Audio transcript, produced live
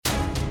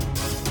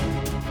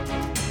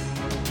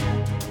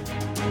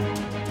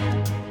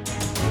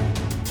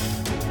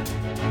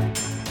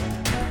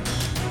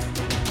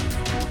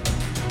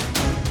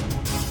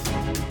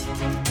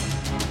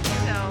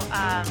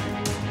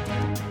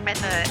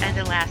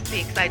last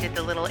week, so I did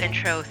the little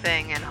intro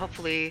thing, and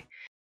hopefully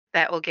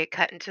that will get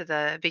cut into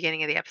the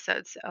beginning of the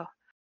episode. So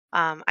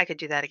I could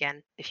do that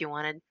again if you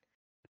wanted.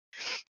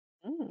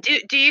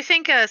 Do you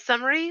think a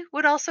summary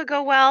would also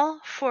go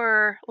well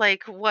for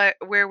like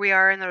where we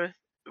are in the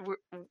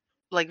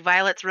like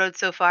Violet's road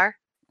so far?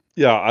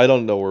 Yeah, I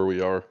don't know where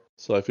we are,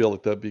 so I feel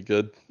like that'd be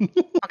good.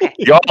 Okay.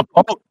 You're on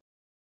a boat.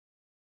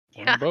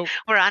 On a boat.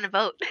 We're on a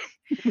boat.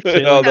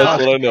 Yeah, that's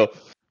So- what I know.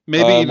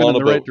 Maybe I'm even on in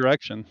a the right boat.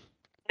 direction.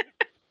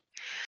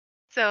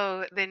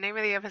 So the name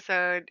of the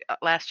episode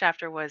last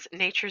chapter was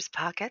Nature's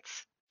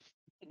Pockets.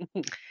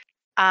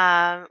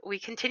 We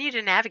continued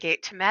to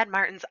navigate to Mad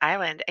Martin's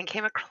Island and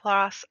came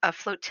across a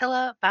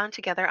flotilla bound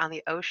together on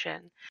the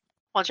ocean.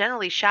 While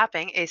generally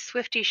shopping, a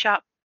shifty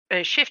shop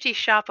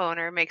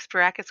owner makes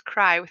Baracus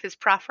cry with his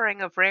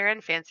proffering of rare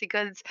and fancy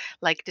goods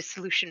like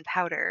dissolution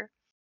powder.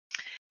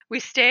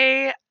 We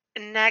stay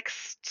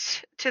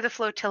next to the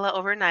flotilla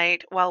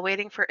overnight while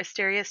waiting for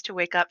Asterius to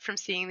wake up from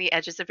seeing the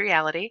edges of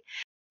reality,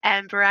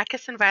 and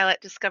Baracus and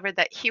Violet discovered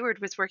that Heward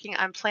was working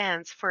on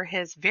plans for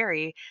his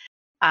very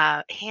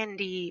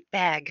handy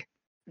bag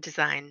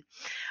design.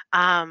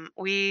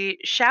 We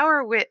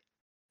shower with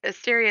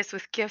Asterius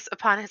with gifts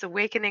upon his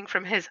awakening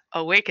from his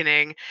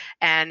awakening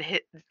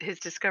and his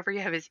discovery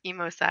of his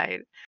emo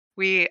side.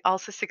 We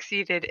also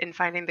succeeded in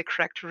finding the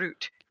correct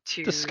route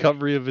to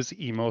Discovery of his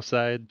emo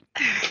side.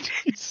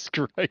 Jesus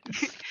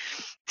Christ.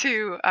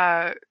 to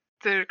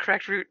the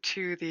correct route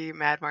to the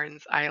Mad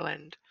Martin's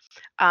Island.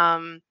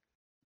 And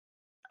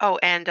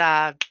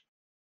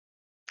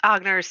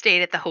Ogner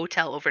stayed at the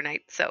hotel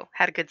overnight, so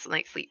had a good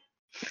night's sleep.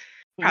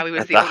 Probably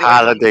was At the the only one.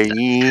 Holiday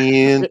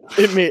Inn.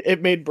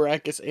 It made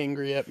Baracus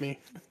angry at me.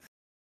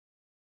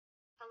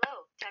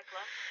 Hello, Tekla.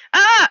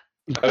 Ah!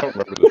 I don't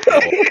remember this at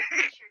all.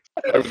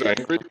 I was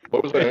angry.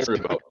 What was I angry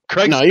about?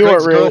 Craig's, No, you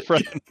Craig's weren't really.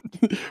 girlfriend.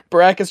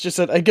 Baracus just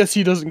said, "I guess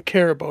he doesn't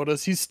care about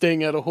us. He's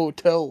staying at a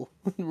hotel.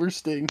 We're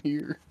staying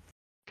here."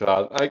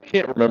 God, I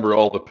can't remember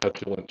all the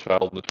petulant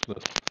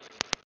childishness.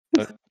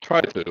 I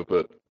try to,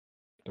 but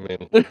I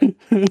mean,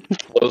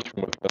 it flows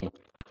from within.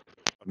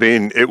 I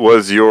mean, it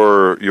was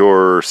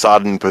your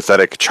sodden,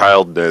 pathetic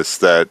childness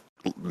that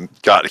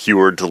got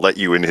Heward to let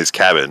you in his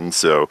cabin,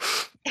 so...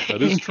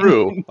 That is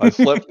true. I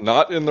slept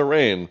not in the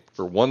rain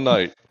for one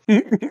night.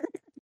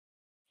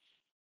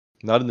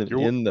 Not in an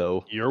You're- inn,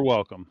 though. You're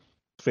welcome.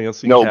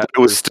 Fancy No, cat but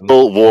it was person.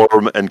 still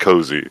warm and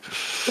cozy.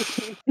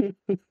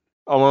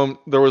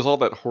 There was all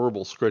that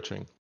horrible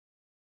scritching.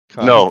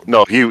 God.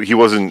 No, he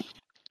wasn't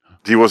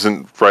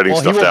writing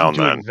Well, stuff he down wasn't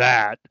doing then.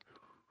 that.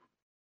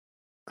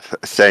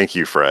 Thank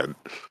you, Fred.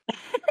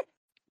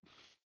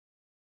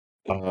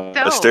 So,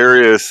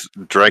 Asterius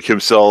drank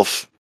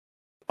himself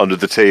under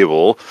the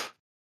table.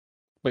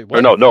 Wait,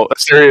 Or what? no,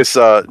 Asterius.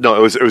 No,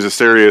 it was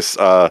Asterius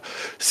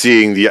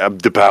seeing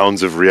the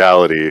bounds of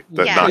reality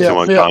that Yeah. knocked him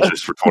Yeah, yeah.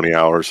 unconscious for 20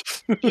 hours.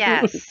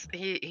 yes,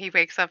 he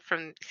wakes up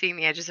from seeing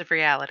the edges of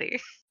reality.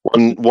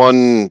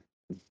 One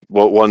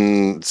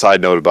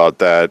side note about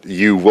that: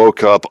 you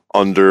woke up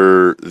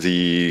under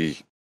the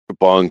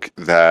bunk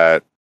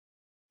that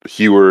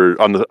Heward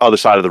on the other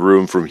side of the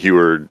room from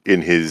Heward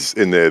in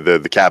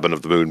the cabin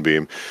of the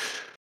Moonbeam.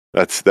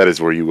 That is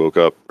where you woke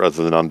up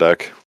rather than on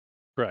deck.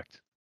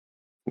 Correct.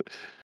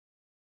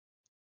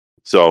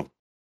 So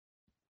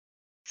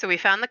So we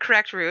found the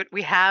correct route.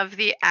 We have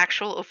the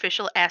actual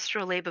official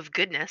astrolabe of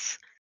goodness.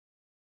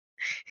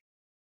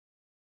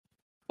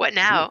 What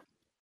now?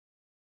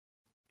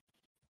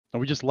 And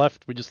we just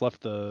left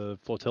the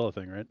flotilla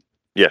thing, right?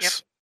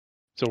 yes,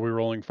 So we're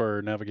rolling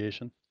for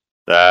navigation.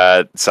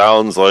 that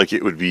sounds like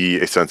it would be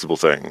a sensible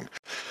thing.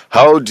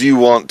 How do you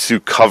want to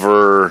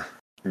cover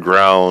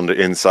ground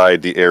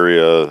inside the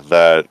area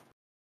that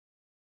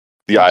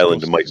the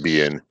island might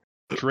be in?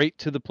 Straight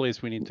to the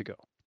place we need to go.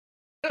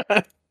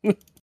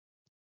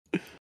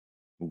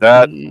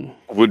 That Mm.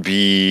 would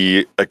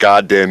be a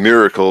goddamn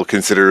miracle,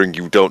 considering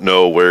you don't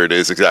know where it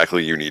is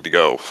exactly you need to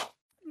go.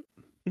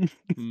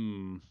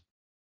 Hmm.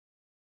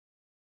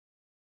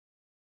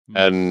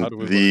 And How do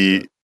we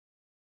work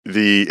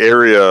the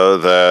area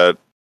that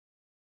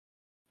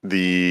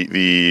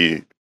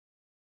the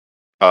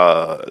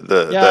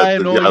that? Yeah, I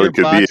know your island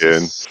could be box in,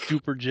 is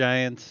super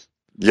giant.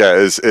 yeah,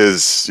 is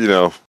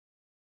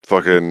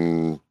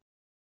fucking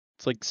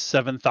It's like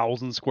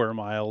 7,000 square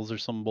miles or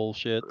some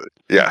bullshit.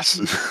 yes,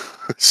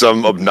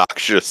 some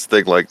obnoxious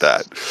thing like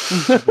that.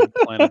 The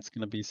planet's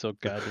gonna be so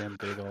goddamn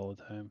big all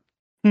the time.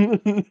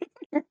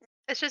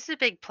 It's just a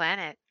big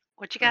planet.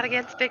 What you got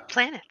against big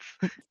planets?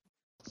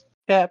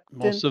 Captain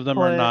Most of them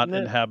are not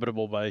Planet.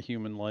 inhabitable by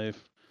human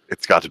life.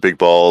 It's got big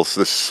balls.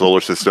 This solar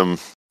system.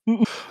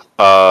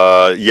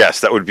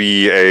 Yes, that would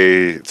be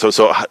a so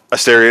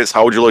Asterius.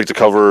 How would you like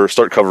to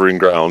start covering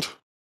ground?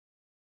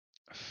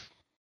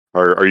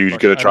 Are you Fuck,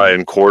 gonna I try don't-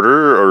 and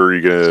quarter, or are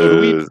you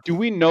gonna? So do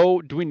we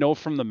know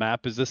from the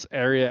map? Is this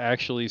area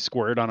actually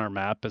squared on our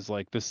map as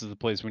like this is the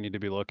place we need to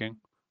be looking?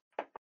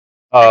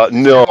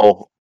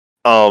 No.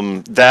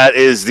 That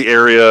is the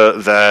area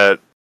that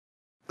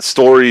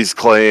stories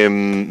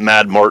claim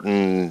Mad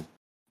Martin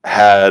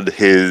had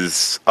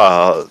his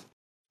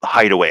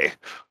hideaway.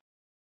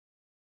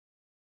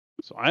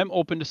 So I'm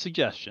open to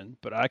suggestion,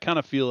 but I kind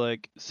of feel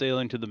like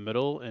sailing to the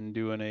middle and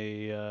doing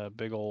a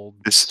big old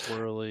This-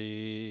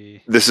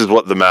 swirly. This is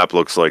what the map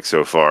looks like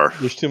so far.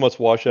 There's too much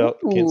washout.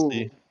 Can't Ooh.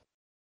 see.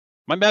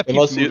 My map keeps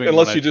Unless moving.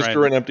 unless when you I just try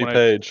drew and- an empty when I-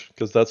 page,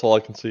 because that's all I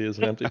can see is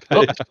an empty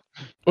Oh, page.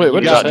 Wait, You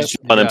what got is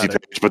it. that? On You empty got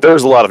it. page, but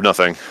there's a lot of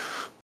nothing.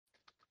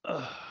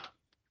 Ugh.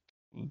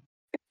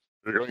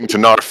 You're going to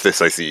narf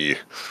this, I see.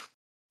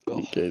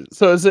 Okay,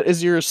 so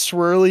is your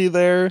swirly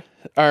there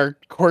our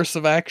course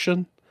of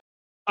action?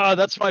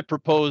 That's my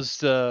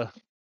proposed. I'm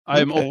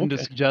Okay, open to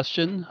okay.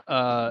 suggestion.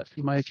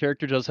 My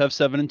character does have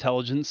 7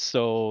 intelligence,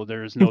 so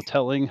there's no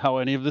telling how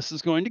any of this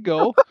is going to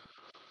go.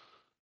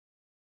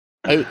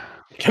 Can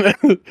I,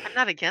 I'm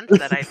not against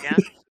that idea.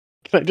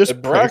 can I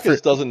just pray for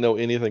Baracus doesn't know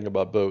anything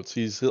about boats.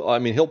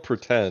 He'll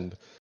pretend,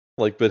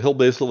 but he'll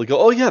basically go,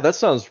 "Oh yeah, that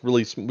sounds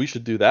really. We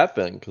should do that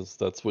thing," because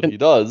that's what he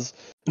does.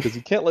 Because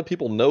he can't let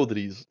people know that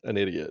he's an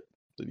idiot.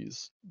 That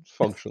he's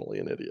functionally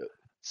an idiot.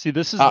 See,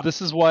 this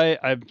is why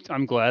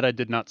I'm glad I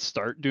did not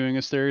start doing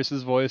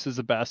Asterius' voice as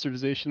a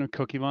bastardization of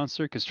Cookie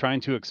Monster, because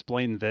trying to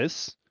explain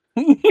this.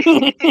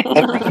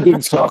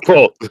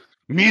 Circle.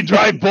 Me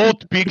drive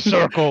boat, big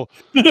circle.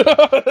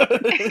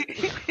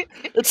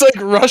 It's like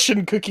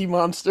Russian Cookie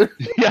Monster.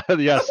 Yeah,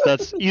 yes,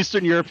 that's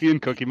Eastern European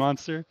Cookie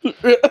Monster.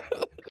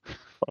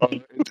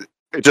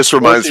 It just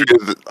reminds me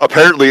of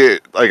apparently,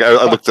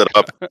 I looked it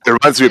up. It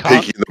reminds me of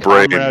Pinky in the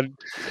Brain.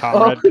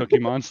 Comrade Cookie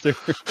Monster.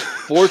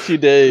 40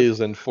 days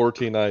and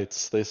 40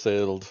 nights they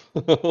sailed.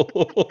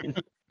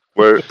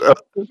 Where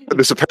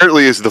this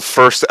apparently is the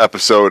first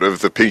episode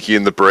of the Pinky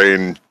in the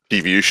Brain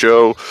TV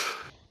show,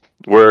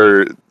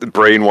 where the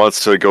Brain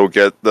wants to go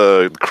get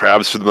the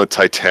crabs from the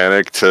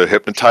Titanic to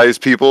hypnotize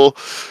people,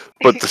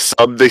 but the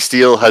sub they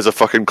steal has a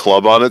fucking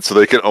club on it, so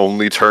they can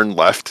only turn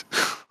left.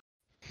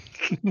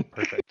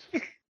 Perfect.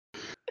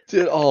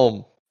 Dude,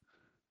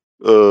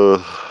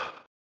 So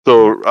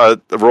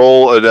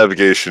roll a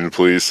navigation,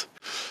 please.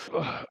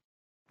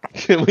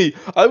 can we?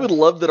 I would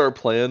love that our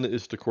plan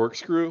is to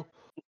corkscrew,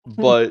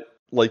 but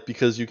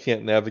because you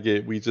can't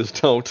navigate, we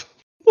just don't.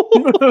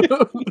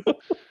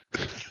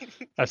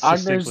 That's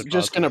Agner's distinctly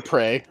just gonna possible.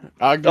 pray.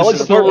 I Agner's like gonna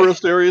the part where pray.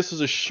 Asterius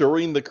is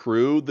assuring the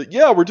crew that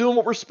we're doing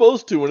what we're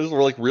supposed to, and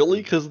we're like,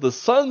 really? Because the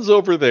sun's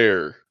over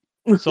there.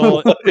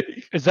 So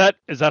is that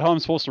how I'm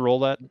supposed to roll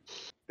that?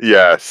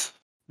 Yes.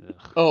 Ugh.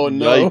 Oh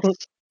no!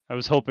 Yikes. I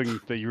was hoping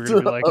that you were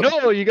gonna be like,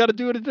 no, you got to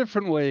do it a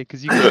different way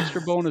because you get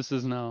extra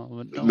bonuses now.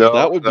 But no, No,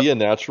 That would be a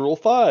natural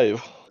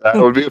 5. that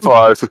would be a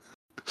 5. it'd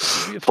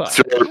be a Plus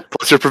 5.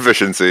 plus your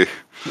proficiency.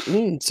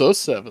 So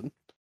 7.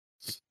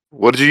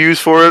 What did you use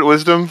for it?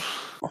 Wisdom?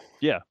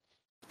 Yeah.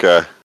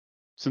 Okay.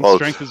 Since Well,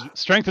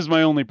 strength is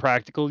my only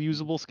practical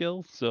usable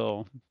skill,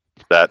 so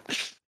That.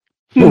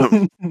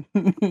 But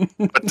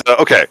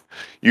okay,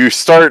 you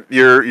start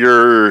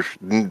your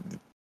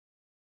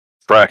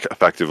track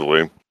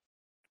effectively,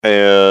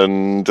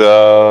 and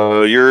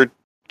you're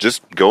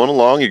just going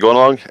along. You're going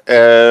along,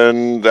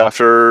 and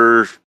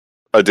after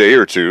a day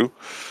or two,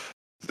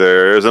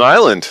 there's an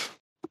island.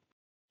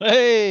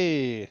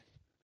 hey,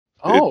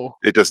 Oh,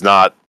 It does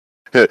not,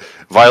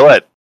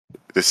 Violet.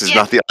 This is Yeah.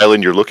 not the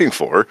island you're looking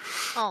for.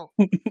 Oh,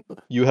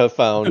 You have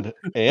found an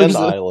There's a-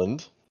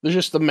 island. there's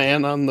just a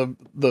man on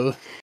the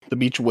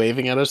beach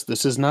waving at us.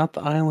 This is not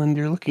the island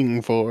you're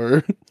looking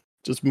for.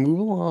 Just move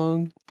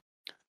along.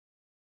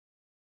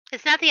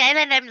 it's not the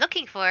island I'm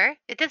looking for.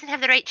 It doesn't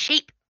have the right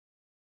shape.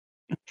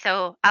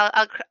 So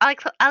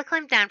I'll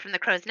climb down from the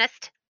crow's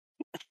nest.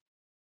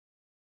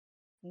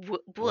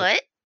 What?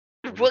 What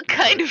looking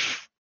kind for-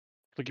 of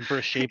looking for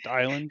a shaped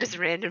island. just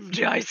random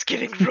dice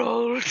getting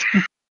rolled?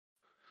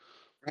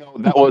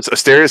 That was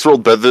Asterius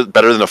rolled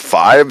better than a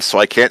 5, so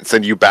I can't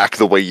send you back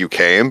the way you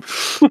came.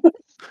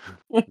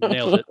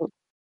 Nailed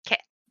it.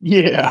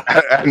 Yeah.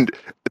 And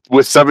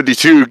with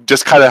 72,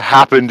 just kind of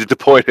happened to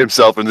point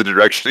himself in the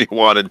direction he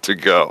wanted to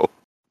go.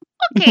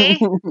 Okay.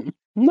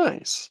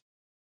 Nice.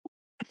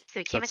 So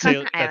we came That's, across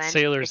an that island.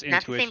 sailor's It's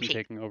not the same intuition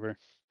shape. taking over.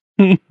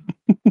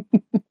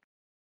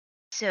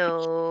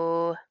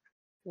 So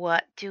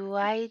what do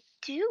I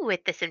do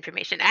with this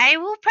information? I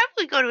will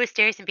probably go to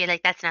Asterius and be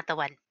like, "That's not the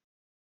one.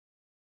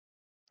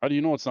 How do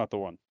you know it's not the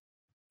one?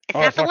 It's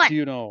How not the the fuck one. do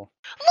you know?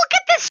 Look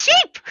at this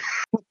shape.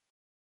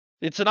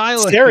 It's an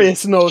island.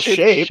 Serious no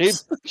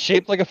shapes.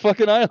 Shaped like a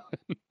fucking island.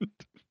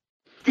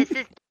 This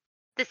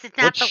is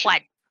not What the sh-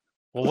 one."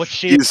 Well, what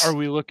shape He's- are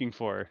we looking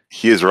for?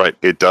 He is right.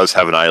 It does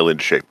have an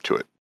island shape to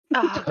it.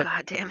 Oh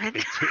god damn it!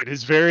 It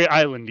is very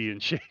islandy in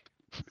shape.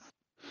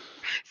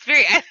 It's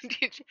very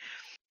islandy.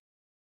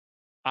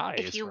 I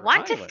If is you for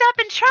want to island. stop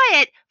and try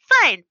it,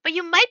 fine, but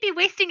you might be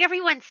wasting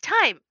everyone's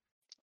time.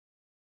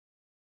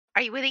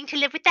 Are you willing to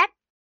live with that?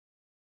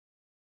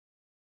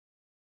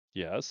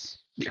 Yes.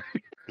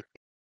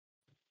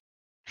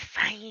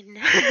 Fine.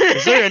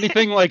 Is there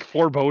anything like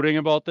foreboding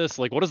about this?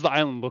 Like, what does the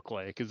island look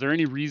like? Is there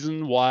any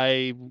reason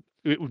why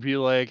it would be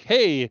like,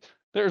 hey,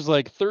 There's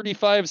like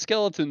 35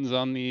 skeletons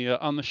on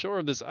the shore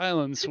of this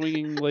island,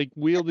 swinging like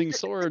wielding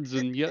swords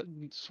and yet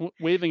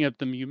waving at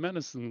them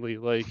menacingly.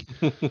 Like,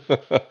 Roll a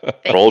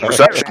Thank you,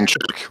 perception Sarah.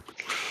 check.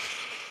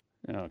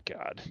 oh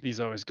god, these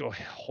always go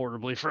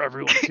horribly for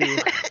everyone too.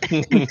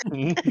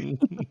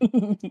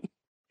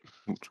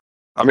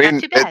 I Not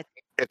mean, too bad.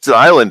 it's an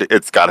island.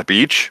 It's got a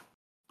beach.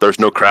 There's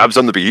no crabs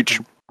on the beach.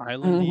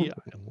 Islandy.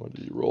 What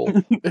do you roll?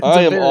 It's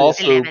I a am very-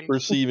 also 11.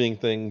 perceiving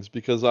things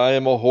because I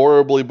am a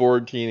horribly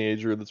bored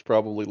teenager that's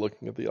probably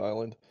looking at the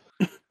island.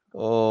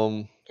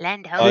 Land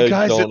I ho. Hey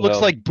guys, don't it looks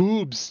have- like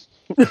boobs.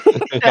 Yeah,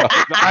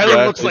 The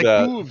island looks exactly like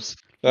that. boobs.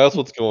 That's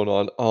what's going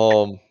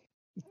on.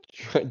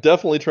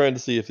 Definitely trying to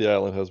see if the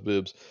island has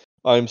boobs.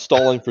 I'm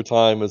stalling for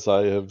time as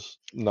I have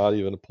not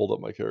even pulled up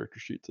my character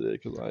sheet today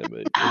because I am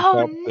a Oh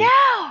incompetent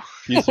no!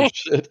 piece of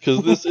shit.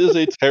 Because this is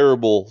a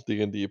terrible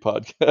D&D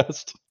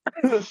podcast.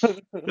 I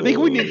think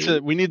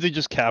we need to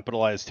just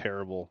capitalize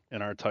terrible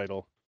in our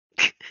title.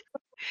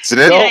 Isn't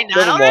Did it? I not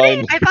never already?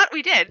 mind. I thought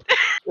we did.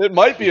 It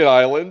might be an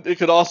island. It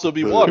could also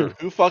be water.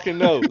 Who fucking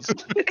knows?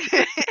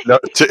 No,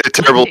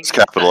 terrible is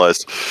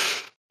capitalized.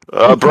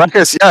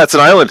 Brackus, yeah, it's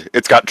an island.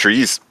 It's got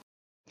trees.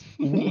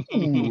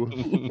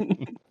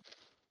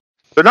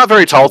 They're not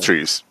very tall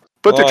trees,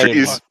 but they're I am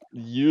trees.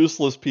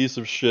 useless piece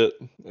of shit,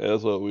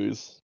 as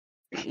always.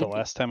 The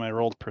last time I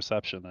rolled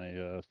perception,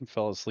 I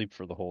fell asleep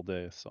for the whole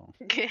day. So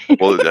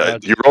Well,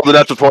 you rolled a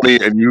natural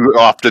 20 and you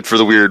opted for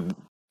the weird.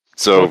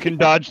 So fucking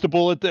dodged a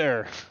bullet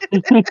there.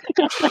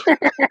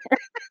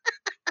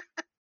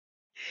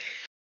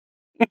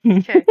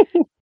 Okay.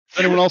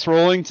 Anyone else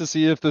rolling to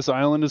see if this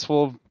island is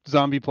full of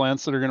zombie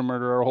plants that are going to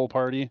murder our whole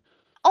party?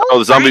 Oh,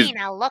 the zombies- fine,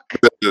 I'll look.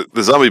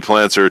 the zombie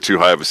plants are too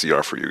high of a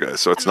CR for you guys,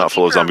 so it's I'm not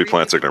full of looking for a zombie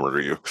plants that reason. are going to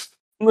murder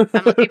you.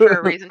 I'm looking for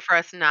a reason for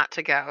us not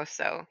to go,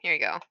 so here you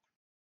go.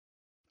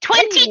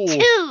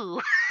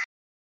 22!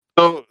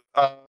 So,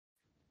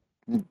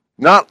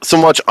 not so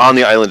much on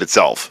the island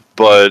itself,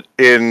 but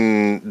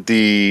in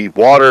the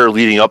water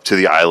leading up to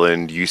the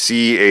island, you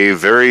see a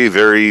very,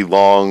 very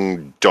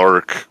long,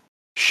 dark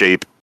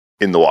shape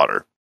in the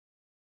water.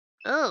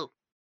 Oh.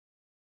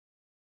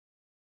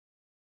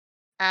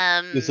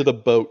 Is it a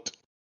boat?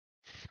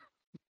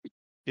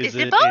 Is Is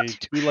it it boat? a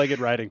two-legged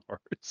riding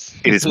horse?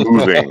 It is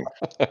moving.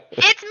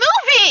 It's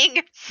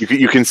moving!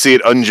 You can see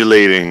it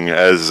undulating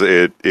as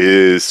it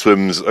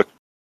swims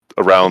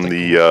around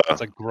the. That's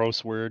a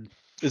gross word.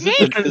 Is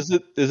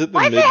it the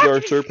Why does it have to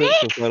Midgard be serpent from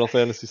snakes? Final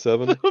Fantasy VII?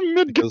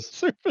 Midgard Because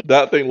serpent.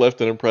 that thing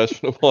left an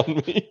impression upon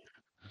me.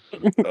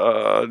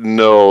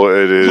 No,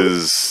 it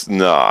is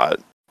not.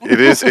 It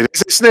is a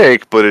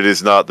snake, but it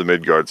is not the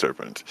Midgard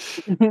serpent.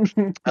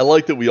 I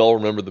like that we all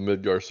remember the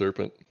Midgard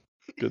serpent.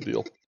 Good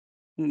deal.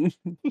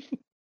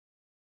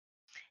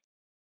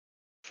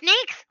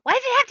 Snakes? Why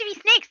does it have to be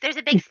snakes? There's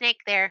a big snake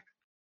there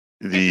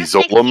The There's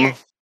a snake Zolom. here.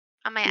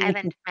 on my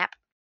island map.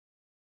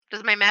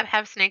 Does my map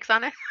have snakes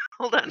on it?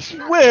 Hold on.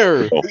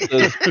 Where? Oh.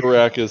 Says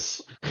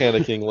Caracas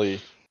panickingly.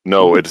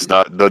 No, it is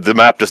not. The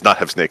map does not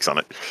have snakes on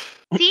it.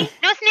 See?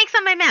 No snakes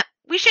on my map.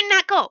 We should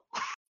not go.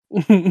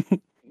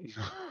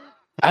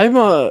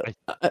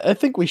 I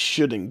think we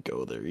shouldn't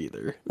go there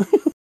either.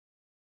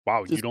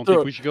 Wow, you Just don't throw-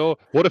 think we should go?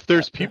 What if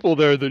there's people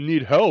there that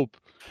need help?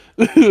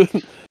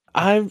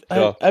 I've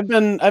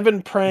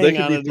been praying They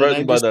could on be it, and I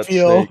threatened by just that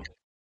feel snake.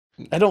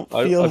 I don't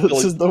I feel feel this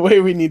like- is the way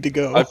we need to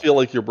go. I feel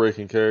like you're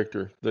breaking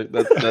character.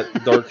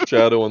 That dark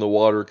shadow in the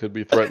water could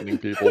be threatening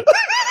people.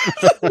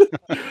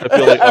 I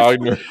feel like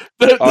Agner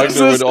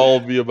would all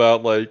be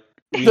about like.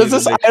 we Does need to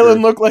this make island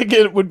sure- look like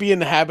it would be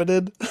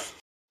inhabited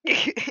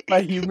by Roll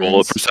a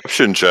humans?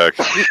 perception check.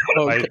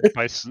 Okay.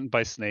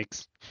 By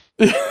snakes.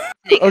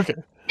 Okay.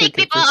 Snake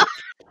people.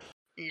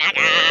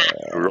 Naga.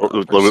 Roll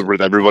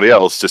with everybody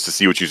else just to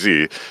see what you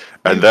see,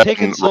 and You've then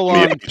taken so roll me a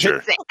long.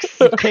 nature. Six.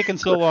 You've taken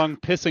so long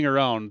pissing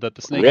around that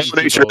the snake Roll needs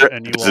to nature go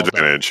and you all die.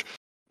 disadvantage.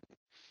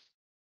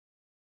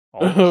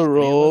 Almost any of us.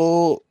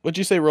 Roll. What'd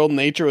you say? Roll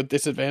nature with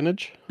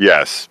disadvantage.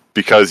 Yes,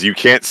 because you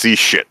can't see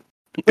shit.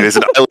 It is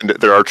an island.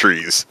 There are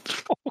trees.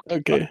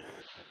 Okay.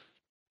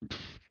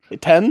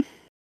 10.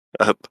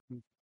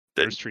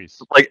 There's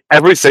trees. Like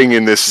everything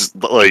in this,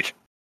 like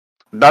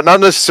not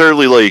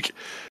necessarily like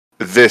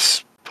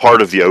this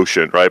part of the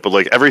ocean, right? But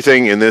like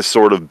everything in this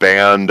sort of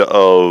band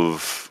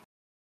of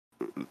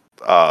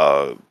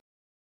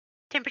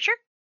Temperature?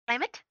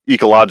 Climate?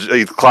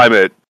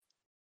 climate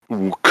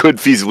could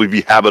feasibly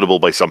be habitable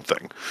by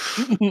something.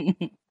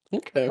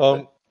 Okay.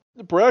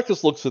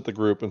 Baracus looks at the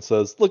group and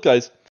says, "Look,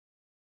 guys,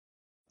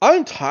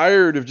 I'm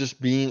tired of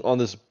just being on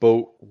this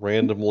boat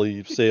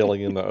randomly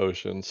sailing in the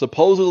ocean.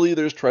 Supposedly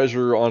there's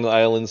treasure on an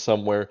island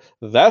somewhere.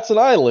 That's an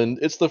island.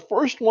 It's the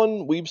first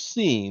one we've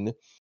seen.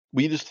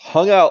 We just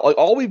hung out. Like,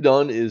 all we've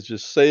done is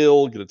just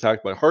sail, get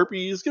attacked by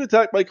harpies, get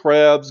attacked by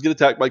crabs, get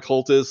attacked by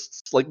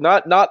cultists. Like,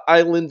 not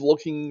island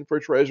looking for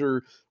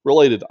treasure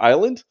related.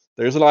 Island?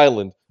 There's an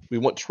island. We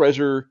want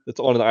treasure that's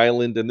on an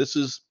island, and this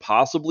is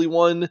possibly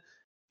one.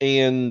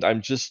 And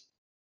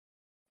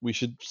we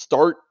should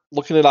start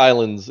looking at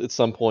islands at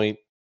some point.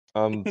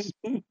 I'm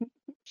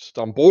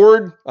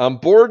bored. I'm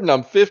bored, and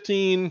I'm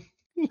 15.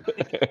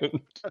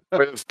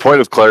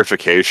 Point of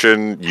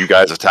clarification: you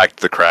guys attacked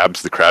the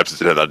crabs. The crabs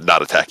did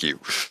not attack you.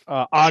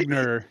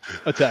 Ogner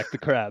attacked the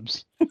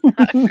crabs.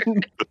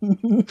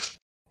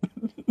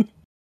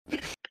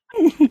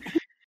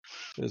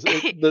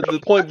 The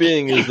point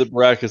being is that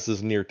Brachus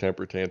is near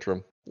temper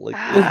tantrum. Like,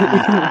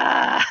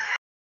 Ah.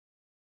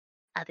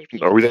 Other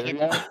people Are we there can-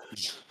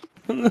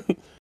 now?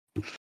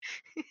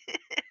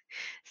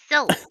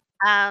 So,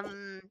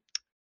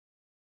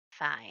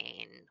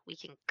 fine. We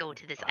can go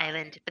to this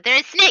island, but there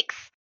are snakes.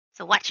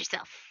 So watch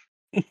yourself.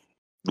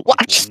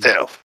 Watch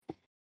yourself.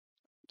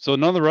 So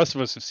none of the rest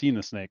of us have seen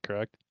the snake,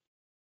 correct?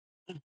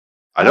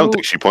 I don't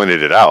think she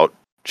pointed it out.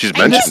 She's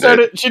mentioned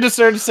it. She just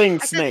started saying I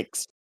said-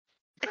 snakes.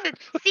 I said,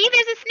 see,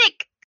 there's a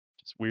snake.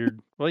 It's weird.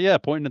 Well, yeah,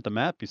 pointing at the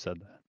map, you said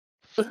that.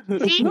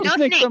 See, no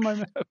snakes snakes. on my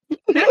map.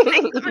 No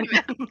snakes on my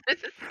map.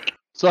 There's a snake.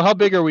 So how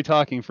big are we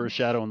talking for a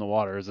shadow in the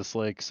water? Is this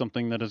like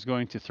something that is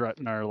going to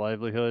threaten our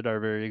livelihood, our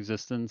very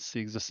existence,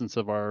 the existence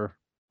of our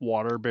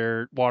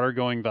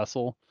water-going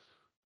vessel?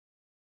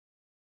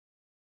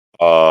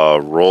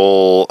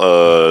 Roll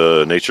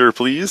nature,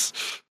 please.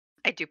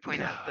 I do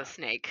point out the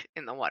snake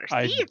in the water.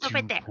 I See, it's do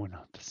right there. point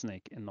out the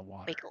snake in the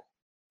water. Wiggle,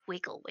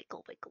 wiggle,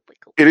 wiggle, wiggle,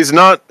 wiggle. It is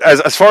not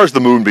as far as the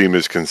moonbeam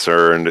is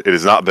concerned. It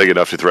is not big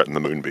enough to threaten the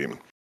moonbeam.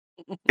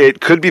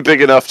 It could be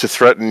big enough to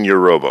threaten your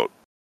rowboat.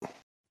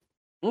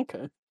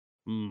 Okay.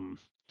 Hmm.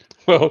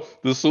 well,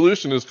 the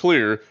solution is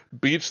clear.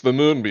 Beach the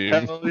moonbeam.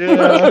 Hell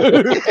yeah.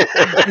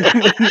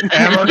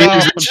 Hammer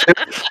down.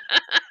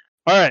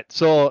 All right,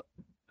 so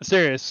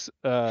Sirius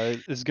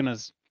is gonna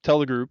tell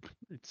the group.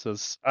 It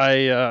says,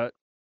 that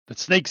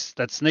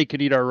snake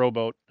could eat our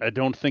rowboat. I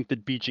don't think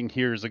that beaching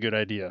here is a good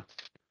idea.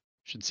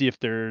 Should see if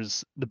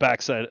there's the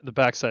backside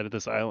of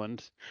this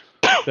island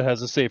that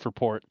has a safer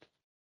port.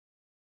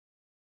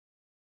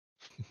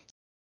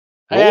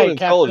 Roll Hey, an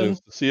intelligence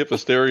to see if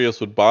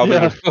Asterius would bother.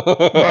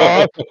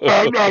 Yeah.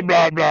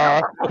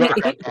 to-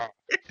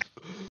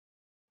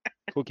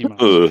 Cookie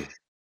Monster.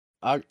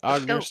 Ugh.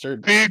 Ogner Go.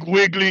 started. Big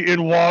wiggly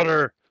in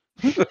water.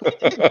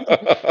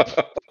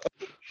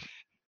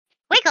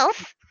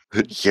 Wiggles.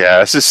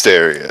 Yes,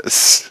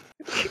 Asterius.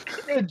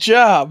 Good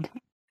job.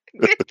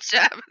 Good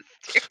job,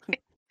 Asterius.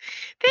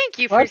 Thank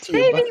you for Brought to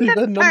you by saving the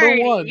the number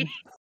party. one.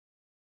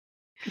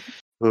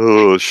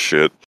 Oh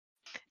shit.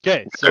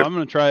 Okay, so I'm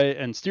gonna try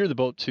and steer the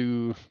boat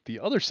to the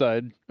other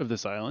side of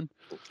this island.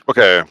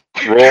 Okay.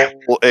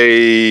 Roll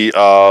a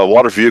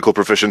water vehicle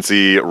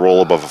proficiency.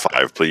 Roll above a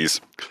 5, please.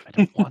 I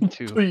don't want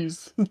to.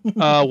 Please.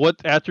 What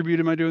attribute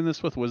am I doing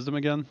this with? Wisdom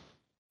again?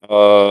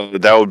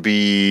 That would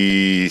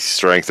be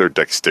strength or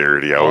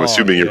dexterity. I'm Oh,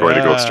 assuming you're going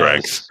to go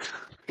strength.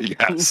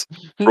 Yes.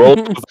 Roll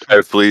above a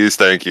 5, please.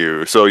 Thank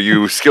you. So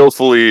you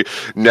skillfully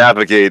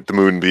navigate the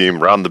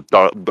moonbeam around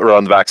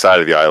the backside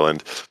of the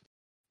island.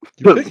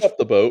 You pick up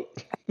the boat.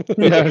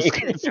 Yes.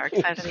 The dark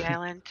side of the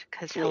island,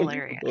 because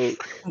hilarious. Boat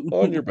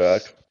on your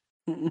back.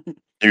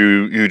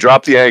 You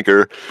drop the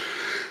anchor,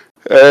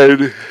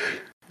 and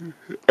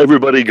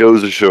everybody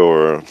goes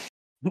ashore.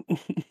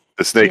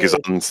 The snake is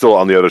still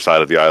on the other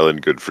side of the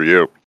island. Good for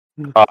you.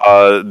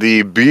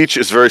 The beach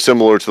is very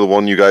similar to the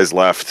one you guys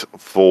left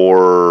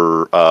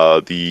for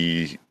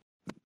the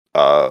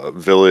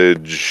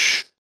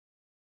village.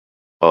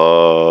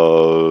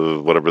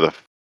 Whatever the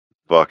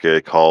fuck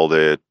I called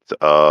it.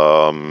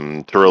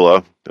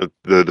 Turilla.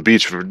 The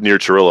beach near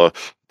Turilla.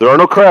 There are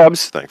no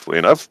crabs, thankfully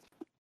enough,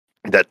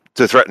 that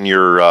to threaten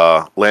your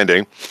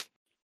landing.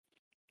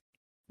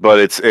 But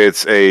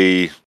it's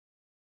a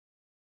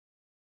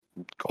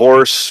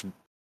coarse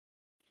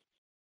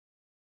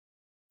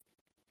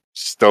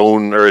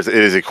stone, or it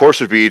is a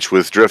coarser beach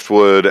with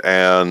driftwood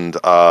and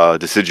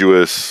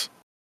deciduous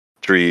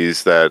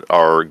trees that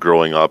are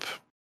growing up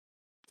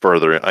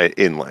further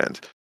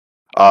inland.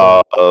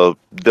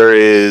 There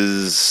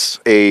is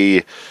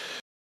a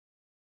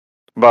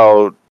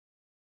about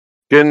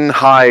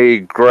skin-high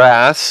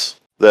grass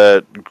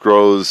that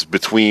grows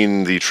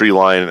between the tree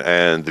line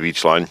and the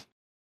beach line,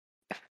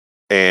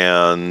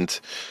 and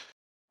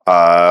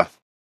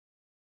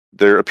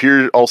there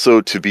appear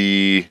also to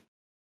be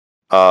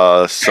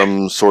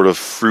some sort of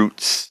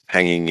fruits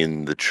hanging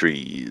in the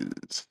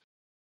trees.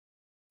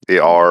 They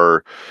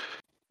are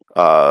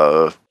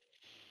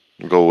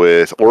go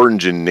with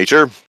orange in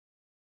nature.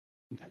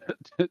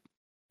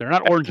 They're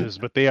not oranges,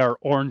 but they are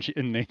orange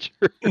in nature.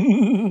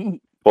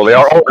 Well, they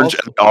are orange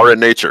and they are in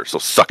nature, so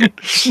suck it.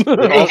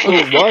 They also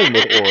rhyme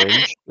with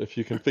orange, if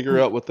you can figure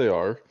out what they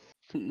are.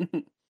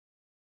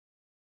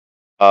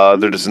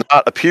 There does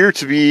not appear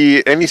to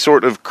be any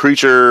sort of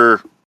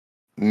creature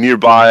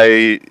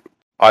nearby,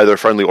 either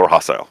friendly or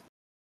hostile.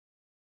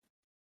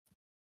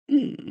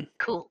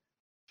 Cool.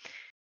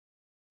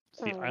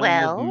 It's the island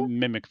Well- of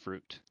mimic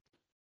fruit.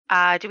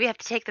 Do we have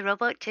to take the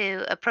rowboat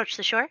to approach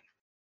the shore?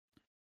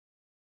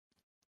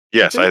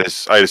 Yes,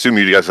 I assume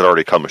you guys had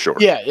already come ashore.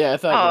 yeah, I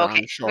thought Oh, you were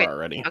okay. on shore Wait.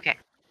 already. Okay.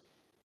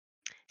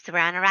 So we're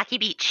on a rocky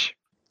beach.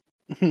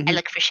 I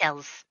look for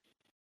shells.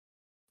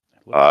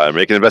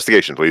 Make an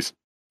investigation, please.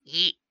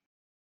 Yeet.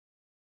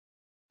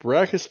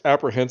 Brachus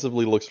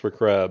apprehensively looks for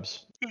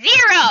crabs. 0.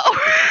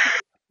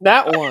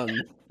 That one.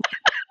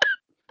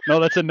 No,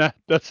 that's a net.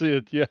 That's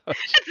it. Yeah.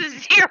 That's a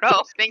 0.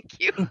 Thank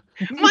you.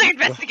 My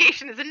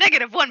investigation is a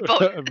 -1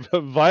 bonus.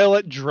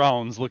 Violet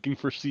drowns looking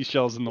for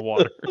seashells in the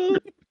water.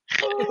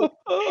 It's not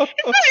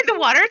in the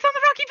water. It's on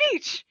the rocky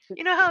beach.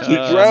 You know how She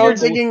Uh, You're drowns.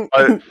 digging.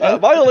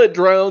 Violet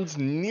drowns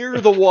near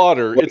the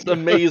water. It's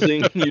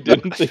amazing. You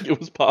didn't think it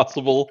was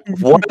possible.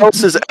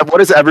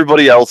 What is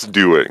everybody else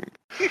doing?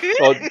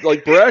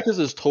 Like Baracus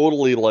is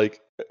totally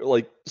like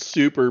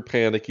super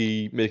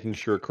panicky, making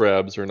sure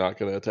crabs are not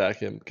going to attack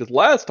him. Because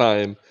last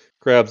time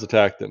crabs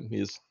attacked him,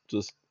 he's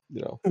just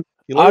he learns a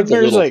Agner's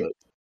little like bit.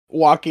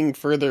 walking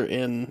further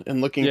in and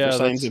looking Yeah, for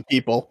signs that's- of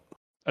people.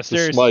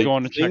 Asterius is smite.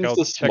 going to check Things out,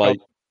 to smite.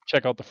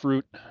 check out the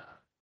fruit.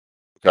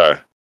 Okay.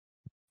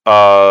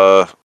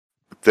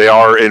 They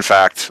are in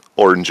fact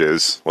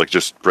oranges, like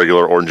just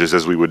regular oranges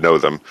as we would know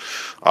them.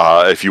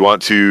 If you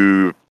want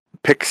to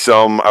pick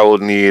some, I will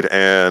need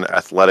an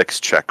athletics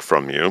check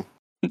from you.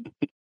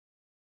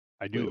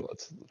 I do.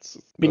 Wait,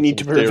 We that's need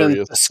to prevent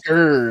Asterius. the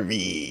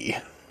scurvy.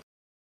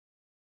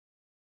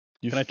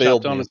 You Can I chop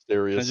failed down me, Can I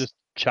Asterius. just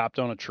chop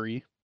down a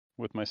tree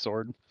with my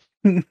sword?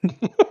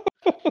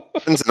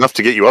 It's enough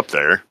to get you up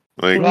there.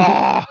 Like,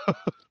 Ah!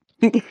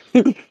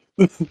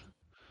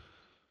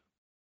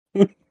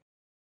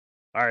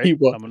 All right, He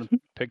wa- I'm gonna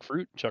pick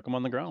fruit, chuck them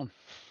on the ground.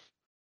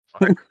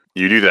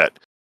 you do that.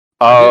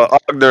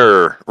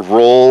 Agner,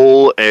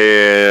 roll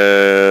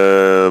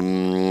a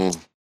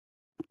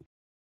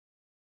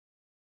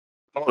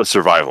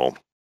survival.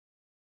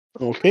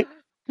 Okay.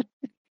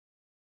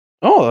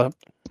 Oh,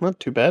 not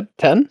too bad.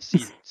 10?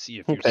 See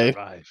if you Okay.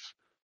 survive.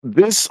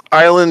 This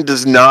island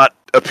does not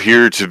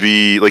appear to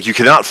be like you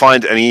cannot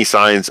find any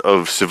signs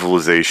of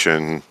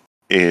civilization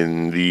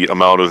in the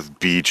amount of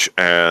beach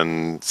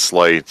and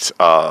slight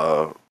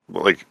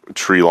like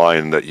tree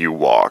line that you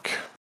walk.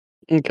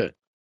 Okay.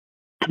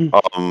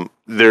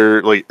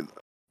 They're like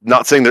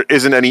not saying there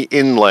isn't any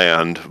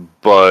inland,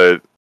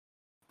 but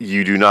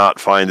you do not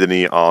find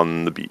any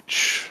on the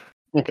beach.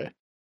 Okay.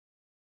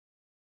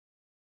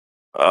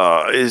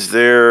 Is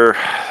there?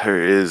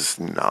 There is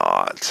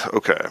not.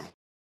 Okay.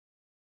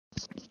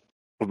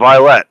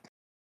 Violet,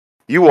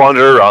 you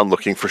wander around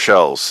looking for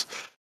shells.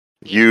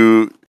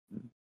 You,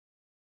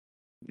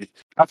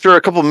 after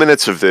a couple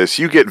minutes of this,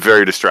 you get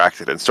very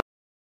distracted and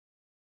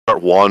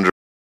start wandering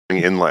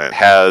inland.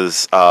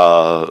 Has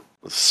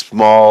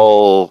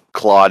small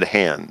clawed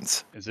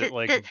hands. Is it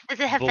like Does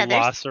it have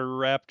feathers?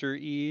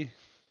 Velociraptor-y?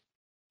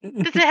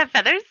 Does it have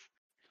feathers?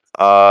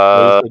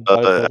 I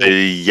thought-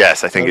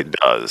 Yes, I think it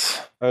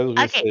does. I was going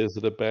to Okay. say, is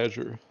it a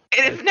badger?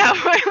 It is now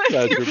my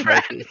Badger, Western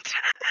badger.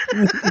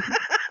 friend.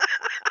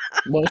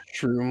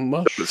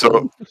 Mushroom.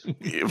 So,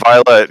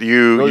 Violet, Oh, it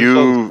sounds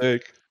you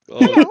fake.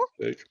 Oh,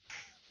 it's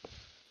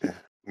fake.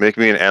 make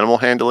me an animal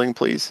handling,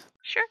 please.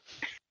 Sure.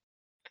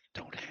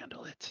 Don't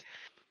handle it.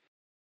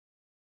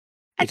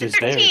 That's It a is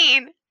there.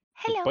 13. It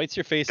Hello. bites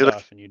your face You're like,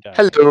 off and you die.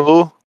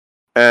 Hello.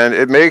 And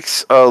it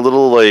makes a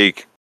little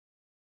like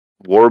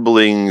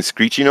warbling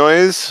screechy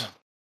noise.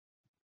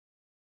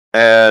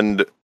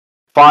 And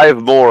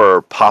 5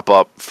 more pop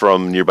up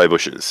from nearby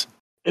bushes.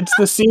 It's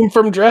the scene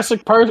from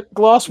Jurassic Park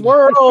Lost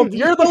World.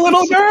 You're the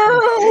little girl.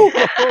 Oh,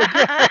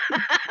 God.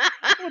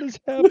 What is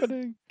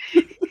happening?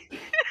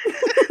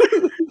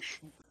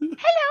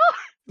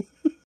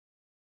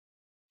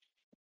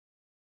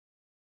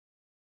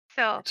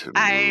 So To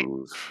I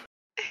move.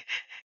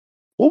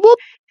 Whoop,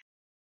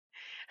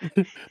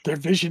 whoop. Their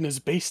vision is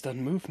based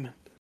on movement.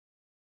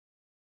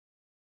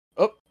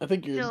 Oh, I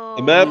think you're. so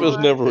The map is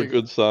never a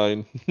good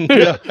sign.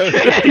 Yeah.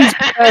 He's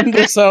planned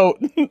this out.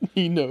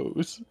 He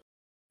knows.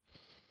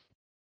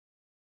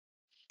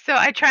 So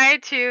I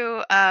tried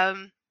to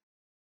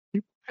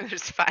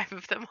there's 5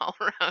 of them all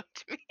around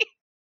me.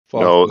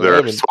 Fuck, No, I there are a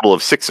haven't- total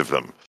of 6 of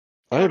them.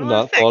 I have Total of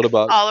not thought 6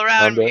 about all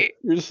around combat. me.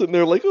 You're just sitting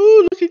there like,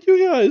 oh, look at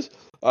you guys.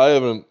 I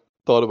haven't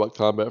thought about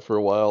combat for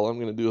a while. I'm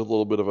gonna do a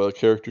little bit of a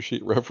character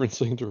sheet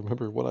referencing to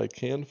remember what I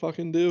can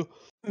fucking do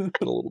in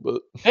a little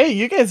bit. Hey,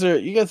 you guys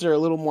are a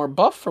little more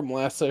buff from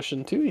last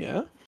session too,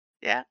 yeah?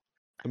 Yeah.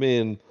 I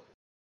mean,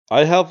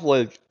 I have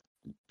like,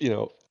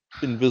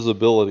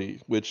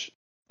 invisibility, which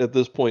at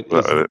this point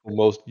isn't the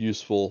most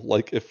useful.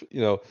 Like if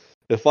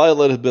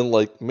Violet had been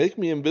like, make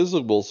me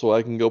invisible so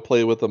I can go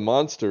play with the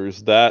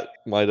monsters, that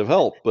might have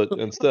helped. But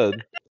instead,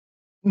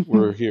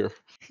 we're here.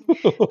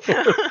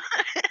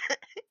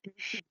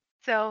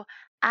 So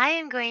I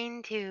am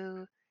going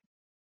to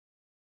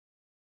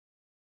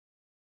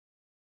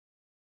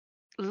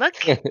Look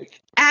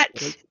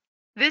at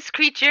this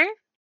creature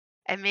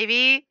and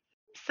maybe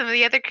some of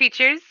the other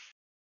creatures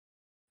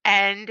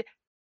and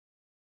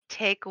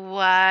take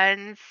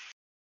one.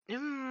 Do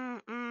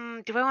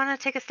I want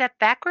to take a step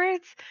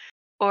backwards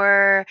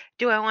or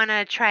do I want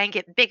to try and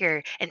get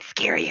bigger and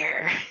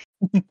scarier?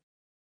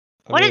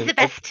 What is the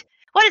best?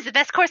 What is the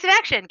best course of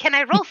action? Can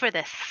I roll for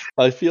this?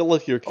 I feel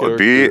like your Would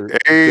be character.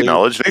 a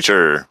knowledge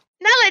nature.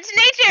 Knowledge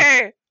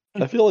nature.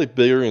 I feel like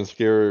bigger and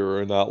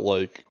scarier are not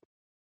like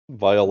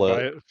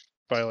Violet.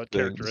 Violet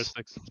things.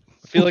 characteristics.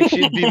 I feel like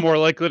she'd be more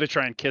likely to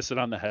try and kiss it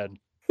on the head.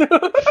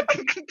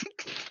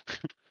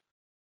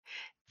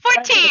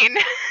 14.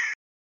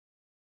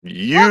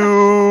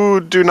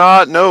 You do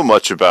not know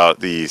much about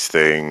these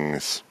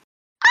things.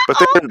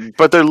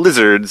 But they're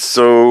lizards,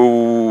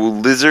 so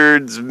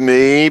lizards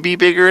may be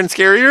bigger and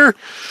scarier.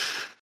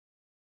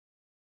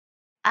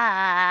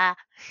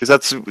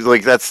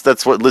 Because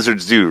that's what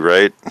lizards do,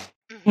 right?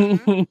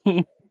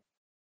 Mhm.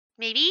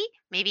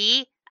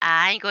 Maybe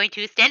I'm going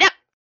to stand up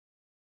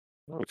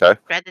Okay.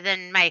 rather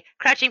than my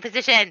crouching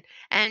position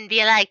and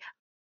be like,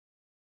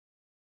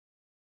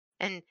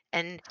 and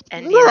be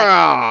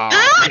like,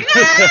 oh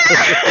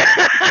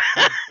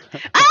no!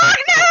 Oh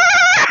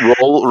no!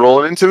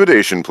 Roll an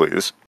intimidation,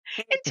 please.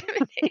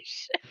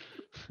 Intimidation.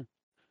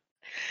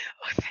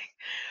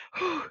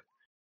 Oh,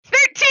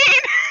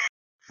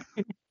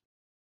 13.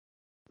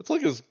 It's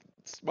like it's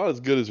about as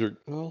good as your.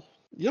 Well,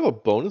 you have a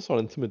bonus on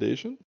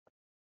intimidation.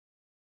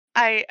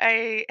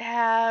 I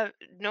have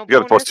no You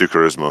got a bonus, +2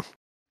 charisma.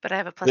 but I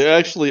have a plus. They 2.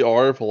 actually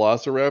are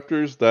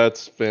velociraptors.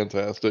 That's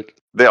fantastic.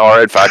 They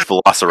are, in fact,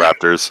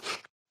 velociraptors.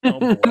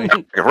 Oh boy.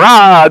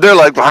 Rah! They're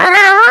like,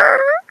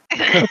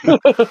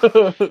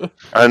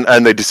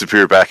 and they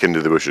disappear back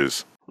into the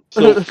bushes.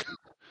 So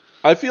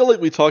I feel like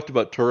we talked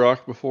about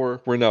Turok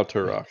before. We're now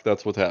Turok.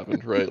 That's what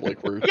happened, right?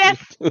 Like we're. Yes.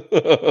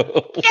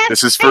 Yes.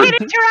 This is I for hit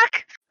it,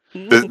 Turok.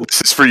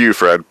 this is for you,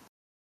 Fred.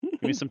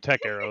 Give me some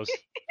tech arrows.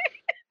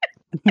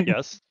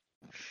 Yes.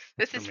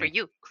 This is for me.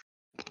 you.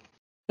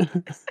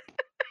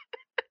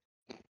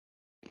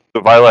 So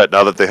Violet,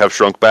 now that they have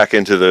shrunk back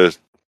into the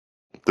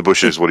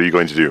bushes, what are you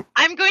going to do?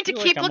 I'm going to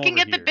feel keep like I'm looking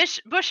over at the here.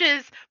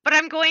 bushes, but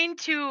I'm going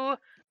to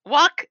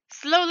walk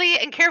slowly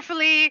and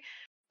carefully,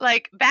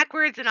 like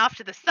backwards and off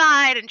to the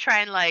side, and try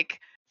and like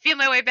feel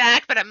my way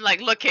back. But I'm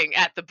like looking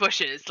at the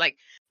bushes, like,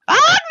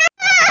 oh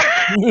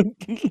no!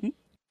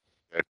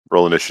 Okay,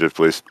 roll initiative,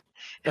 please.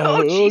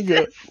 Oh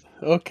Jesus!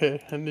 Okay,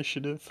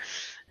 initiative.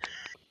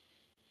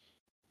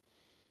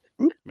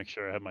 Make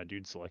sure I have my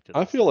dude selected.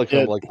 I feel like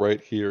Yeah. I'm like right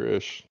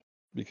here-ish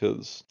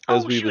because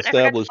as Oh we've shoot! I forgot to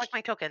established, select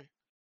my token.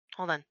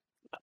 Hold on.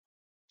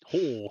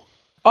 Oh.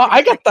 Oh,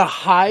 I got the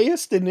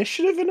highest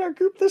initiative in our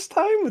group this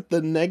time with the I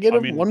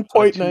negative mean, one out of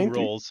point 2 nine.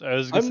 rolls. I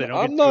was gonna say, don't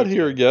I'm get not too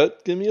here excited.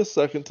 yet. Give me a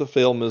second to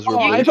fail Oh,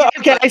 miserably. I You thought.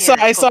 can Okay, look in and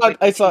full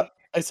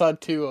I saw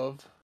 2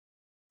 of.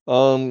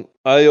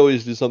 I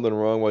always do something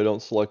wrong where I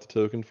don't select a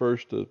token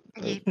first. Yeet.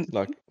 It's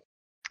not.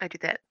 I do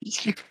that.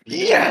 There you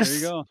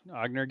Yes. go.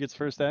 Agner gets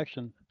first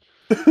action.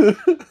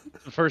 The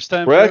first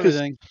time for Brack is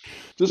everything.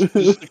 just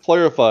to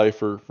clarify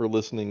for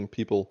listening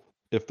people,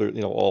 if they're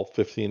all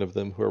 15 of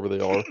them, whoever they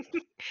are.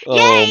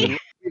 Yay!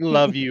 We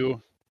love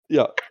you.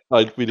 Yeah,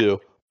 we do.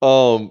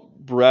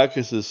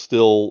 Brackus is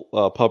still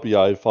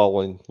puppy-eyed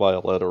following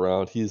Violet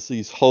around.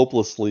 He's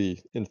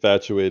hopelessly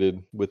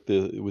infatuated with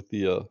the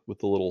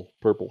little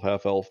purple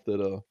half elf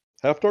that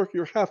half dark.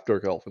 You're half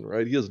dark elfin,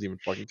 right? He doesn't even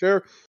fucking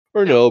care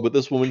or No. no. But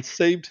this woman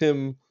saved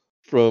him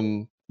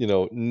from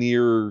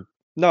near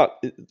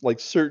not like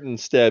certain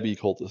stabby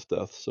cultist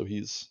death. So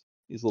he's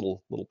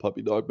little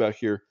puppy dog back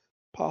here,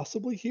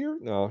 possibly here.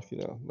 No,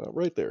 not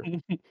right there.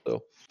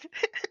 So.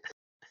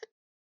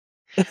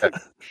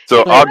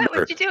 So What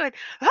Agner, you doing?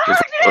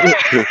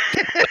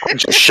 I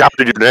just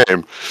shouted your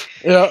name.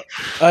 Yeah,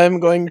 I'm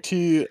going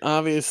to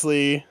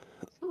obviously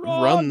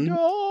run.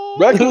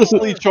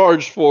 Recklessly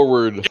charged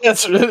forward.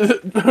 Yes,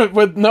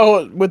 with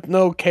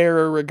no care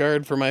or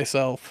regard for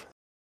myself.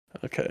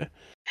 Okay.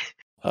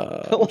 I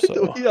like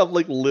that we have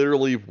like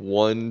literally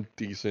one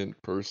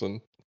decent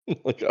person.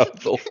 Like out of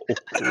the whole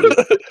group.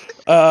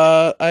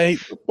 I A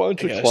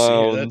bunch I of gotta see here.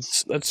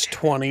 clowns. That's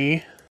 20.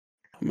 How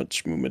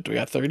much movement do we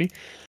got? 30.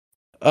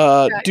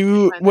 you're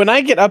fine. When I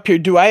get up here,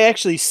 do I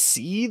actually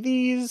see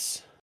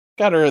these?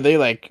 God, or are they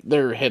like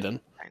they're hidden?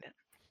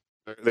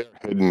 They're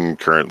hidden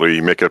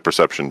currently. Make a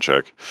perception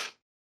check.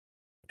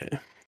 Okay.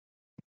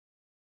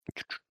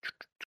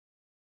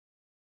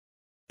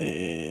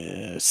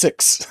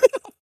 6.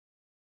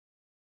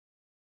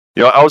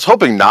 I was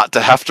hoping not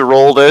to have to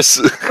roll this.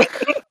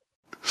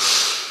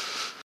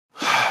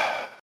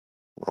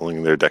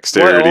 Rolling their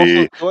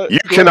dexterity. You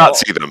cannot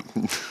see them.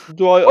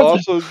 Do I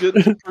also get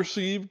to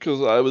perceive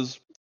because I was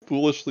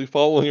foolishly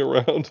following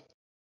around?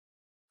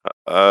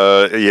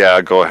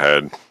 Yeah, go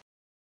ahead.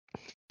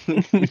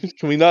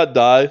 Can we not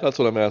die? That's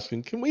what I'm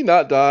asking. Can we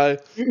not die?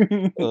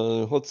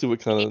 Let's see what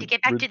We kind need of to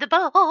get back to the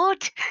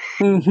boat.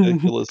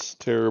 ridiculous,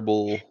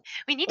 terrible.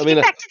 We need I to mean,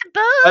 get back to the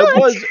boat. I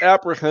was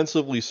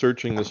apprehensively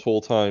searching this whole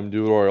time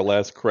due to our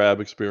last crab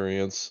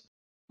experience.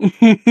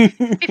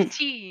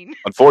 15.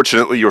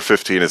 Unfortunately, your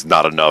 15 is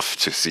not enough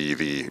to see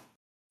the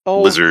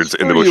lizards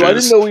in the screw you. I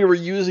bushes. didn't know we were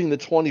using the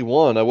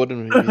 21. I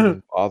wouldn't have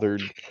even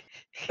bothered.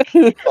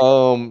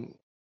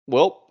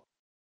 Well,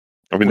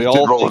 I mean, we they all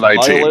did roll a think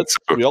 19. Violet's,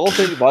 so- we all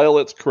think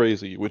Violet's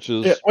crazy, which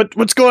is Yeah,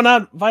 what's going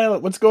on,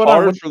 Violet? What's going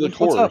on? hard for the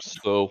What's up? course.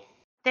 So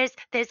There's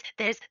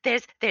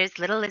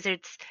little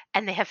lizards,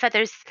 and they have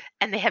feathers,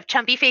 and they have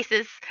chumpy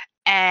faces,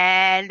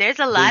 and there's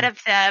a lot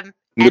of them,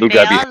 Little and they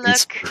grabby all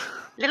hands. look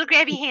little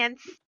grabby hands,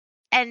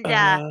 and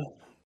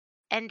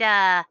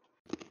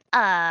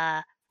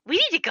we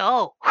need to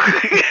go.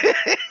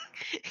 I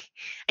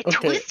I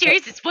told Okay, the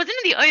series this wasn't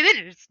in the island,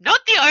 and it's not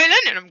the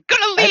island, and I'm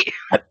gonna leave.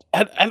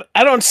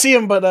 I don't see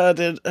him, but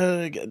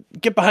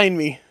get behind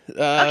me.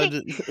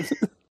 Okay.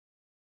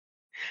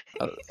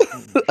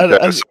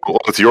 Okay, so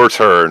it's your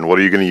turn. What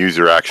are you going to use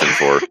your action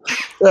for?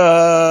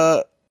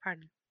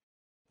 Pardon.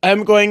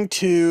 I'm going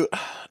to.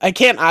 I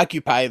can't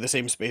occupy the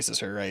same space as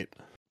her, right?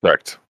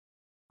 Correct.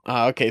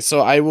 Okay, so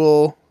I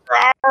will.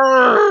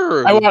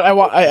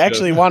 I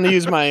actually want to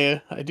use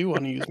my. I do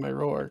want to use my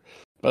roar,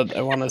 but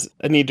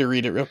I need to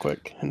read it real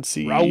quick and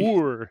see.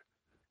 Raour.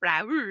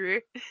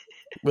 Rawr.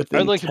 Within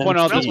I'd like to 10 point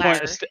out at this feet. point,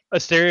 Roar.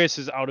 Asterius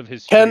is out of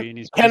his Can- tree and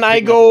he's can he's I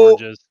picking up go-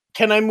 oranges.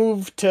 Can I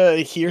move to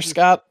here,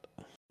 Scott?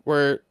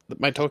 Where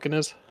my token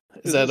is?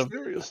 Is that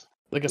serious?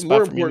 like a More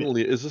spot for me?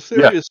 importantly, is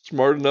Asterius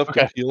smart enough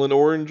Okay. to peel an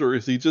orange, or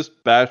is he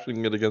just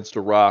bashing it against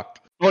a rock?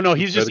 Oh no,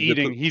 he's Gotta just get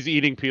eating. the- He's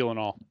eating peel and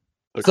all.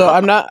 So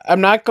Okay. I'm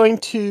not going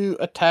to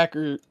attack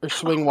or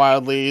swing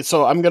wildly.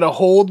 So I'm gonna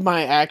hold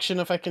my action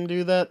if I can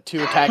do that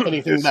to attack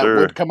anything Yes, that sir.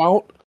 would come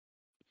out.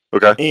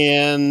 Okay.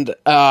 And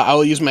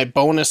I'll use my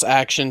bonus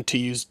action to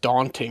use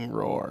Daunting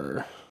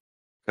Roar.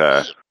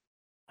 Okay.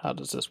 How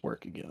does this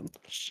work again?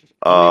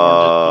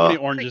 How many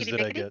oranges did I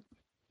Clickety-clickety.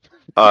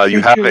 get?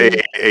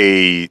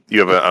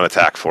 You have an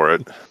attack for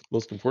it.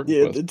 Most important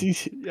Yeah,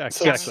 question. Yeah,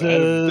 So it exactly.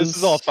 This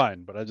is all says-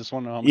 fine, but I just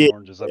want to know how many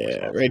oranges I'm Yeah,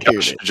 responsible right here.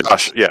 it is.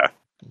 Josh, yeah.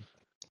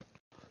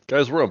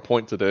 Guys, we're on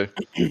point today.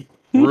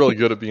 We're really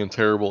good at being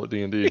terrible at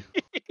D&D.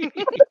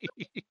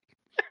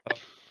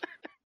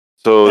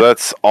 So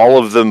that's all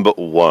of them but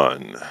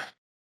one.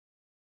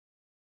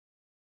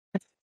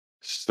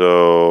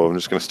 So I'm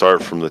just going to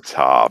start from the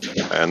top,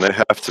 and they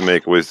have to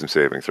make a wisdom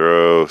saving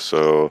throw.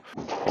 So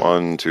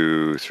 1,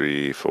 2,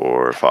 3,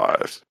 4,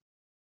 5.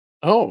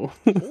 Oh.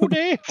 Oh,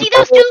 damn. See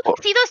those two?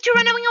 See those two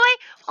running away?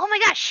 Oh my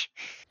gosh.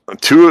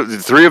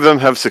 3 of them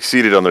have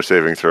succeeded on their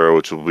saving throw,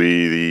 which will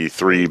be the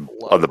 3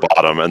 on the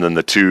bottom, and then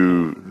the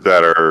 2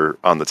 that are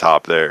on the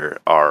top there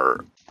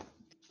are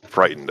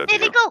frightened of There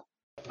they you. go.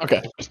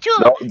 Okay. There's two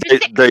of No,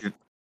 them.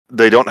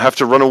 they don't have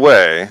to run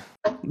away.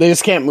 They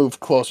just can't move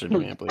closer to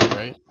me, I believe,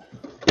 right?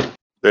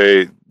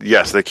 They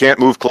can't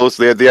move close.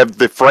 They have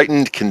the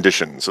frightened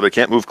condition, so they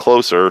can't move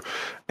closer,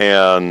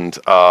 and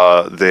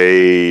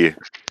they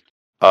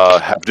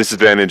have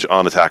disadvantage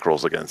on attack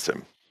rolls against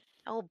him.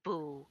 Oh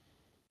boo.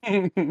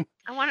 I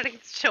wanted to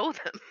show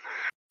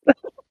them.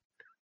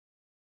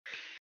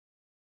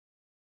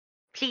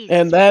 Please.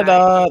 And Mr. that,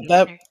 Bride,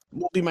 that- Commissioner.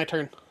 Will be my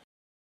turn.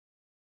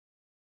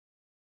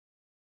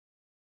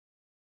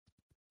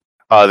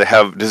 They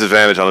have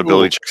disadvantage on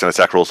ability checks and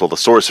attack rolls while the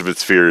source of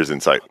its fear is in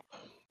sight.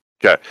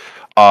 Okay,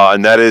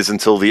 and that is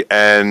until the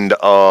end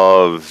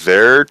of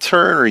their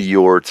turn or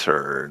your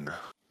turn.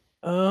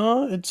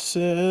 It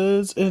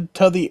says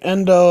until the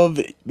end of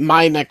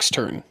my next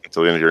turn.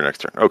 Until the end of your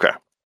next turn. Okay.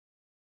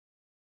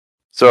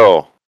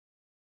 So,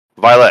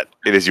 Violet,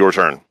 it is your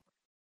turn.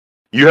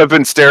 You have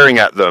been staring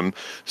at them,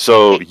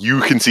 so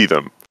you can see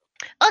them.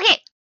 Okay.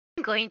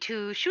 I'm going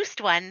to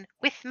shoot one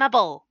with my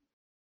bow.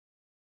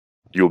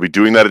 You will be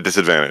doing that at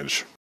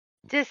disadvantage.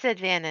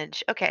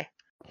 Disadvantage. Okay.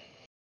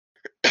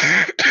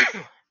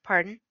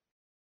 Pardon.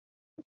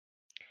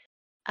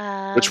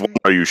 Which one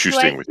are you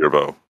shooting with your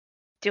bow?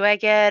 Do I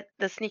get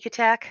the sneak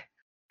attack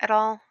at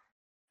all?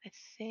 I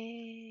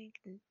think.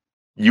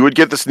 You would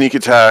get the sneak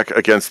attack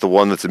against the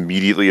one that's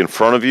immediately in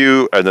front of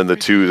you, and then the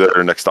 2 that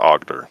are next to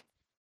Ogner.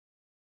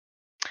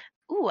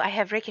 Ooh, I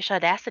have Rakish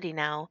Audacity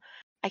now.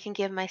 I can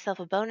give myself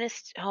a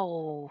bonus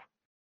to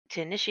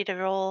initiative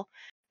roll.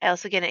 I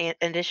also get an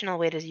additional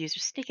way to use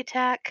your sneak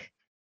attack.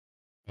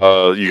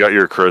 You got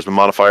your charisma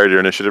modifier to your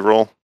initiative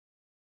roll?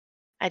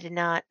 I did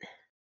not.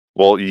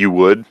 Well, you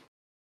would,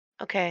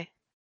 Okay.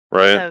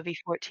 right? That would be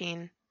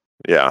 14.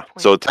 Yeah.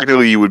 So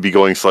technically, you would be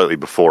going slightly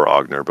before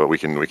Ogner, but we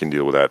can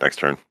deal with that next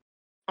turn.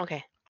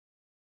 Okay.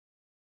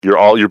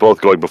 You're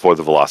both going before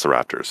the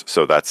Velociraptors,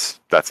 so that's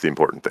the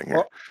important thing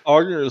here.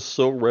 Ogner is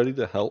so ready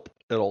to help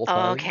at all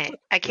Oh, times. okay.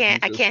 I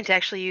can't just-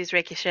 actually use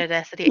Rakish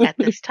Audacity at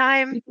this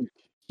time.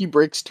 He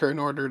breaks turn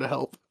order to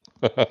help.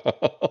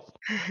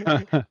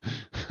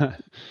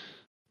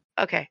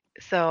 Okay.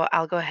 So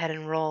I'll go ahead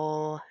and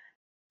roll.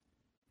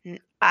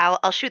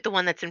 I'll shoot the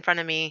one that's in front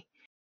of me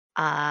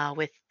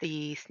with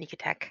the sneak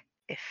attack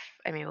if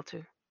I'm able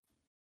to.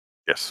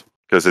 Yes,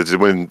 because it's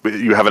when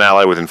you have an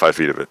ally within 5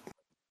 feet of it.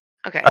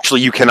 Okay.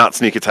 Actually, you cannot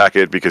sneak attack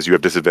it because you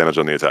have disadvantage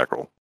on the attack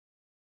roll.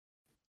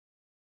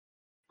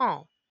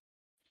 Oh.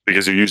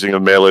 Because you're using a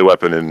melee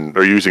weapon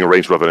or using a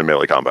ranged weapon in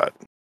melee combat.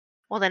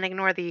 Well, then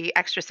ignore the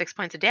extra 6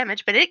 points of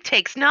damage, but it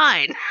takes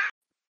 9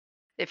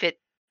 if a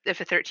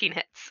 13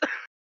 hits.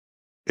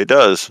 It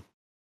does.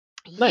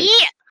 Nice.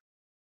 Yeah.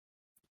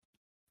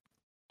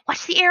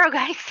 Watch the arrow,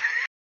 guys.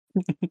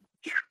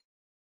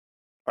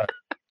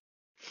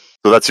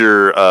 So that's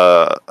your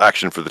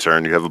action for the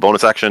turn. You have a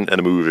bonus action and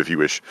a move if you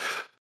wish.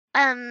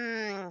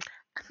 What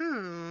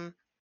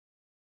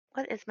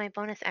is my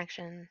bonus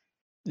action?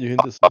 You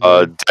can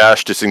disengage.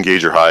 Dash,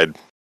 disengage, or hide.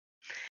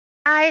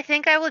 I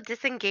think I will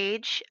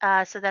disengage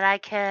so that I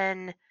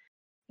can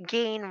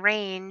gain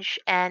range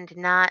and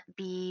not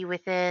be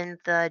within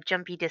the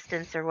jumpy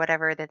distance or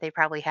whatever that they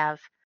probably have.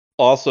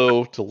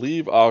 Also, to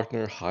leave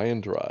Ogner high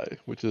and dry,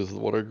 which is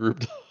what our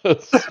group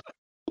does.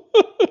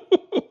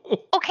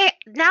 Okay,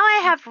 now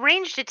I have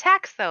ranged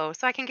attacks though,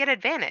 so I can get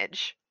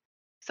advantage.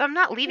 So I'm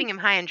not leaving him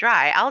high and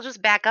dry. I'll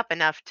just back up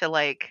enough to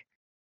like.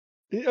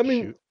 I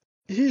mean, Shoot.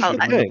 he's Oh,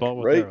 the I- in the tank, butt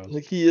with right? arrows.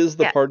 Like he is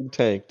the Yeah. party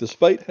tank,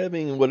 despite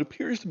having what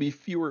appears to be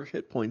fewer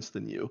hit points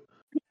than you.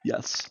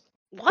 Yes.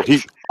 What?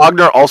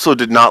 Ognar also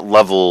did not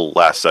level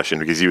last session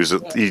because he was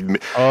he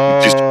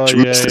Oh, just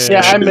yeah, missed the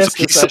yeah. session. I missed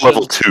the He's at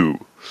level session.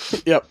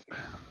 2. Yep.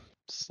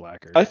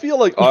 Slacker. I feel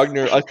like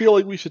Ogner. I feel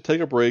like we should take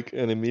a break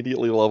and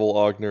immediately level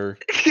Ogner.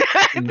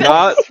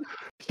 Not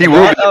He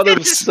will. not out of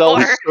Just more.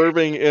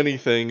 self-serving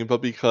anything,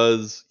 but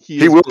because He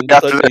has will been be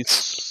after such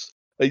this.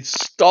 a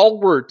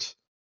stalwart.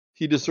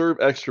 He deserves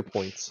extra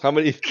points.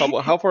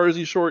 How far is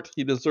he short?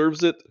 He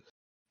deserves it.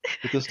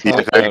 At this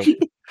Yeah, time.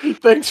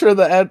 Thanks for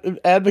the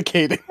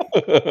advocating.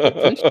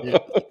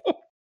 appreciate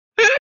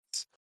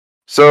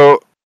So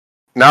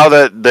now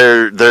that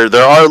there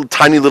are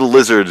tiny little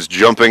lizards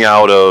jumping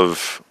out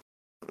of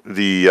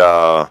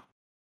the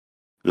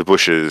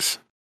bushes.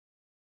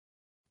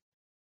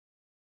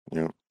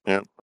 Yeah.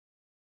 Yeah.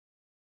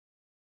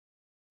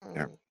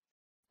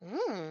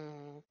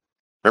 Mm.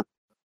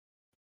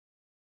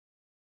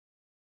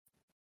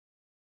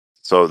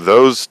 So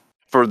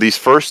these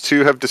first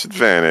two have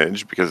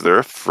disadvantage because they're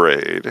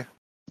afraid.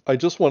 I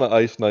just want to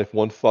ice knife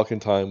one fucking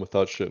time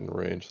without shit in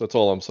range. That's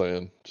all I'm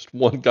saying. Just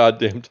one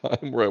goddamn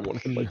time where I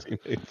want to hit my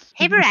teammates.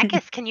 Hey,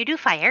 Baracus, can you do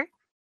fire?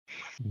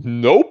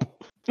 Nope.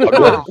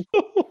 Oh,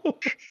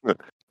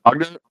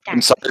 Ogden,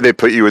 I'm sorry they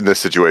put you in this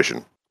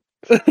situation.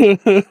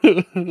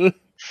 it.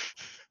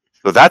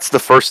 So that's the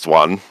first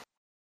one.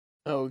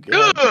 Oh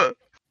god. ugh.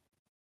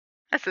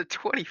 That's a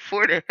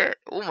 24 to hit.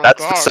 Oh my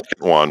That's the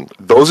second one.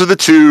 Those are the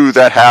two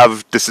that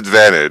have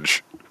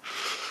disadvantage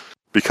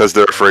because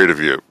they're afraid of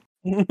you.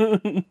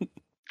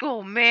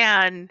 Oh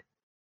man.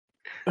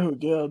 Oh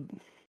god.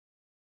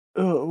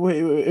 Oh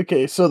wait.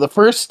 Okay, so the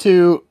first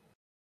two,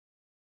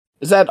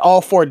 is that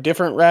all 4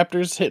 different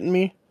raptors hitting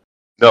me?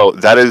 No,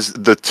 that is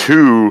the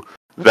two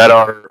that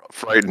are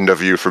frightened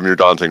of you from your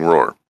daunting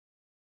roar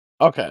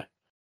Okay.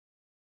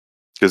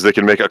 because they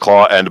can make a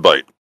claw and a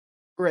bite.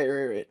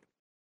 Right.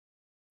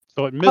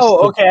 So it missed.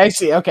 Oh, the-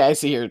 okay. I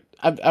see here.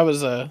 I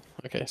was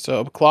okay.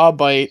 So claw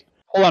bite.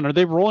 Hold on, are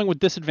they rolling with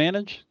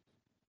disadvantage?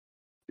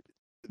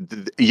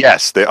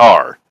 Yes, they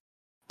are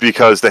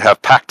because they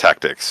have pack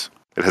tactics.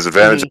 It has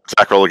advantage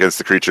attack roll against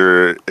the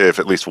creature if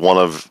at least one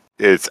of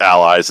its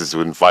allies is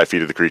within 5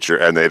 feet of the creature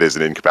and it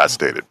isn't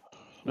incapacitated.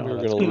 No,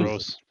 We're that's gonna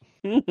lose.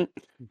 gross.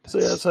 So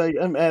yeah, so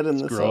I'm adding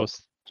That's this gross.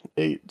 up.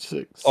 8,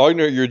 6,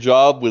 Ogner, your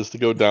job was to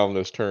go down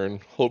this turn.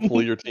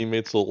 Hopefully your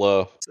teammates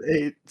will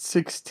 8,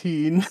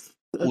 16,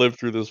 live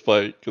through this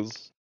fight,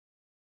 because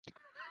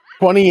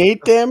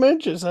 28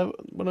 damage. Is that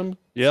what I'm?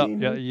 Yeah,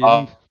 seeing yeah. here?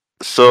 You,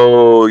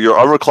 So your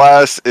armor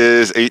class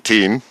is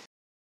 18.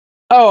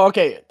 Oh,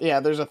 okay. Yeah,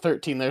 there's a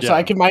 13 there, so I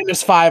Yeah. can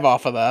minus 5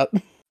 off of that.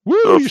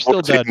 woo, So you're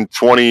still dead.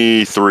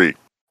 23.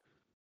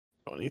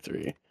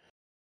 23.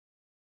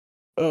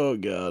 Oh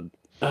god.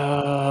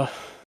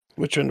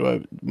 Which one do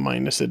I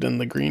minus it in?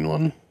 The green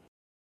one?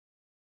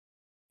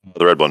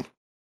 The red one.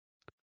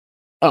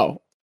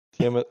 Oh.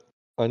 damn it,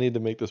 I need to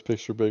make this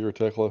picture bigger,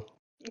 Tekla.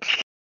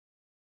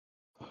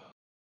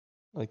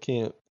 I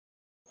can't.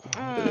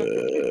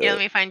 Yeah, let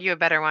me find you a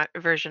better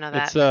version of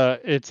that.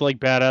 It's like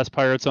Badass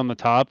Pirates on the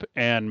top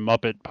and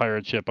Muppet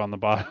Pirate Ship on the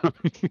bottom.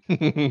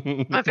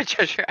 Muppet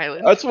Treasure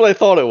Island. That's what I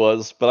thought it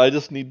was, but I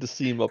just need to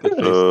see Muppet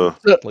Uh,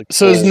 faces. Like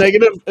So is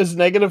full.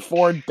 negative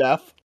 4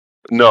 death?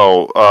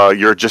 No,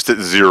 you're just at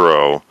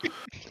 0.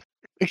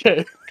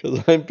 Okay.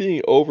 Because I'm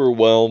being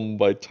overwhelmed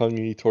by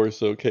Tonguey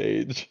Torso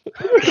Cage.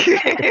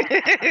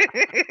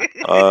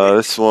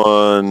 This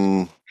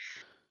one.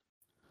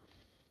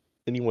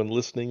 Anyone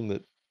listening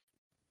that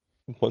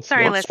wants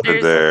Sorry, to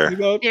listeners. There.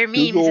 about They're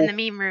memes Google, in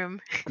the meme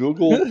room.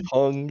 Google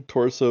Tongue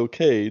Torso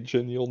Cage,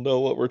 and you'll know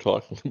what we're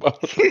talking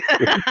about.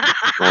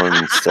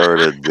 One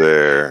started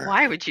there.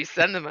 Why would you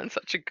send them on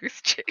such a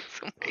goose chase?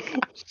 Oh my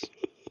gosh.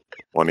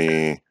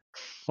 20.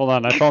 Hold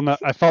on, I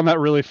found that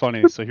really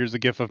funny. So here's a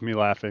gif of me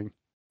laughing.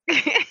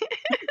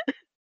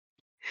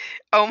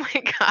 Oh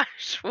my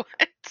gosh, what?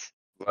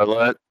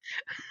 Violet.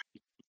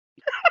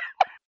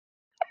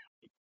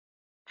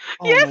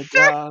 Oh Yes, my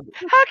sir. god.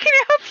 How can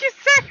I help you,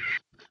 sir?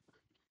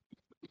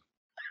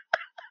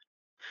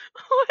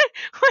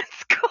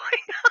 What's going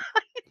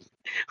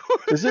on?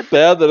 Is it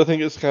bad that I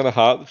think it's kind of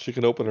hot that she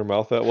can open her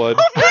mouth that wide?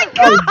 Oh my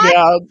Oh god!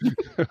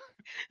 god.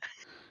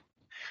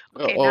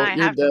 Okay, Uh-oh, now I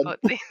you're have dead. to vote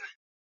these.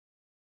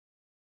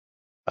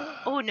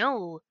 Oh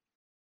no.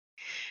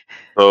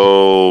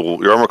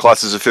 So your armor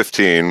class is a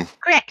 15.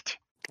 Correct.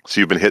 So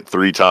you've been hit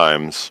 3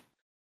 times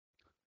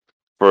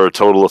for a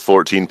total of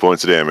 14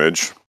 points of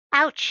damage.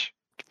 Ouch.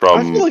 I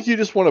From feel like you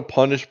just want to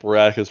punish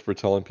Baracus for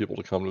telling people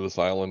to come to this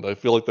island. I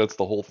feel like that's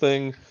the whole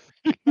thing.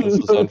 This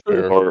is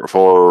unfair.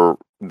 for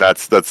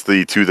that's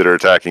the 2 that are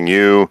attacking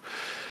you.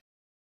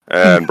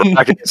 And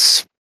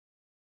Brackus,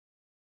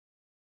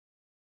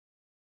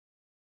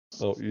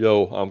 Oh,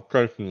 yo, I'm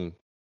crunching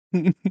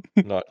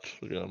nuts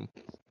again.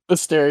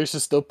 Asterius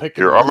is still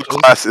picking. Your on armor those.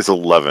 class is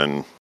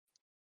 11.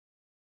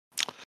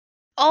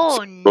 Oh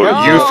So you've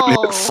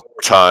hit no! 4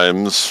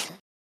 times.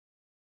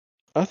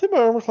 I think my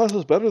armor class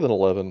is better than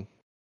 11.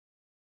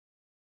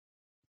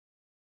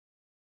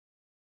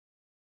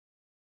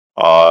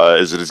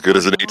 Is it as good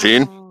as an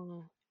 18?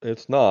 Oh.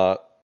 It's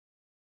not.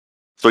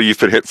 So you've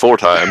been hit 4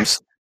 times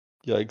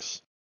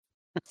Yikes.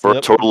 for a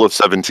Yep. total of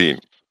 17.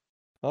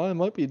 I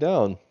might be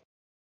down.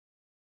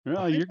 No,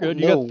 I you're don't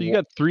good. You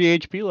know got 3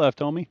 HP left,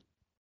 homie.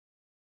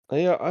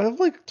 Yeah, I'm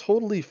like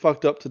totally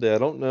fucked up today. I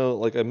don't know.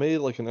 Like I made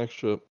like an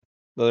extra.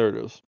 There it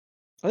is.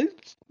 I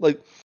like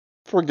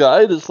for a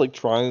guy that's like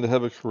trying to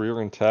have a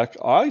career in tech.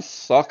 I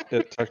suck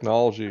at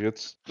technology.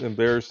 It's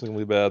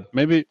embarrassingly bad.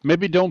 Maybe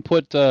don't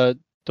put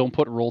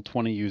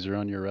Roll20 user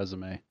on your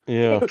resume.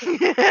 Yeah.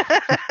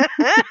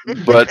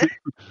 But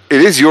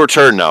it is your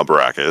turn now,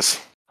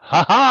 Baracus.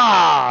 Ha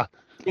ha!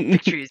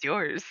 Victory is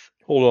yours.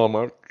 Hold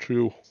on, I'm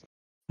two.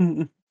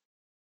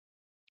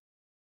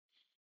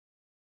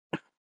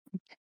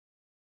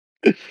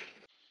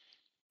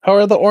 How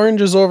are the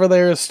oranges over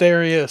there,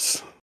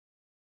 Asterius?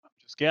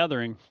 Just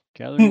gathering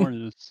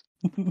oranges.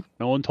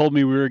 No one told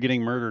me we were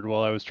getting murdered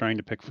while I was trying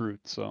to pick fruit.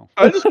 So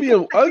I just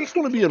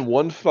want to be in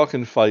one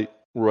fucking fight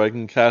where I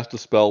can cast a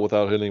spell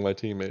without hitting my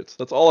teammates.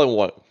 That's all I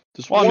want.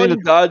 Just Well, I mean, one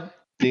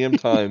goddamn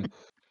time.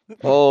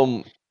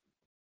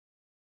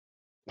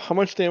 How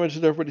much damage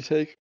did everybody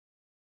take?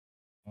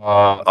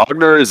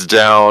 Ogner is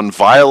down.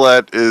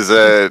 Violet is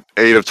at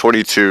 8 of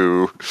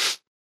 22.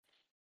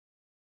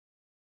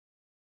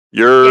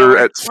 You're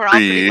at We're all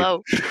pretty 3.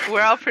 low.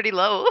 We're all pretty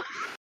low.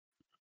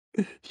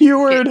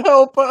 Heward,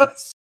 help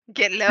us!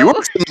 Get You low.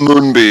 are the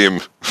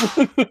Moonbeam.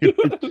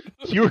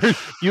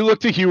 you look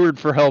to Heward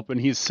for help,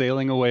 and he's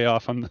sailing away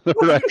off on the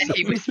right. And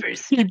he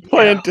whispers, He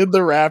planted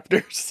the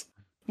raptors.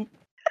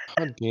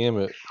 God damn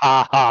it.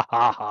 Ha ha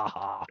ha ha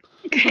ha.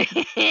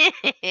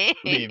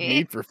 Leave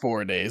me for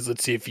 4 days.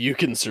 Let's see if you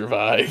can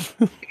survive.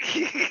 The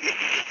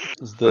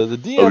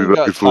DM very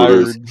got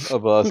foolish. tired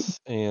of us,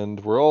 and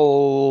we're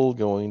all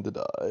going to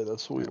die.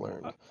 That's what we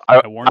learned.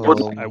 I warned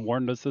Um, I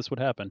warned us this would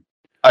happen.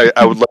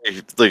 I would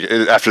like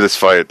after this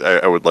fight,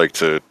 I would like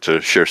to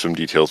share some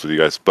details with you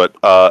guys. But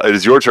it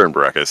is your turn,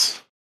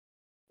 Baracus.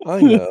 I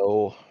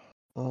know.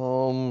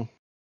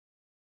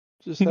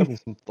 Just having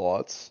some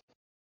thoughts.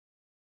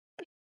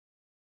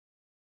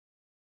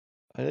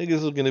 I think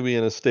this is going to be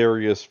an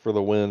Asterius for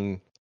the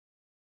win.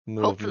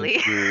 movement Hopefully.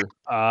 here.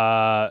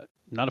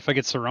 Not if I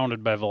get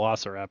surrounded by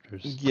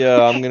velociraptors.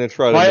 Yeah, I'm going to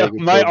try to make it.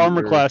 My so that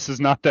armor you're- class is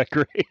not that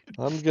great.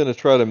 I'm going to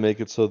try to make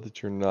it so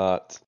that you're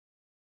not.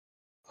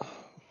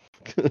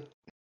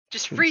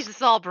 Just freeze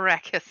us all,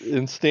 Baracus.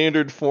 In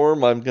standard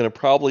form, I'm going to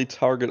probably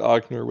target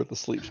Ogner with the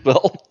sleep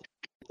spell.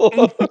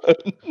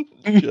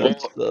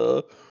 Just,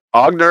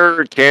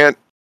 Ogner can't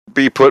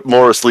be put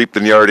more asleep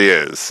than he already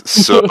is.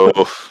 So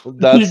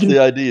that's the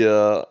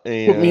idea.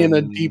 And Put me in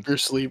a deeper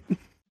sleep.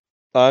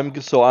 I'm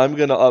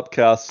gonna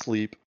upcast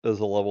sleep as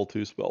a level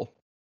 2 spell.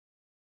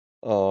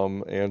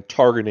 And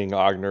targeting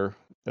Ogner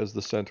as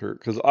the center,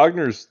 because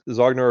is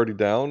Ogner already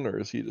down, or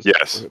is he just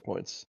Yes. 4 hit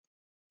points?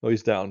 Oh,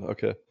 he's down.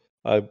 Okay,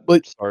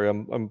 sorry,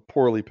 I'm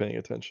poorly paying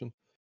attention.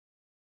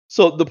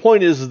 So the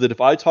point is that if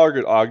I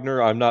target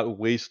Ogner, I'm not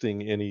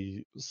wasting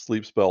any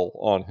sleep spell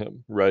on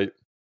him, right?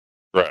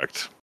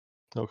 correct.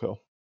 Okay.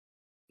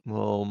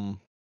 So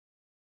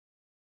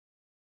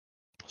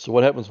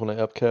what happens when I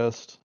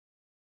upcast?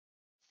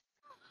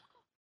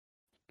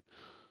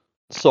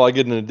 So I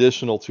get an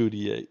additional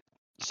 2d8.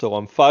 So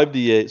I'm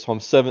 5d8. So I'm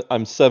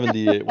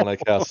 7d8 when I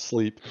cast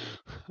sleep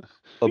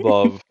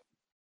above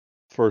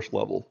first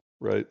level,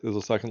 right? There's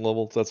a second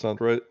level. Does that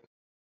sound right?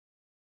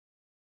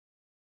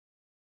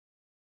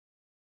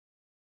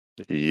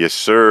 Yes,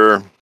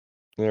 sir.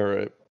 All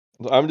right.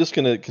 I'm just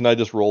gonna. Can I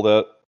just roll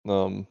that?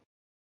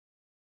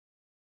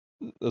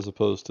 As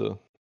opposed to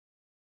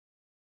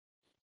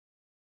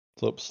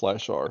 /R.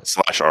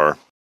 /R.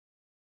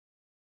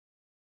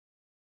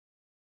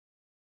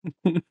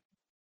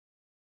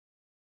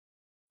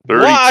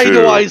 Why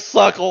 32. do I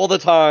suck all the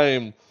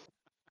time?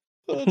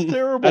 That's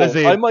terrible. That is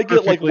a I might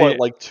get like perfectly-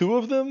 like 2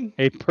 of them?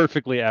 A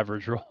perfectly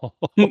average roll.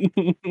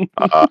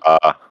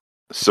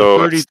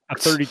 So a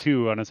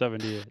 32 on a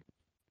 78.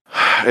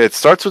 it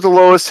starts with the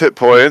lowest hit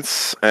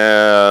points,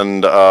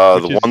 and Which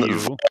the is one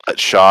you. that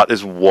shot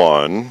is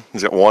 1.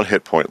 He's got 1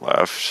 hit point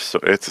left, so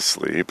it's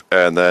asleep.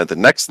 And then the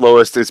next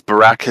lowest is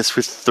Baracus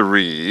with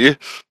 3.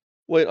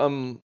 Wait,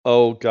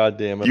 oh god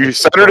damn it. You I should've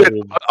centered it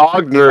targeted- on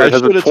Ogner. I It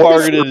has should have 20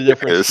 targeted a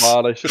different Baracus.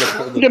 spot. I should have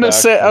pulled it back I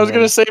was from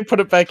gonna him. say put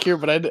it back here,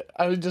 but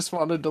I just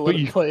wanted to let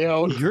But it play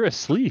out. You're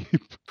asleep.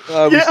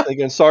 I was Yeah.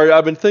 thinking, sorry,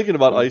 I've been thinking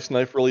about Ice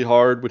Knife really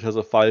hard, which has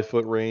a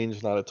 5-foot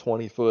range, not a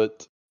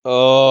 20-foot.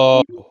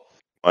 Oh,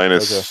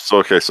 Minus.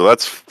 Okay, so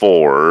that's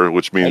 4,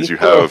 which means just you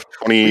put a- have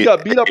 20. we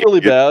got beat up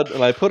really bad,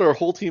 and I put our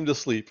whole team to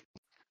sleep.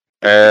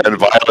 And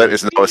Violet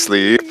is now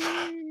asleep.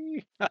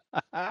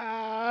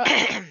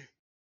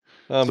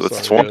 I'm So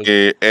that's sorry, guys.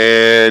 20,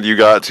 and you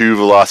got 2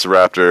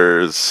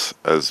 Velociraptors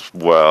as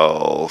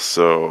well.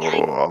 So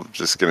I'm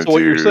just gonna So what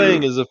do. you're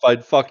saying is if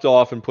I'd fucked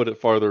off and put it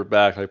farther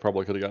back, I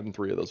probably could have gotten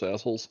 3 of those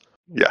assholes.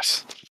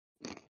 Yes.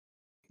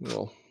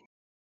 Well,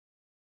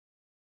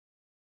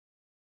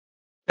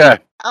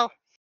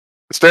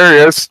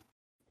 Asterius.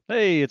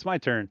 Hey, it's my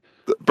turn.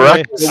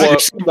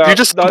 Baracus, Well, you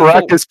just not-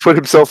 Baracus put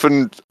himself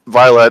in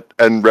Violet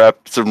and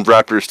wrapped some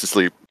raptors to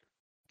sleep.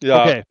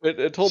 yeah, Okay.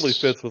 it totally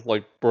fits with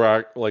like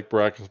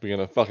Brackus being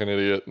a fucking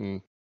idiot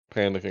and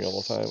panicking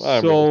all the time.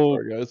 I'm So-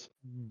 really sorry, guys.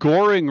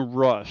 Goring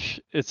Rush.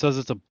 It says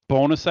it's a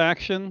bonus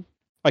action.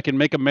 I can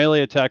make a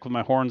melee attack with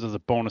my horns as a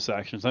bonus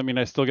action. Does that mean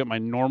I still get my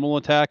normal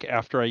attack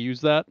after I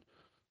use that?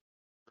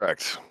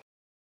 Correct.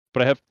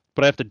 But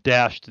I have to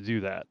dash to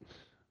do that.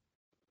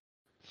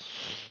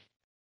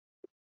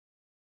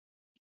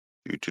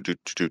 I want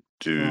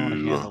to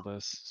handle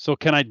this. So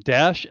can I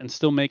dash and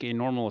still make a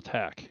normal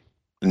attack?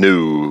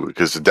 No,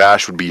 because the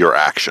dash would be your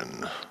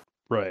action.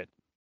 Right.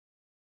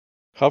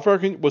 How far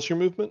what's your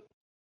movement?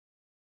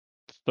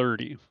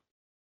 30.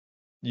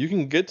 You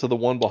can get to the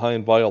one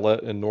behind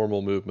Violet in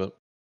normal movement.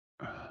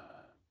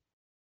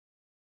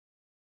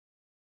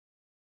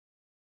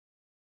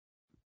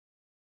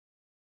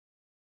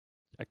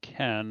 I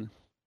can.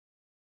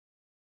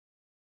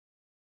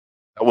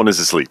 That one is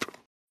asleep.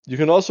 You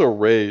can also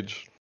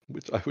rage,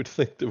 which I would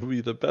think that would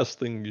be the best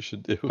thing you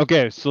should do.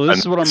 Okay, so this And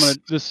is what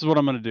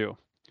I'm gonna do.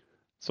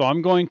 So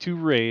I'm going to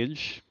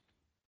rage.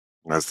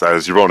 That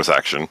is your bonus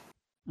action.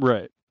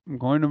 Right. I'm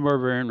going to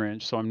barbarian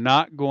range, so I'm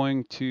not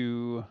going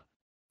to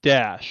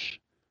dash.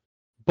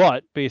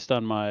 But based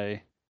on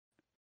my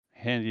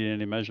handy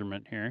dandy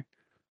measurement here,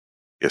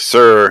 Yes,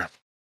 sir.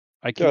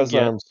 I can Guys,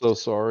 get I'm so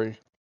sorry.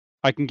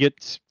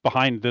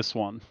 behind this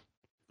one.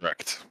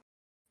 Correct.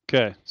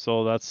 Okay,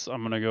 so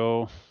I'm gonna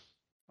go.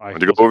 I'm going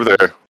to go over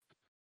there.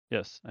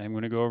 Yes, I'm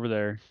gonna go over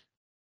there.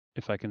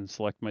 If I can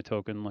select my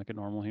token like a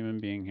normal human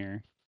being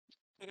here,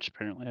 which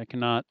apparently I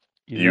cannot.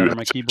 Either You that or have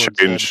my to keyboard said.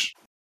 change.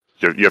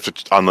 You have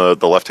to, on the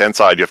left-hand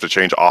side, you have to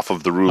change off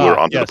of the ruler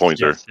onto yes, the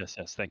pointer.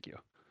 Yes. Thank you.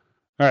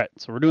 All right,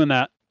 so we're doing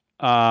that.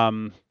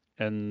 And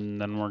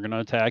then we're gonna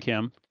attack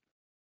him.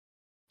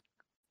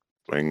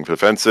 Swing for the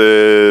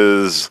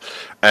fences.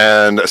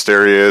 And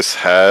Asterius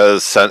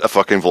has sent a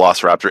fucking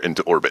Velociraptor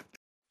into orbit.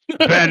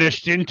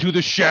 Vanished into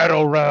the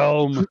shadow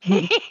realm.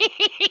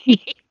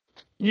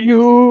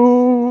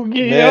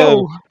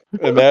 Yu-Gi-Oh!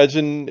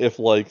 Imagine if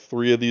like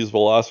 3 of these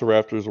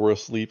Velociraptors were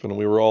asleep and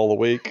we were all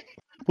awake.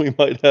 We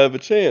might have a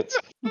chance,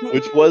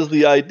 which was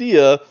the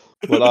idea,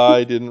 but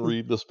I didn't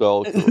read the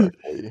spell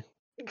correctly.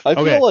 I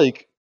Okay. feel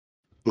like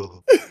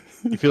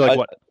You feel like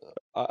what?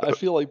 I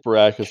feel like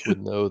Baracus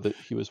would know that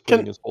he was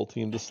putting his whole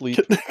team to sleep.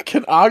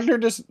 Can Ogner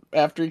just,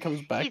 after he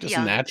comes back, He's just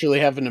young. naturally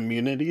have an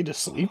immunity to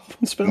sleep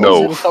spells?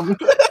 No. It'll come-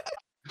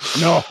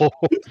 No.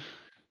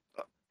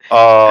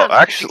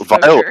 Actually,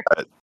 Exposure.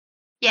 Violet.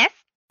 Yes.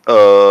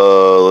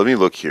 Let me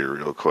look here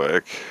real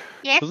quick.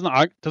 Yes.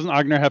 Doesn't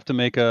Agner have to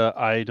make a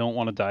I don't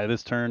want to die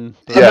this turn?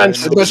 Yeah,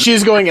 Eventually, but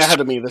she's going ahead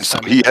of me this So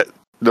time.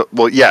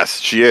 well, yes,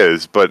 she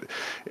is, but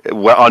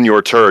on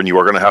your turn, you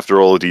are going to have to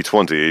roll a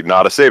d20,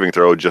 not a saving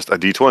throw, just a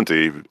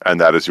d20, and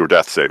that is your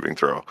death saving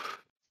throw.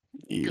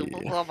 Yeah.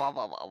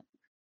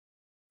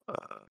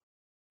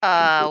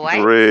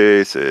 What?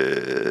 Races.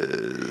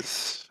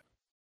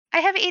 I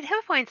have 8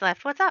 hit points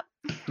left. What's up?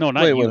 No,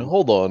 not Wait, you.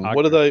 hold on.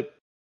 What did I?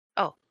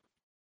 Oh.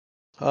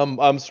 I'm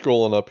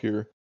scrolling up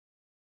here.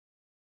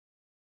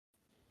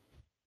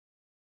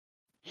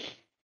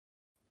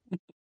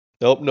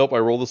 Nope. I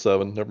rolled a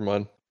 7. Never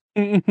mind.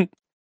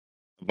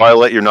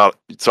 Violet, you're not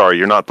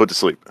put to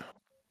sleep.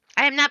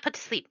 I am not put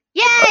to sleep.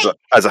 Yay!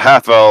 As a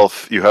half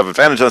elf, you have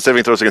advantage on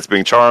saving throws against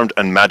being charmed,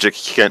 and magic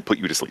can't put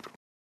you to sleep.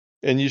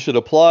 And you should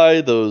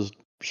apply those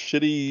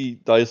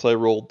shitty dice I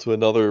rolled to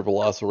another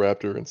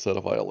Velociraptor instead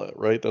of Violet,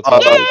 right? That's how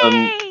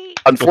Yay!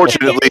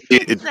 Unfortunately,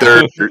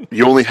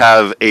 you only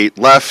have 8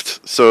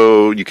 left,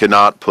 so you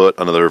cannot put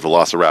another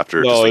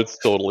Velociraptor to No, sleep. it's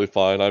totally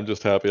fine. I'm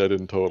just happy I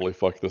didn't totally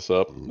fuck this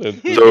up.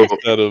 And So-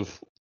 instead of,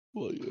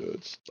 well, yeah,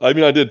 I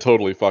mean, I did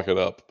totally fuck it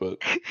up, but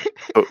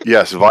So,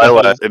 yes,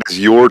 Violet, it is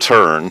your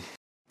turn.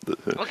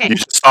 Okay. You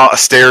just saw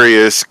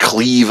Asterius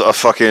cleave a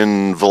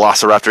fucking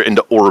Velociraptor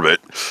into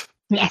orbit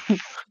Yes.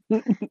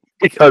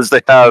 because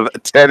they have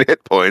 10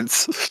 hit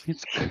points.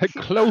 It's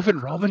Cloven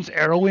Robin's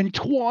arrow in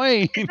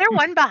twine. Is there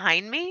one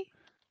behind me?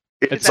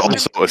 It's that what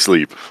also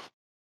asleep.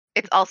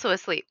 It's also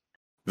asleep.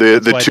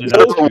 The That's why I 2 did that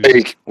not are choose.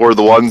 awake were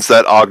the ones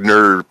that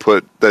Ogner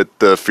put that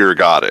the fear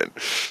god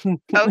in.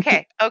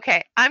 Okay.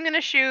 I'm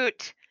gonna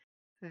shoot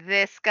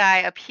this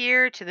guy up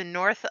here to the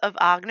north of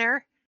Ogner.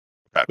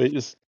 wait,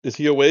 is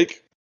he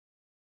awake?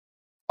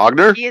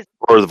 Ogner He is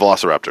or the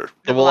Velociraptor?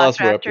 the The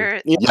Velociraptor.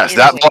 Velociraptor. Yes, is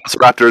that awake.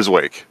 Velociraptor is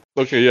awake.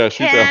 Okay, yeah,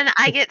 shoot Can that.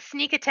 I get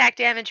sneak attack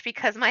damage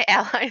because my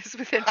ally is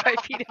within 5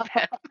 feet of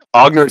him?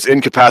 Ogner is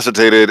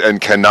incapacitated and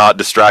cannot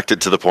distract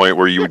it to the point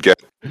where you would get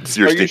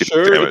your Are you sneak attack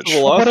sure damage. it's a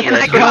Velociraptor? Can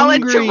I call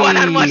into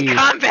one-on-one Hungry.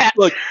 combat?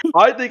 Look,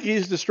 I think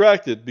he's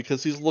distracted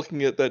because he's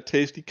looking at that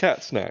tasty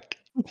cat snack.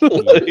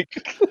 Like,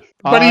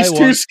 But he's I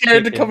too want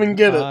scared to come chicken. and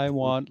get it. I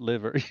want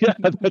liver. Yeah,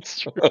 that's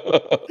true.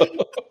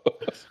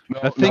 No,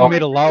 That thing no,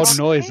 made a loud it's-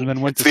 noise and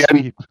then went to it's the end.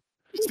 sleep.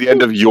 It's the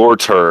end of your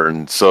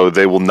turn, so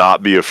they will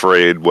not be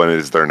afraid when it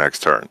is their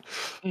next turn.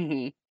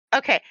 Mhm.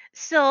 Okay,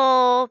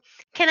 so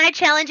can I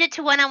challenge it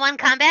to one-on-one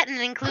combat and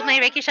include my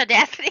rakish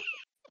audacity?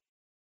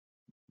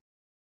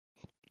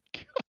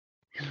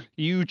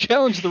 You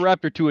challenge the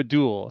raptor to a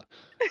duel.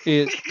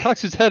 It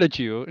cocks its head at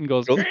you and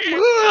goes, If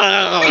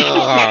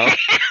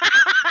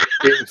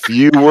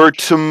you were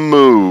to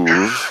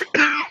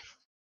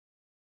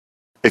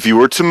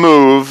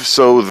move,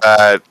 so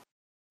that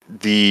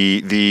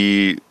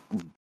the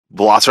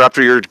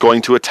Velociraptor you're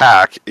going to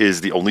attack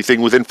is the only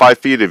thing within 5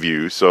 feet of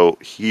you. So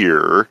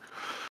here,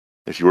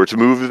 if you were to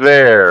move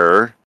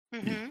there,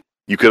 hmm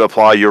you could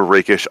apply your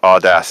rakish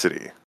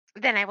audacity.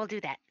 Then I will do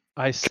that.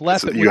 I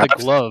slap So it you with a have-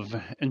 glove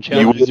and you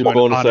challenge use you a an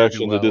bonus honor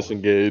action to duel.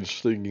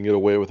 disengage, so you can get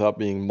away without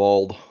being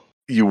mauled.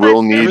 You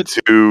will need Every-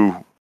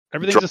 to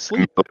Everything's drop a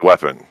asleep. melee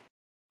weapon.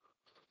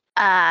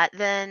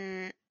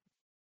 Then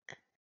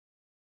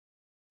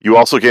You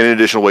also gain an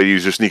additional way to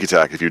use your sneak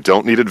attack. If you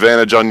don't need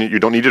advantage on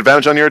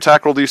your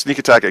attack roll to use sneak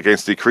attack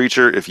against a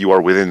creature, if you are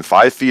within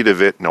 5 feet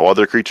of it, no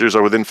other creatures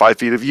are within 5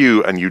 feet of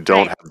you, and you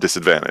don't Right. have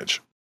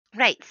disadvantage.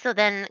 right. So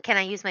then, can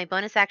I use my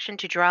bonus action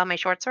to draw my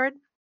short sword?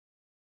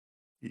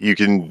 You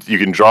can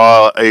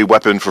draw a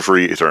weapon for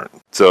free a turn.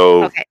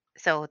 So Okay.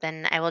 So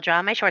then I will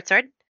draw my short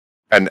sword.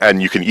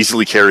 and you can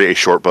easily carry a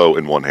short bow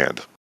in one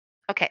hand.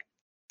 Okay.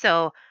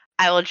 So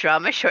I will draw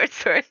my short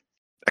sword.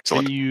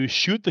 Excellent. And you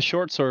shoot the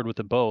short sword with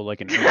a bow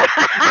like an arrow.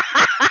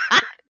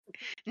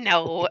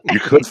 No. You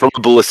could from a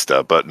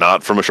ballista, but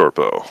not from a short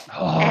bow.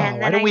 Oh, And why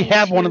then don't I we need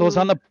have one of those to-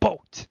 on the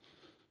boat?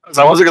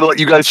 So I wasn't going to let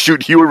you guys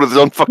shoot Heward with his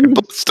own fucking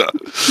ballista.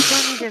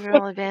 Don't need to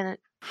roll advantage.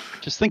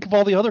 Just think of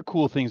all the other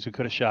cool things we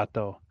could have shot,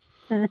 though.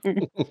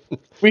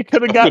 We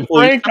could have got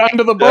Definitely- Frank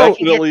onto the boat.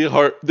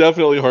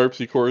 Definitely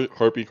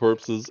harpy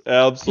corpses.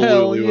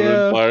 Absolutely would have yeah.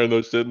 been firing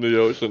those shit in the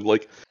ocean.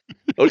 Like,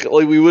 okay,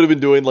 like we would have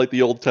been doing like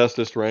the old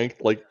Testis rank.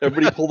 Like,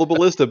 everybody pull the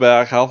ballista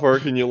back. How far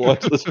can you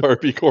launch this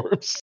harpy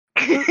corpse?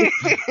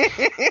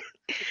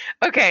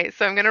 Okay,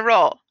 so I'm gonna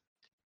roll.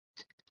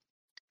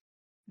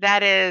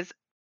 That is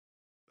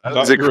That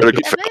is a Not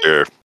critical great.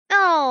 failure.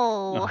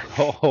 No.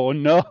 Oh,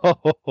 no.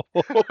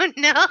 Oh,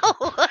 no.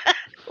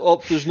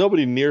 Well, there's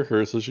nobody near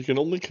her, so she can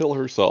only kill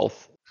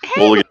herself.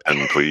 Roll Hey,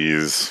 again,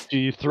 please.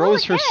 She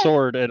throws her again.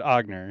 sword at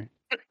Agner.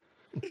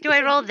 do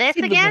I roll this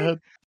In the again? bed.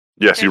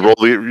 Yes, They're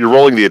you're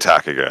rolling the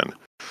attack again.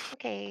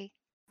 Okay.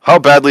 How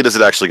badly does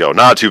it actually go?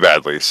 Not too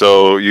badly.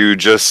 So you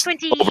just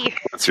 20.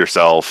 overbalance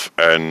yourself,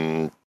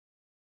 and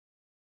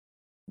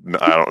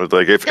I don't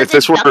like if Does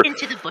this it were duck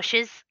into the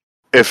bushes?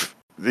 if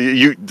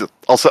you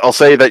I'll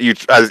say that you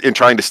as in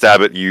trying to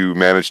stab it, you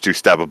managed to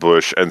stab a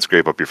bush and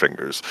scrape up your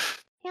fingers.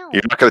 No.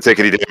 You're not going to take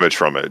any damage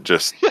from it.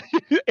 Just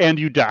And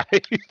you die.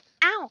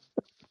 Ow.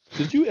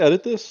 Did you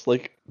edit this?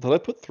 Like, did I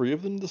put 3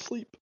 of them to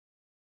sleep?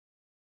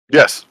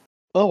 yes.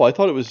 Oh, I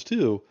thought it was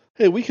 2.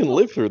 Hey, we can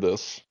live through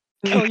this.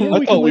 Oh, yeah, I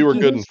we thought can we live were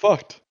through good this. and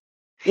fucked.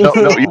 No,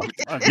 you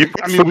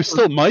I mean, we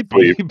still might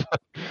be.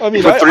 But I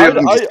mean, put 3 of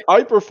them.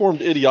 I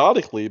performed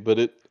idiotically, but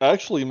it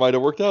actually might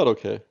have worked out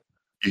okay.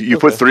 You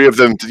put Okay. 3 of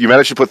them. You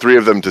managed to put 3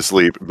 of them to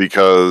sleep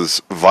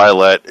because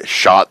Violet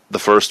shot the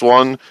first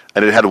one,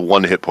 and it had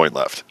 1 hit point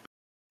left.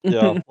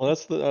 Yeah, well,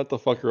 that's not the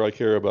fucker I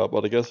care about,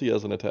 but I guess he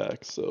has an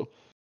attack. So,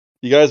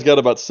 you guys got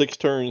about 6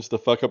 turns to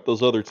fuck up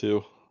those other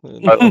 2.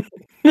 And,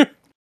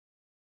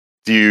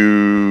 Do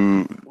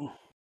you?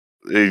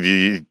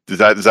 Is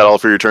that all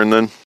for your turn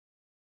then?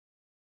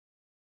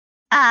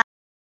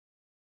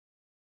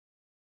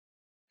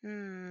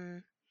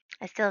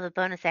 I still have a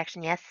bonus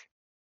action, yes?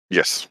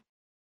 Yes.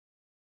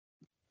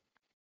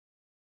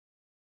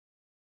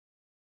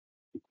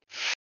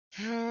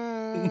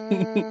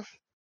 Hmm,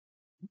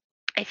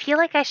 I feel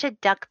like I should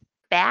duck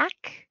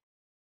back,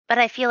 but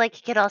I feel like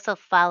he could also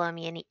follow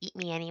me and eat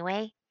me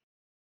anyway.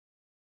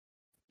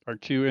 are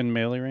 2 in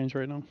melee range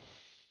right now?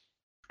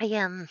 I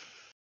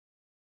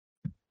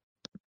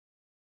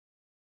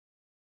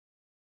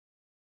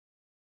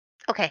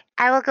Okay,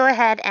 I will go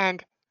ahead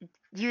and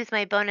use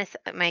my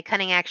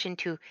cunning action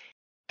to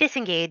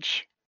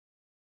disengage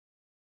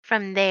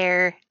from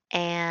there,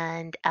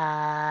 and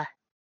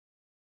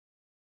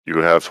You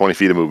have 20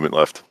 feet of movement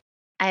left.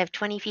 I have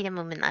 20 feet of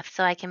movement left,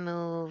 so I can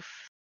move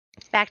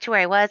back to where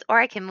I was, or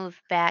I can move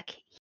back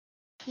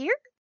here.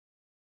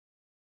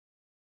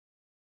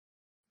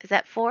 Is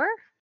that 4?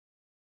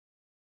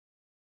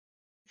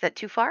 Is that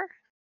too far?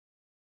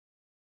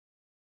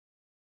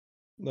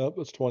 nope,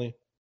 it's 20.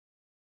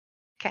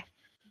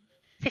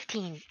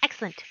 15.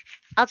 Excellent.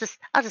 I'll just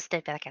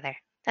stay back there.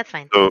 That's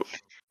fine. So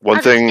one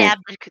I'll just thing, stab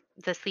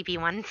the sleepy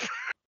ones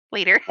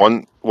later.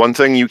 one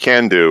thing you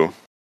can do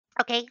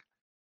Okay.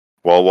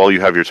 while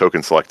you have your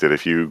token selected,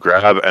 if you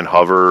grab and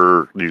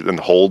hover and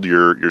hold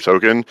your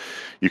token,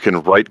 you can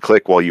right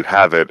click while you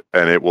have it,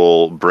 and it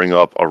will bring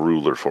up a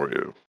ruler for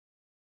you.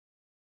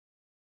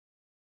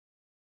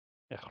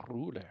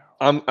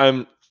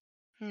 I'm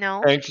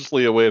No.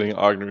 anxiously awaiting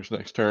Agner's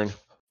next turn.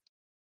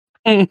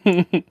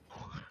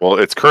 Well,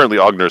 it's currently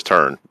Ogner's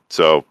turn,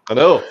 so I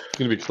know. It's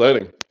going to be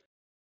exciting.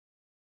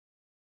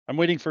 I'm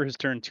waiting for his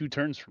turn 2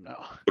 turns from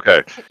now.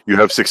 okay. You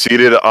have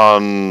succeeded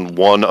on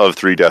 1 of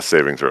 3 death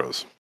saving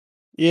throws.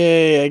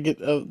 Yay! I get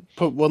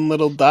put one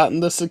little dot in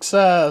the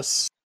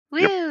success.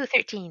 Woo,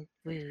 13.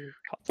 Woo.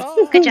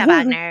 Good job,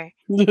 Agner.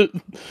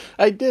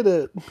 I did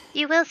it,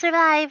 You will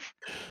survive.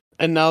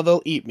 and now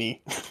they'll eat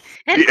me.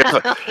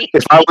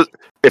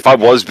 If I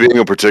was being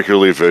a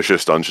particularly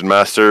vicious dungeon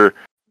master,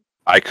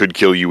 I could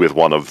kill you with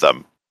one of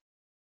them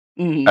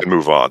Mhm. and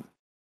move on.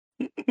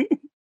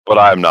 But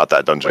I am not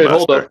that dungeon Wait, master.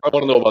 hold up. I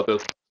want to know about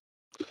this.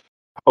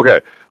 Okay,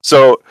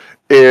 so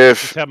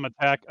if Just have him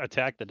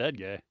attack the dead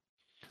guy.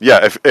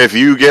 if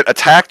you get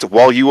attacked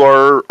while you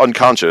are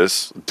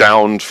unconscious,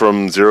 down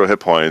from 0 hit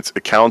points,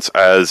 it counts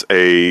as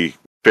a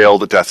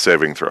failed death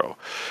saving throw.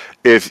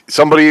 If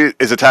somebody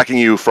is attacking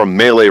you from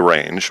melee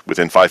range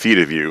within 5 feet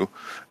of you,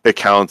 it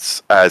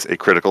counts as a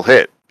critical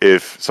hit.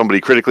 If somebody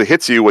critically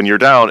hits you when you're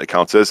down, it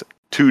counts as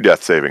 2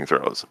 death saving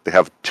throws. They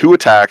have 2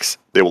 attacks,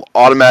 they will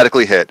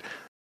automatically hit.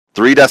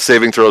 3 death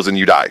saving throws and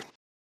you die.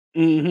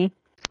 Mm-hmm.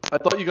 I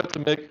thought you got to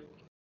make.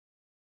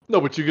 No,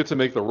 but you get to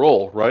make the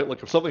roll, right?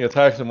 Like if something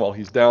attacks him while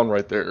he's down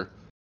right there,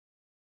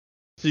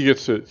 he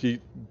gets to.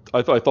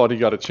 I thought he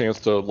got a chance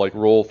to like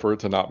roll for it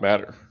to not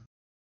matter.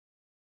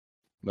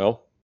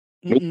 No.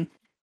 Mm-mm.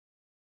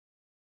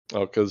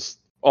 Oh, because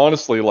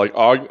honestly, like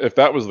if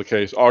that was the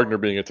case, Ogner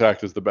being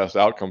attacked is the best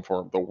outcome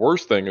for him. The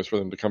worst thing is for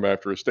them to come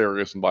after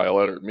Asterius and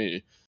Violetta or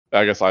me.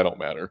 I guess I don't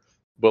matter,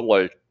 but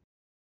like,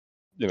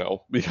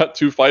 we got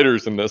 2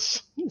 fighters in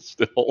this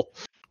still.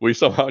 We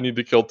somehow need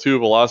to kill 2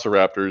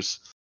 Velociraptors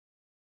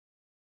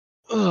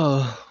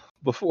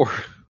before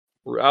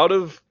we're out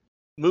of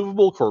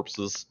movable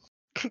corpses.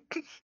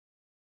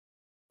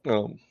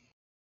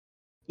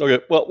 Okay,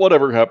 well,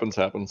 whatever happens,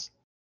 happens.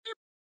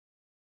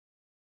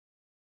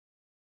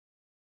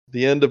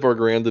 The end of our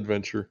grand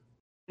adventure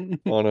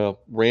on a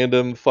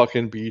random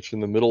fucking beach in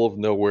the middle of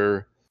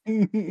nowhere.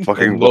 Fucking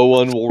And no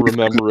one will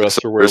remember us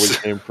or where we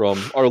came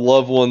from. Our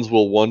loved ones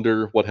will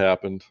wonder what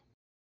happened.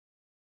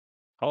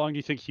 How long do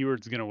you think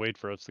Heward's gonna wait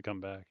for us to come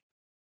back?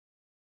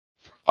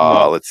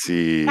 No. Let's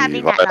see.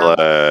 Probably not long.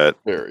 Violet,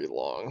 Very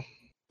long.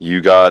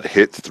 you got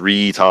hit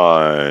 3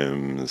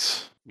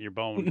 times You're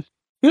boned.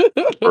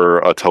 for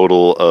a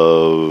total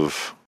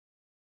of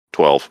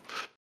 12.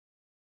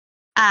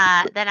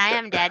 Then I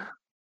am dead.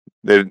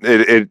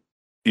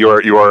 You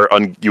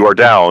are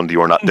downed.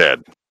 You are not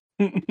dead.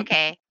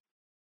 Okay.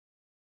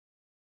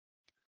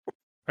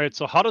 All right.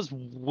 So how does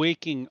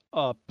waking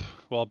up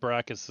while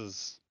Brachus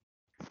is?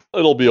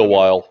 It'll be a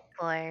while.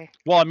 Or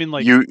Well, I mean,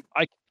 like You,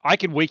 I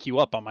can wake you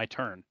up on my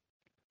turn.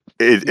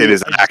 it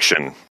is an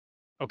action.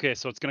 Okay,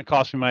 so it's gonna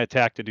cost me my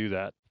attack to do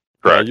that.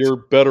 Correct. You're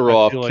better I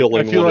off feel like-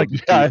 killing I feel one like- of the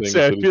 2 yeah, I'd things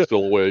say I that feel- is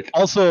still awake.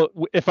 Also,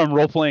 if I'm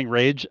role playing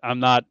Rage, I'm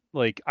not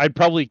like I'd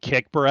probably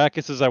kick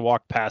Brachus as I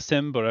walk past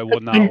him, but I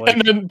would not like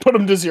and then put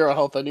him to 0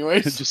 health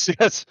anyways. just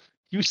yes.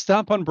 You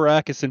stomp on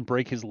Brachus and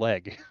break his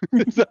leg.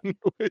 Is that the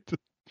way to-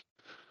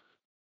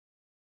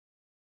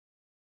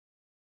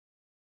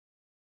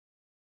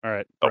 All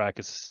right, Brachus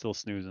is still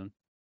snoozing.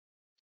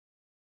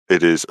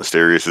 It is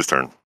Asterius'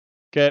 turn.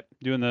 Okay,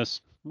 doing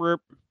this.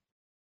 Burp.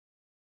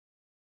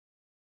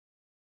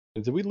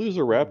 Did we lose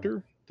a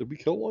raptor? Did we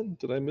kill one?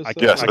 Did I miss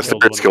that? Yes, I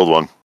killed Asterius one. killed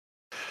one.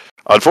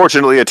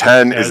 Unfortunately, a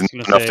 10 Yeah, I is was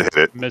not gonna enough to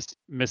say, hit it.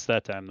 Missed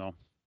that time though.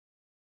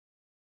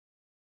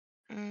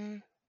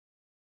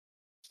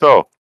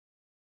 So,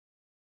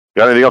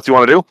 got anything else you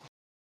want to do?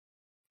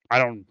 I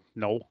don't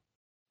know.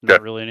 Okay.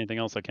 Not really anything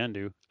else I can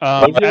do.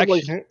 Don't you have,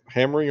 like Actually,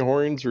 hammering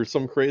horns or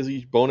some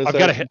crazy bonus? I've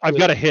got to action hit. I've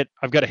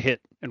shit? got to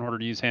hit in order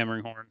to use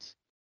hammering horns.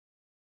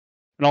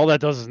 And all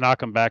that does is knock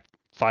them back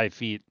 5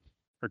 feet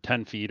or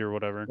 10 feet or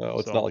whatever. No,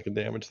 it's so, not like a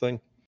damage thing.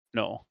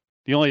 no.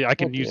 The only I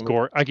can God use damn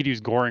it. I could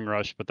use goring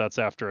rush, but that's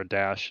after a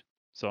dash.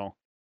 So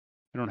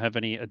I don't have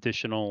any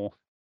additional.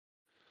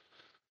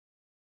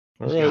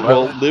 All Yeah. right,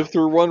 well, live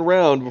through 1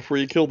 round before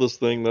you kill this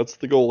thing. That's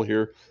the goal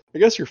here. I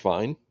guess you're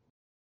fine.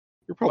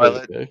 You're probably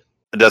Violet. okay.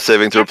 A death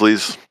saving throw,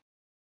 please.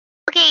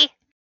 okay.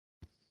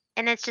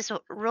 And it's just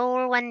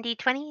roll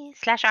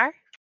 1d20/R.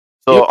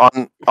 So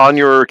on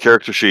your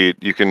character sheet,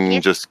 you can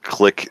Yes. just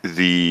click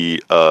the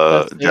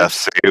Death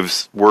death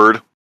saves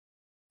word.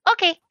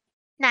 Okay.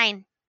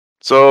 9.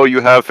 So you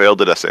have failed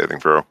the death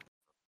saving throw.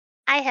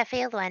 I have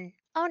failed one.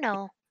 Oh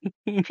no.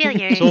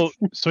 Failures.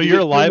 So You you're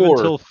get 2 alive more.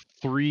 until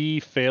 3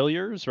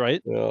 failures,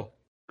 right? Yeah.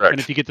 Correct. And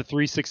if you get the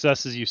 3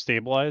 successes, you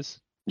stabilize.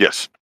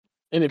 Yes.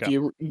 And if Okay.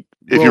 you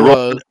If you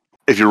roll,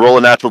 if you roll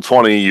a natural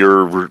 20,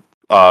 you're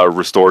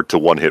restored to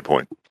 1 hit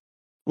point.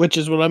 which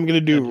is what I'm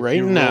gonna do And if right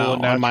you roll now a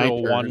on my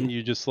natural turn. 1,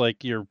 you just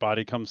like your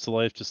body comes to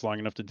life just long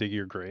enough to dig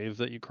your grave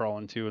that you crawl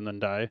into and then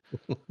die.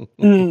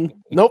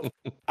 Nope,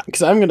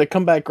 because I'm gonna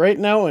come back right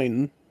now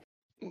and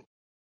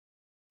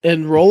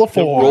roll a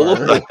 4. Roll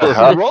a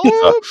 4. Roll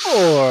a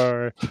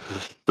 4.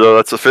 So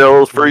that's a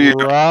fail for you.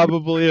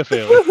 Probably a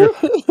failure.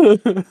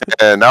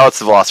 And now it's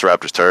the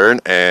Velociraptor's turn.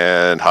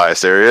 And hi,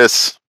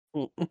 Asterius.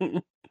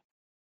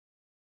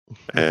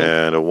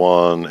 And a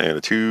 1 and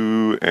a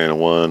 2 and a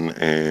 1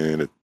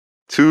 and a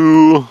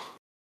 2.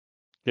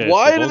 Okay,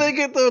 Why so do those, they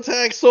get to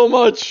attack so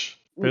much?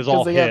 There's Because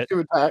all they have hit. 2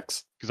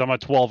 attacks. because I'm a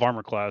 12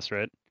 armor class,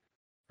 right?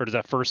 Or does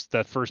that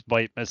first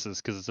bite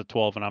misses because it's a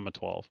 12 and I'm a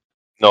 12?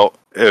 No,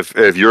 if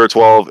you're a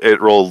 12, it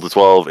rolled the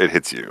 12, it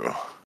hits you.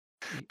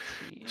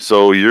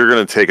 So you're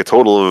going to take a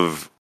total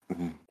of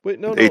Wait,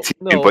 no, 18,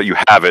 no. but you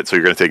have it, so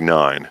you're going to take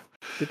 9.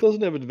 It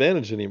doesn't have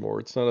advantage anymore.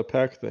 It's not a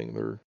pack thing.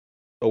 They're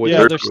oh wait,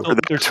 Yeah, there's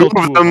there's two still of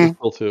two them. of them.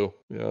 still two.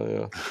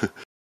 Yeah.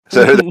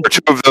 So there are 2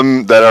 of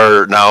them that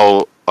are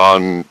now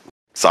on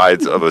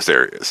sides of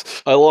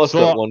Asterius. I lost So-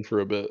 that one for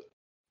a bit.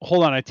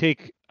 Hold on, I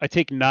take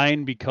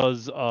 9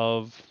 because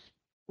of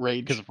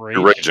Rage. rage.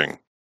 You're raging.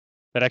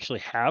 That actually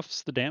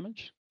halves the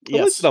damage. I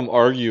like Yes. that I'm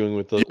arguing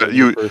with the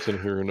Yeah, only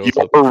person here who knows You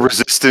how to are play.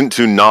 resistant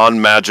to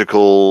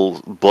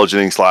non-magical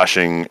bludgeoning,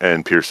 slashing,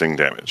 and piercing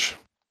damage.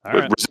 All But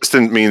right,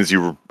 resistant means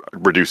you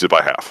reduce it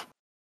by half.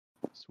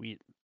 sweet.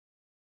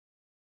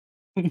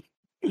 Mm,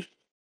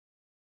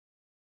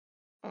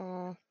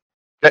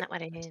 Eh. not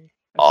what I mean.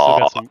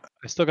 Aw.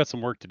 I still got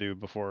some work to do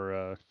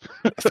before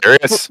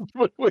Serious?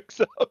 before it wakes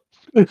up.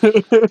 For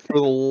the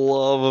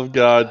love of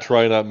God,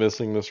 try not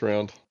missing this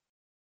round.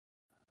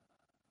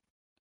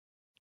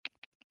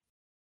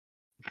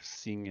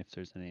 Seeing if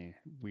there's any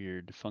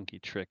weird, funky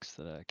tricks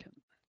that I can.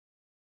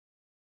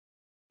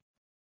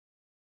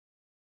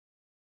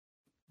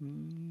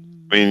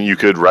 I mean, you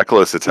could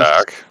reckless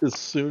attack. As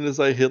soon as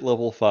I hit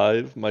level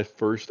 5, my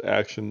first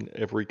action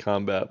every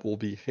combat will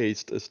be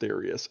haste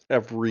Asterius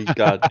every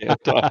goddamn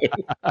time.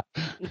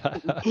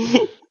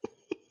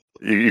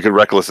 You could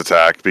reckless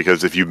attack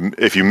because if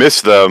you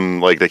miss them,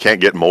 like they can't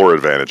get more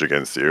advantage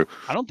against you.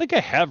 I don't think I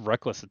have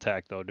reckless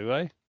attack though, do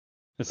I?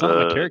 It's not on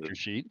my Uh, character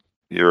sheet.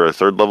 You're a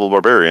 3rd level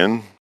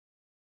barbarian.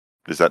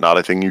 Is that not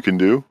a thing you can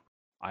do?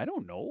 I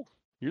don't know.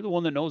 You're the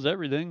one that knows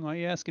everything. Why are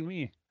you asking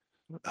me?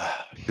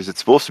 Because it's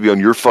supposed to be on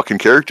your fucking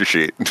character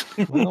sheet.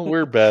 Well,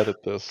 we're bad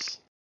at this.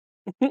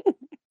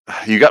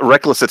 You got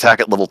reckless attack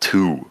at level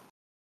 2.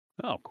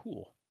 Oh,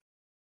 cool.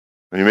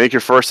 When you make your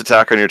first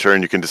attack on your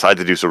turn, you can decide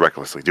to do so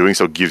recklessly. Doing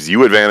so gives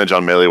you advantage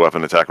on melee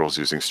weapon attack rolls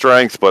using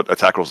strength, but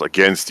attack rolls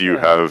against you Yeah.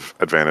 have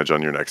advantage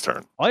on your next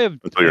turn. I have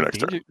Until your next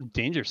turn.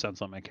 danger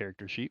sense on my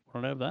character sheet. Why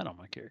don't I have that on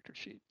my character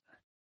sheet?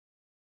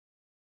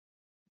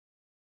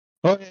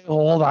 Okay,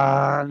 hold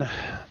on.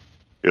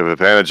 You have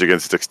advantage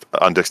against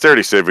on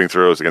dexterity saving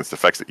throws against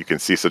effects that you can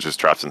see, such as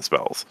traps and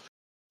spells.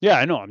 Yeah,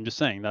 I know. I'm just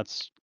saying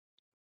that's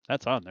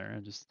on there.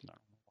 I just don't know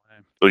why.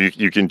 So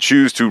you can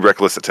choose to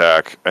reckless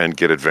attack and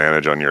get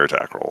advantage on your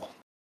attack roll.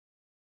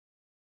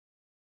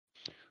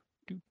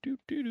 Do.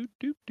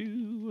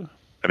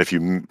 And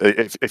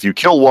if you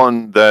kill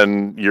one,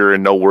 then you're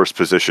in no worse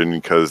position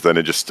because then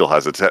it just still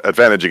has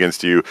advantage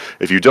against you.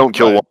 If you don't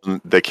kill Right.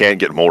 one, they can't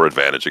get more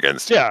advantage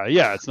against you.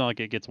 Yeah. It's not like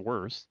it gets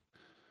worse.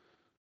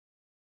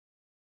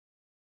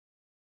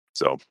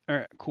 So All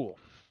right, cool.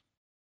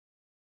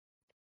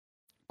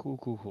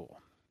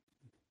 Cool.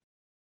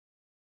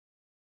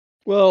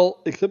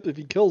 Well, except if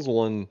he kills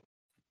one,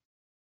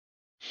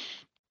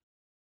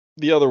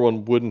 the other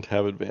one wouldn't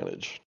have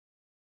advantage.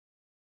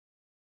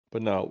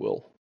 But now it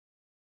will.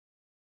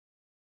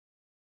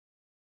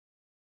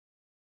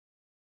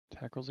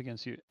 Tackles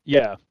against you.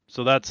 Yeah.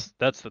 So that's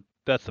the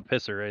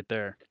pisser right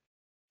there.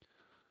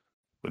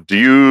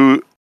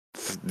 do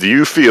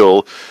you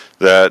feel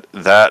that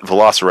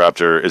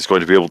Velociraptor is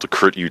going to be able to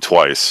crit you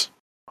twice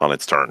on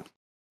its turn?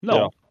 No.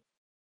 Yeah.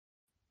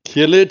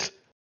 Kill it!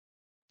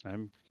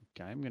 I'm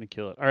gonna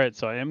kill it. All right,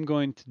 so I am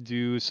going to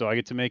do. So I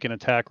get to make an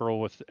attack roll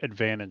with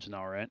advantage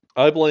now, right?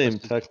 I blame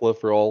That's just- Tekla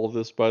for all of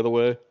this, by the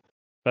way.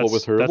 That's What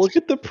with her? That's, Look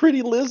at the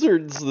pretty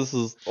lizards! This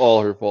is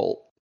all her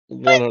fault.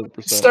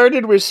 100%.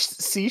 Started with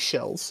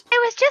seashells.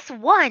 It was just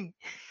one.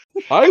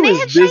 I and they was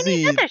had shiny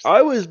busy. feathers.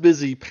 I was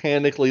busy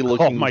panically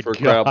looking my for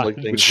crap God. like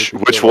things. Which that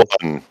could which kill.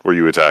 one were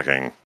you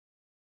attacking?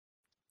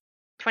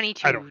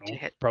 22 I don't know. to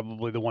hit.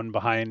 Probably the one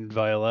behind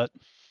Violet.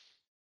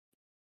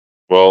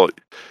 Well,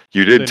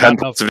 you did So 10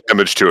 not points of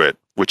damage to it,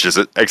 which is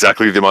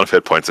exactly the amount of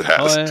hit points it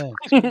has.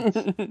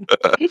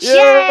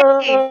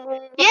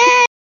 Yay!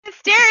 Yay!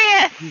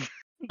 Asterius!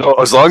 So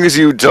as long as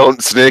you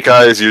don't snake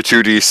eyes your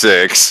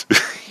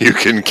 2d6, you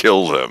can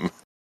kill them.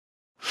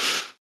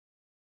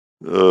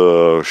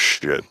 Oh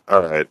shit!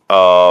 All right,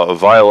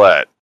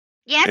 Violet.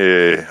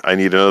 Yes. I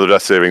need another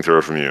death saving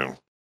throw from you.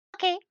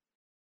 Okay.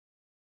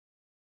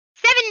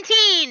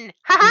 17!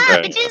 Haha,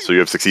 Okay, bitches! so you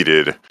have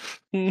succeeded.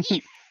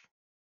 Yeesh.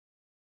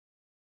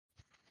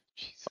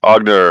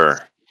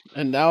 Ogner,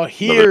 And now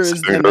here is the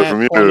saving throw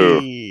from nat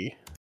you.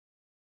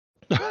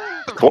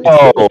 20.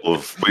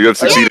 12. But you have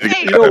succeeded Yay!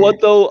 again. You know what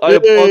though? I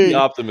applaud Yay. the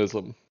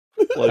optimism.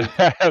 Like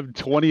I have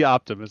 20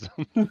 optimism.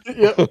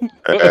 Yep.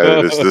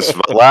 This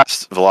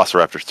last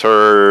Velociraptor's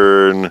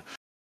turn.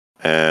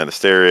 And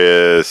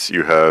Asterius,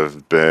 you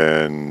have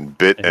been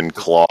bit and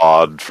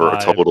clawed for a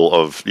 5. total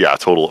of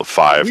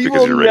 5 we because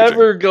will you're raging.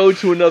 never go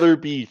to another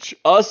beach.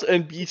 Us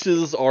and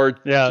beaches are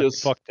Yeah,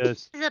 just fuck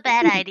this. This is a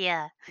bad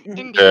idea.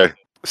 Indeed. Okay,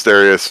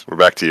 Asterius, we're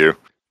back to you.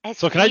 As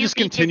So can I few just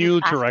features as continue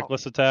to possible.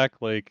 reckless attack?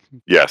 Like,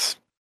 Yes,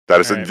 that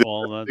is alright, a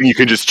well, thing you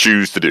can just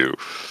choose to do.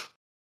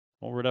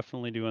 well, we're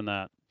definitely doing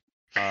that.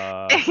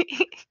 Stop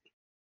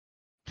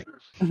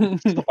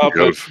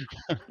You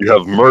it.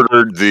 have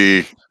murdered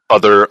the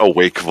other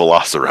awake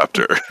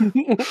Velociraptor.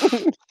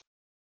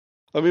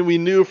 I mean, we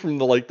knew from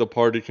the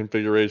party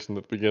configuration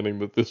at the beginning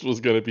that this was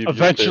going to be the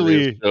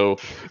Eventually- Octavius show.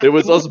 It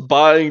was us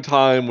buying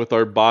time with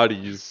our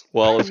bodies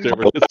while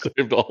Esteban had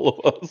saved all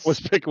of us.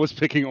 was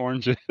picking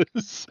oranges.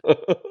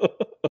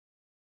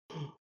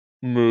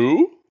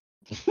 Moo?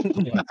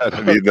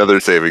 That'd be another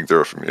saving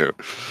throw from you.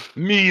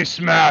 Me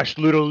smash,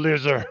 little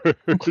lizard.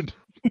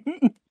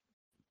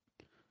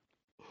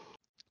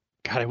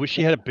 God, I wish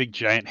he had a big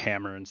giant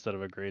hammer instead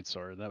of a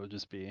greatsword. That would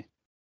just be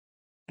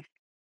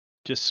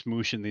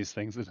smooshing these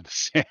things into the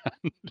sand.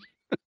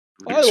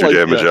 Reduce your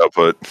damage that.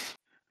 output.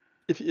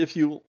 If you if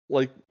you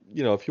want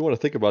to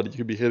think about it, you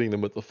could be hitting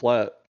them with the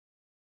flat.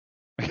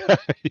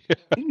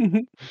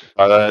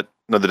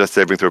 Another death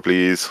saving throw,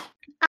 please.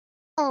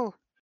 Oh,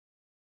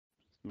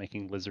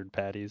 Making lizard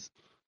patties.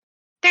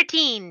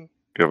 13.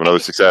 You have another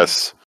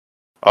success.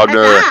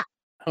 Ogner, Huzzah!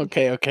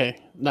 Okay.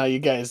 Now you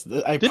guys,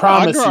 I Didn't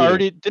promise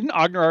Ogner you. didn't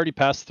Ogner already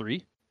pass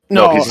 3?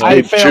 No, he's I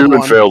made failed 2 and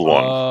one. failed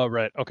 1.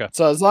 Right. Okay.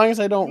 So as long as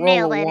I don't roll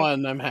Nailed a it.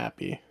 1, I'm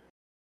happy.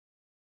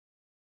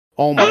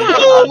 Oh my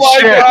Oh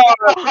god.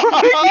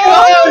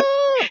 my god!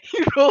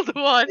 You rolled a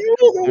 1.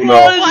 No.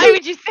 Why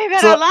would you say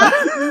that So-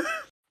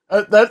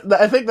 out loud?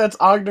 I think that's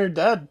Ogner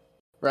dead,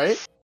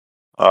 right?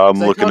 I'm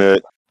Does that looking count? at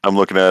it. I'm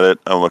looking at it.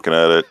 I'm looking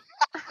at it.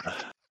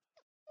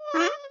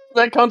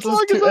 That counts As as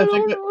long as 2. I I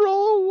think don't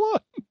roll a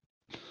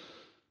 1.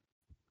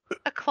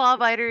 A claw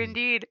biter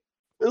indeed.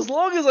 As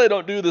long as I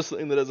don't do this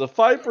thing that has a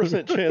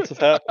 5% chance of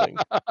happening.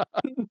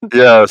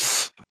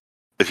 Yes.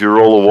 If you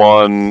roll a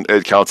 1,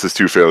 it counts as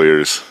 2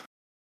 failures.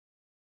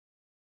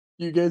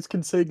 you guys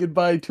can say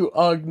goodbye to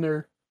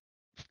Ogner.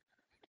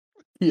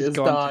 He He's has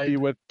gone died. to be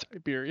with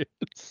Tiberius.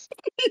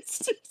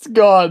 He's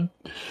gone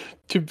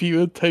to be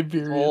with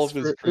Tiberius. All of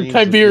his or dreams of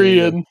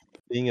Tiberian.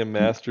 Being a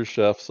master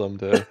chef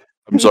someday.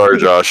 I'm sorry,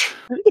 Josh.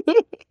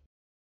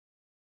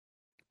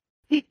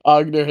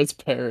 Ogner has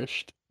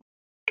perished.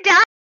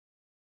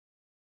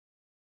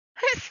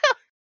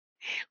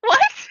 What?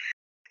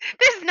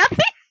 There's nothing?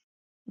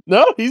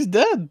 No, he's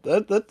dead.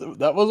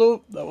 That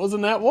was a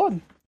nat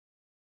 1.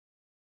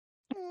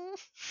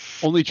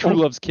 Only True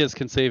Love's kiss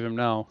can save him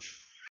now.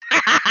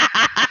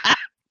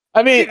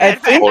 I mean, Too I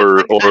bad think Or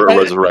a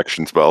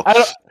resurrection spell.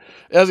 I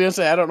was gonna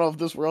say I don't know if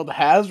this world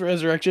has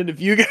resurrection.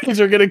 If you guys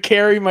are gonna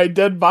carry my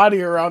dead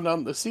body around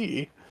on the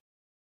sea,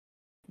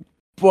 Hey,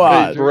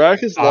 but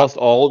Baracus lost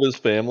all of his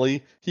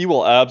family. He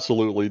will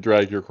absolutely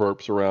drag your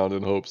corpse around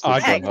in hopes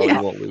that Heck somehow yeah.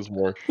 you won't lose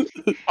more.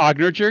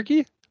 Ogner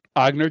jerky?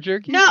 Ogner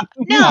jerky? No,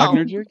 Ogner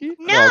no, jerky?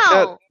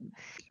 no.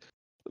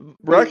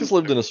 Baracus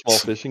lived in a small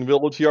fishing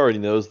village. He already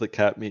knows that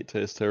cat meat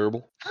tastes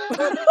terrible. All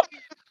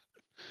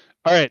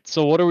right.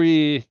 So what are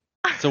we?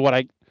 So what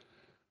I?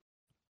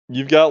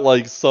 You've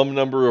got some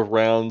number of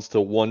rounds to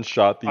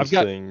one-shot these I've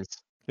got- things.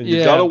 And you've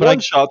Yeah, got to but I-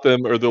 one-shot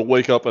them or they'll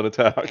wake up and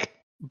attack.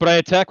 But I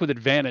attack with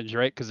advantage,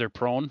 right? Because they're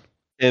prone.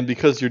 And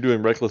because you're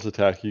doing reckless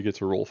attack, you get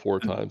to roll 4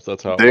 times.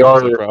 That's how it They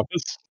works, I are-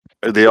 promise.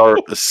 They are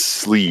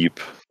asleep.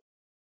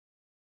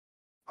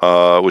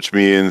 Which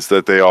means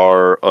that they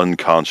are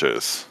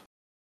unconscious.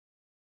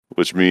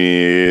 Which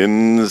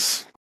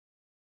means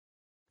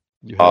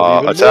You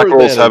have even attack more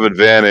rolls have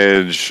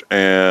advantage. advantage,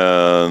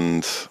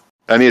 and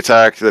any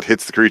attack that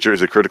hits the creature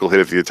is a critical hit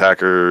if the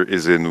attacker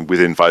is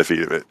within 5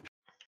 feet of it.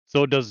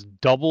 So does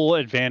double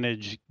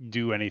advantage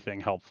do anything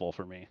helpful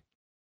for me?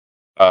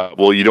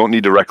 Well, you don't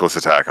need to reckless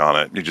attack on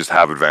it. You just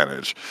have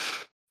advantage.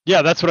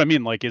 Yeah, that's what I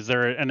mean. Like, is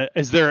there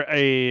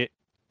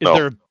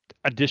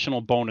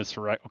additional bonus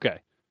for okay?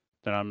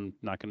 Then I'm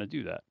not gonna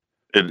do that.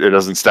 It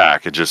doesn't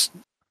stack. It just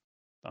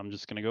I'm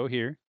just gonna go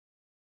here.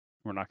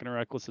 We're not gonna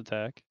reckless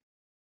attack.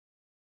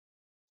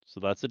 So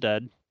that's a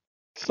dead.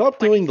 Stop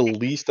doing the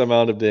least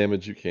amount of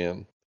damage you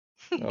can.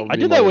 would I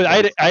be did my that with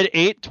advice. I had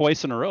 8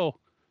 twice in a row.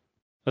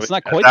 That's not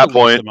At quite that the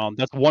least point- amount.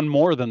 That's one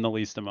more than the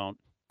least amount.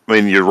 I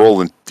mean, he'd be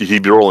rolling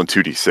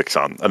 2d6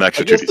 on an I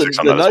extra guess 2d6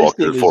 on the that as well. nice 'cause it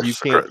thing is forces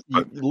you the crit,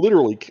 can't, you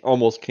literally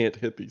almost can't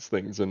hit these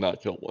things and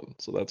not kill one.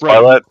 So that's Right.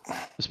 Violet,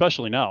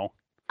 Especially now.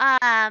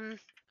 Try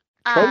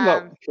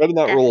to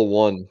not roll a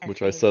 1,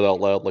 which I that's said out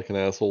loud like an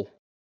asshole.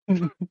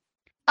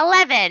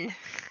 11.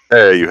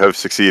 hey, you have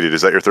succeeded.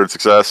 Is that your 3rd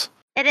success?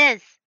 It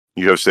is.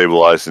 You have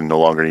stabilized and no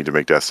longer need to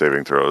make death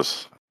saving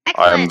throws.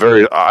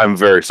 Excellent. I'm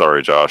very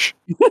sorry, Josh.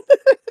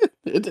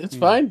 it's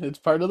fine. It's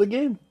part of the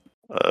game.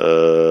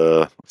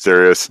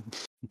 Serious.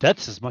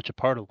 Death's as much a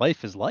part of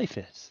life as life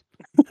is.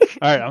 All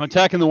right, I'm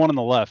attacking the one on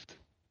the left.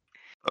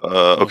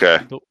 Okay.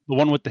 The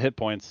one with the hit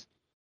points.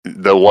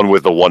 The one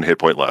with the 1 hit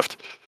point left.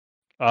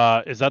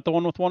 Is that the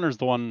one with 1 or is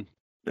the one?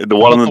 The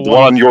one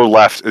on your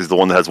left is the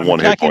one that has I'm 1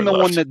 hit attacking point the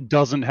left. one that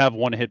doesn't have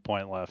 1 hit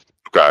point left.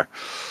 Okay.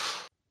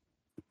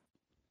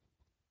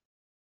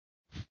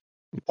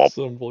 It's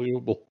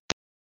unbelievable.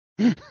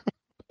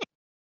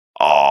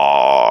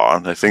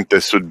 I think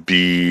this would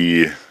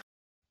be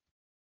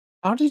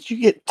How did you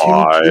get 2,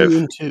 5. 2,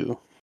 and 2?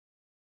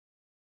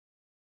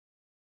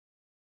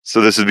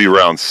 So this would be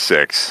round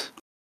 6.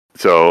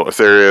 So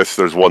Aetherius,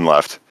 there's 1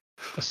 left.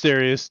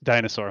 Asterius,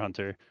 Dinosaur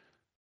Hunter.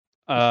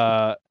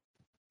 All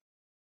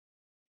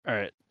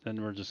right,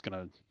 then we're just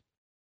gonna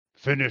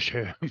finish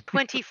him.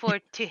 24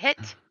 to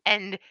hit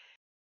and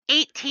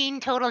 18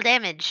 total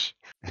damage.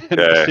 And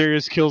Okay.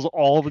 Asterius kills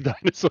all the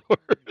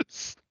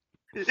dinosaurs.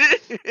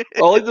 I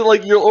like that,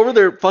 like, you're over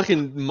there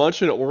fucking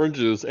munching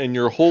oranges, and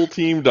your whole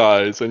team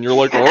dies, and you're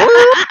like,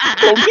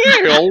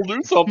 okay, I'll do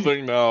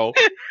something now.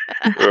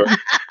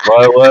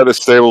 Violet is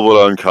stable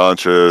but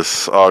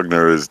unconscious.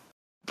 Ogner is...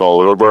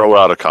 Oh, we're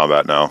out of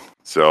combat now.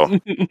 So, All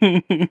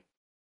right,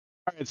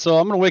 so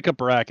I'm gonna wake up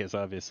Baracus,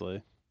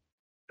 obviously.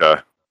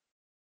 yeah.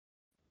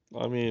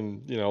 I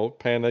mean,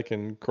 panic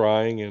and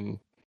crying and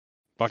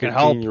Fucking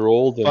help!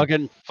 15-year-old.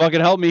 And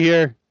Fucking help me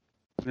here.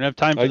 I don't have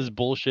time for I- this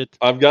bullshit.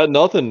 I've got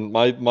nothing.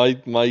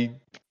 My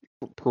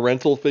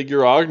parental figure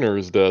Ogner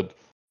is dead.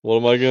 What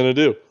am I gonna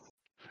do?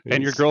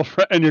 And your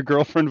He's-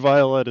 girlfriend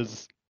Violet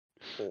is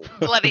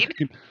Bloodied.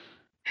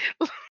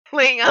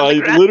 Laying on I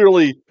the ground.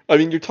 literally. I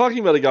mean, you're talking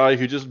about a guy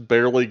who just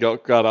barely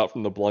got out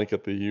from the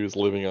blanket that he was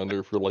living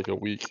under for like a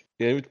week.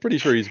 Yeah, I'm pretty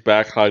sure he's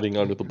back hiding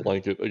under the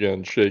blanket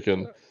again,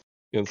 shaken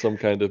in some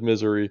kind of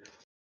misery.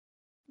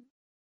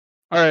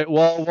 All right.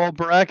 Well, while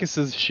Baracus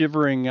is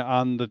shivering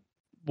on the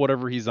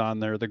whatever he's on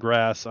there, the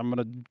grass, I'm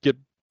gonna get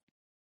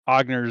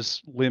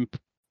Ogner's limp,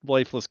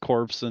 lifeless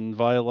corpse and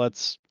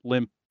Violet's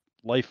limp,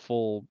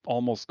 lifeful,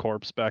 almost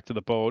corpse back to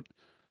the boat.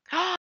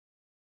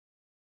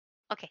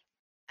 Okay,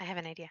 I have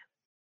an idea.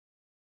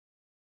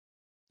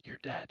 You're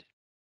dead,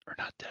 or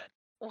not dead?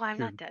 Well, I'm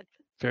You're not dead.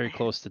 very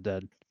close to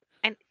dead.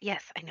 And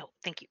yes, I know.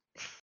 Thank you.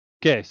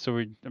 Okay,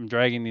 so I'm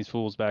dragging these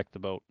fools back to the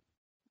boat.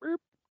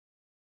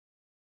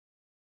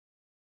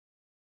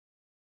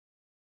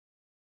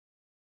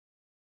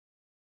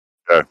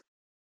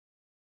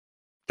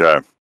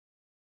 Okay.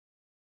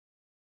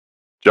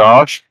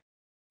 Josh?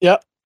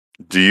 Yep.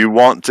 Do you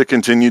want to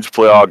continue to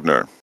play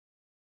Ogner?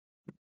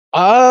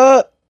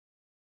 I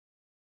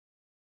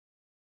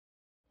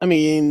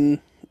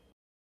mean,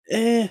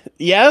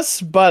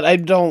 yes, but I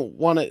don't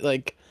want it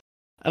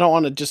I don't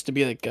want it just to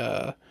be like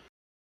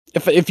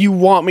if you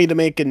want me to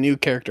make a new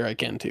character, I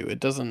can too. It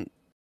doesn't.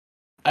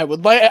 I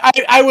would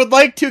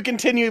like to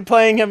continue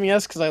playing him,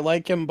 yes, because I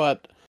like him,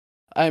 but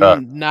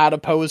I'm not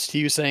opposed to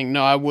you saying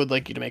no. I would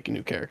like you to make a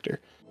new character.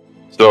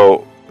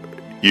 So,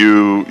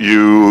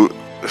 you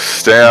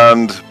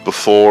stand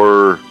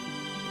before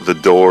the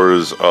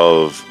doors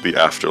of the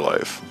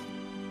afterlife.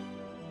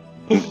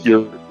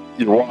 You're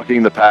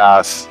walking the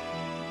path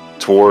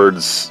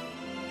towards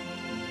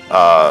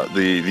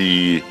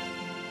the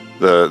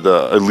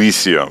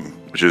Elysium,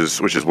 which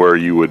is where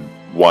you would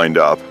wind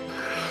up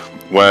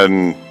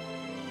when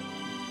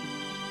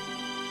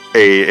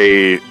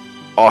a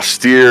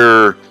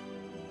austere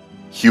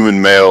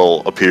human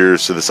male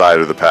appears to the side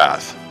of the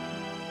path.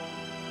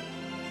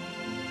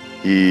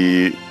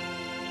 He's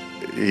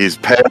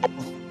pale.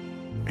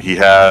 He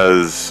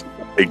has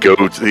a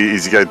goatee.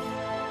 He's got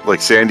like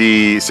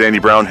sandy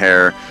brown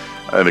hair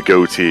and a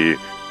goatee,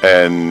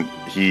 and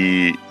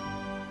he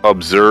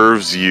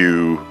observes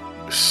you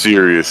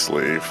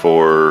seriously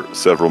for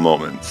several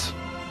moments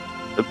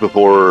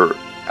before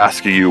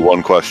asking you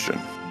one question.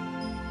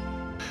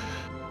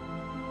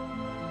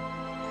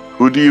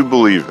 Who do you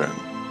believe in?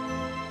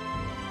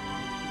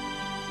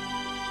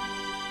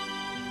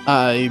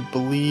 I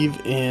believe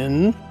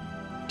in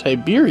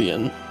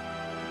Tiberian.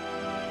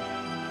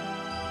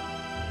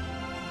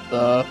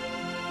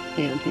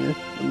 Hang on here.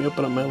 Let me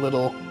open up my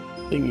little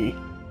thingy.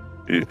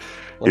 He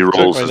Let's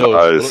check rolls my his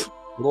notes. eyes.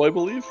 What do I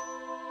believe?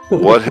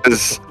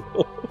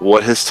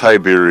 What has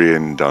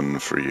Tiberian done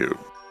for you?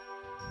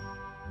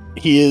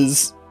 He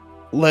has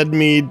led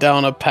me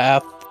down a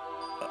path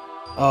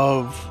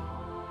of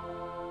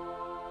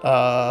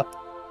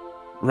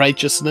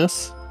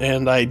righteousness,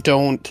 and I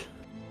don't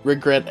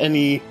regret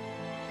any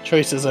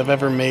choices I've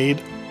ever made.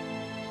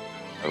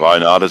 Have I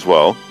not as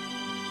well?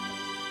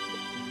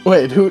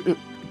 Wait, who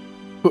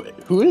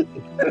is?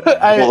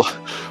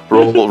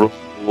 Roll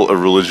a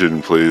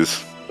religion,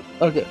 please.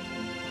 Okay.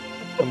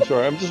 I'm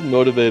sorry. I'm just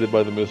motivated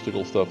by the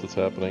mystical stuff that's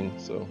happening.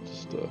 So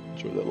just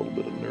enjoy that little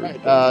bit of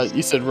nerd. Right,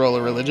 you said roll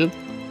a religion.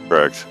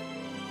 Correct.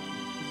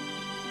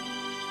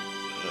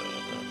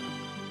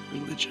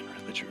 Religion.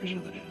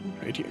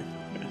 Right here.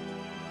 Okay.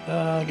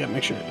 I gotta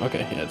make sure. Okay,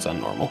 yeah, it's on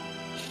normal.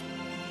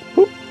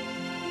 Whoop.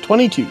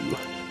 22.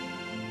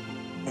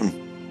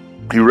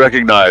 You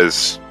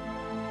recognize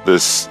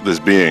this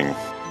being.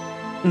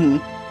 Hmm.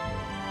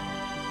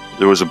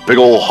 There was a big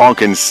old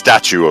honking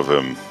statue of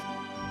him.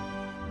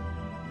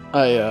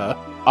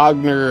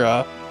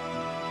 Ogner,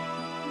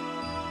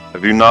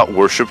 Have you not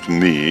worshipped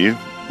me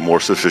more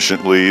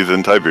sufficiently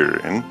than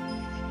Tiberian?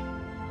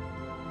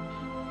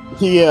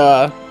 he,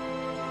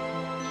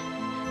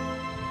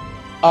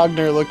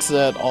 Ogner looks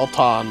at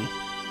Alton,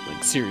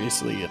 like,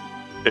 seriously.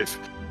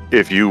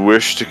 If you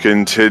wish to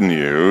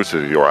continue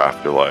to your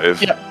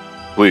afterlife, Yep.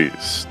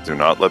 please do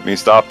not let me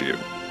stop you.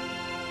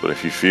 But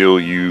if you feel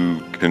you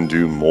can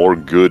do more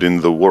good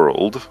in the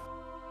world,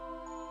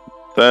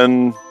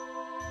 then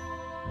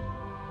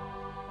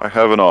I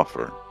have an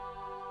offer.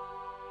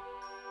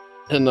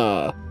 And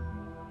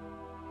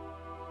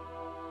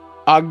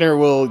Agner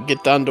will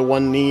get down to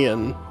one knee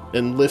and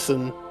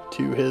listen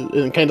to his,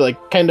 and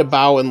kind of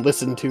bow and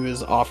listen to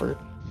his offer.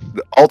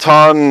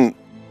 Altan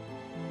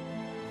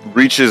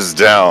reaches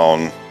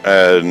down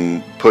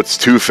and puts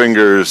 2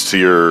 fingers to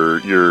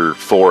your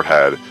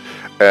forehead,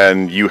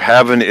 and you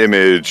have an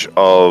image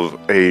of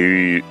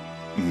a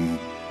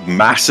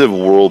massive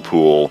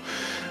whirlpool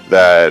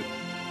that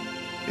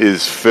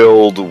is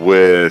filled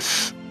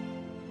with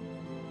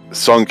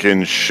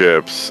sunken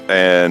ships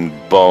and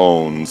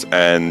bones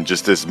and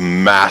just this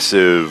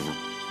massive,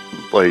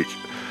 like,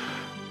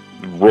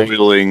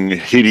 roiling,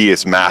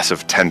 hideous mass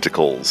of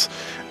tentacles.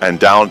 And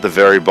down at the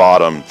very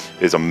bottom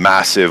is a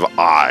massive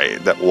eye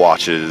that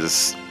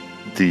watches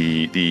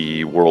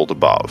the world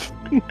above.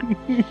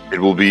 It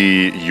will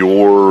be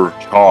your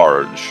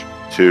charge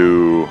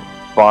to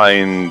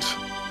find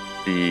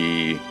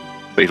the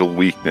fatal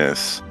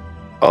weakness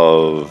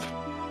of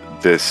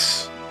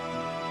this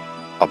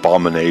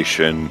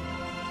abomination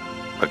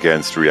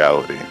against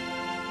reality.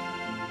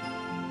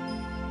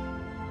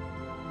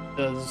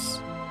 Does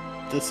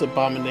this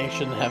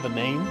abomination have a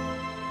name?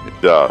 It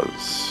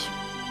does.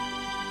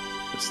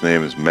 Its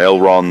name is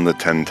Maelron the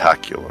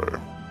Tentacular.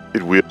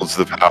 It wields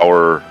the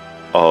power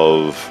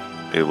of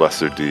a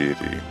lesser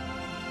deity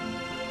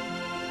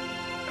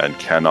and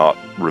cannot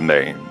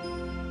remain,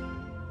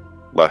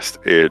 lest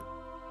it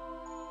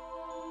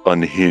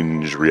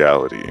unhinge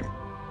reality.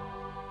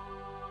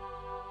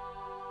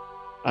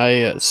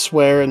 I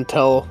swear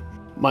until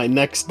my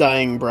next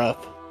dying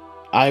breath,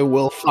 I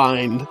will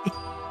find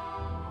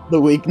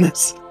the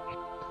weakness.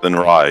 Then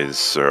rise,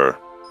 sir,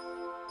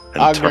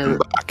 and turn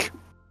Agner. back.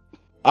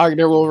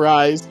 Agner will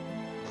rise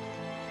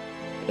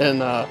and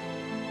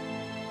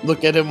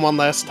look at him one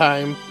last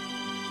time,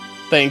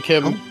 thank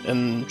him,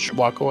 and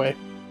walk away.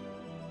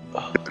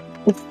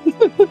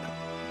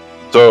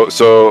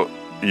 So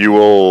you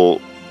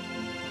will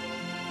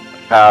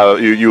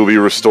have you will be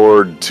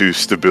restored to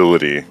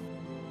stability.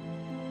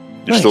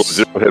 You're still Nice.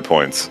 at 0 hit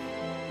points,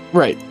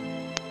 Right.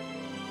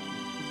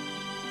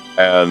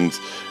 and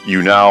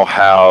you now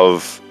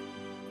have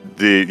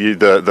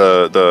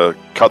the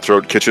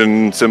cutthroat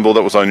kitchen symbol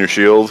that was on your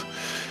shield.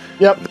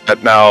 Yep.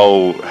 That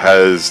now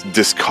has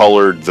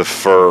discolored the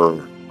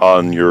fur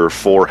on your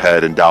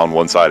forehead and down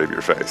one side of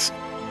your face.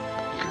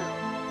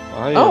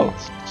 I am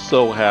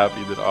so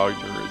happy that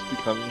Agner is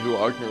becoming who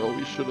Agner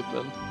always should have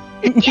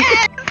been.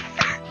 Yes!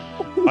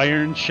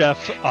 Iron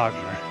Chef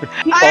Agner.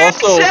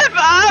 Also- Chef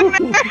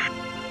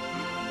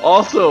Agner!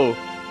 Also,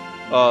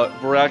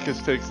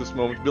 Baracus takes this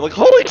moment to be like,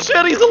 "Holy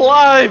shit, he's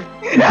alive!"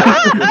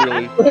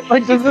 Really,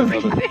 Like, does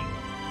another-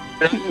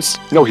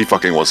 No, he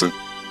fucking wasn't.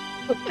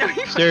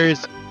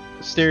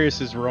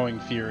 Asterius is rowing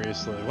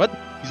furiously. What?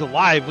 He's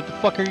alive? What the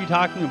fuck are you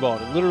talking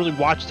about? I literally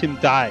watched him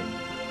die.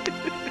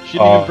 She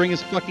didn't even bring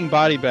his fucking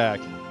body back.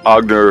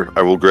 Agner,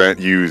 I will grant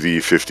you the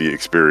 50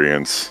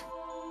 experience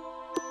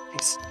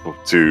Nice.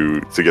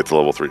 to get to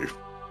level 3.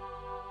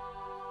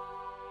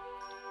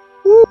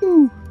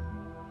 Woo!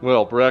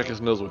 Well,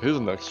 Baracus knows what his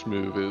next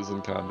move is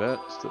in combat: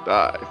 is to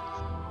die.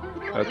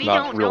 That's We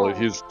not don't really. know.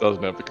 He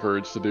doesn't have the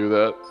courage to do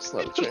that. It's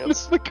not a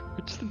chance. The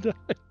courage to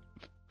die.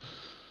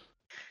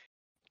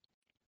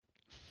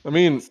 I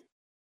mean,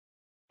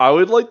 I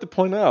would like to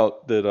point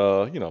out that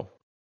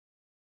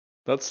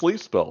that sleep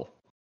spell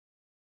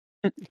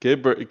gave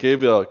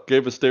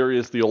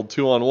Asterius the old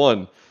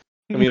 2-on-1.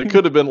 I mean, it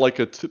could have been like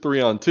a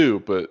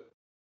 3-on-2, but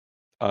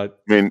I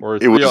mean, or a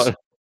it was 3-on.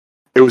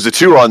 it was a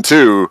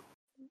 2-on-2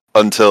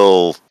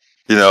 until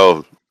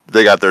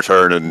they got their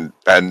turn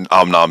and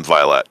Omnom's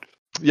Violet.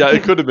 Yeah,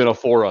 it could have been a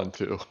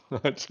 4-on-2.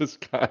 I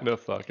just kind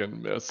of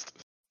fucking missed.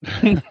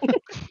 I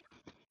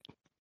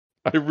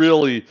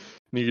really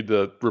need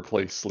to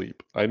replace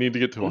sleep. I need to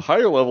get to a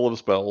higher level of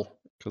spell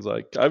because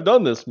I've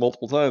done this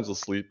multiple times with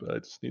sleep. I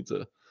just need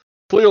to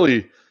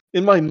clearly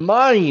in my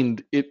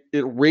mind it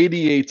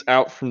radiates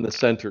out from the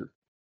center.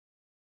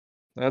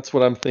 That's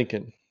what I'm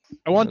thinking.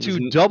 I want That to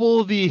isn't-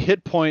 double the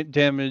hit point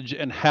damage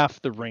and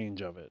half the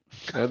range of it.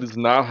 That is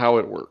not how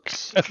it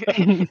works.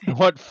 I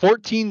want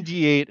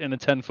 14d8 and a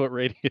 10-foot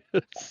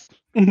radius.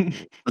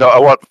 No, I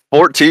want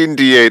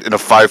 14d8 in a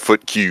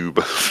 5-foot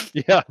cube.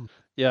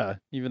 Yeah,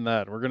 even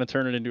that. We're gonna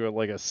turn it into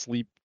a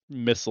sleep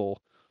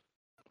missile.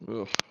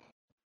 Ugh.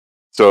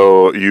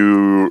 So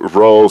you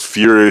roll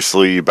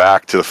furiously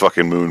back to the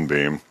fucking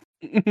moonbeam.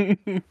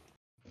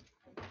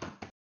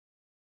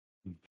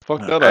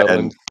 Fuck that And-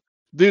 island.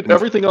 Dude,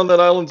 everything on that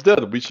island's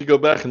dead. We should go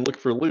back and look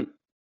for loot.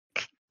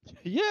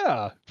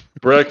 Yeah,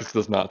 Brackus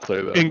does not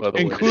say that, by the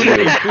way.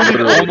 including He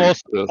literally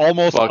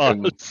almost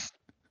fucking- us.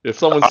 If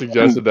someone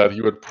suggested that, he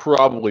would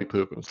probably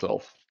poop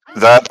himself.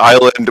 That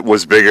island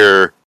was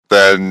bigger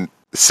than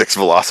 6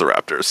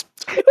 velociraptors.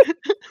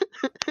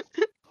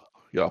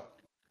 Yeah.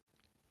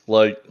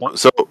 Like,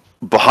 So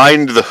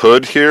behind the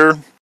hood here,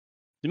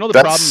 You know the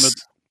that's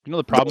problem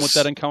with that's-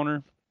 that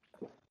encounter?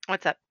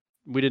 What's up?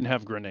 we didn't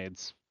have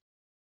grenades.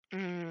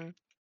 Mm.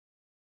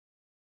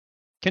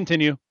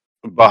 Continue.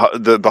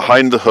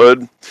 Behind the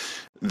hood,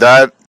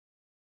 that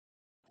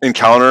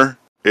encounter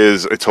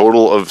is a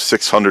total of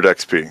 600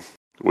 XP,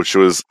 which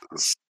is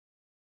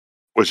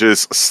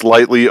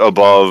slightly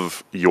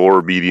above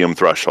your medium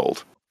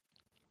threshold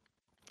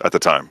at the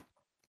time.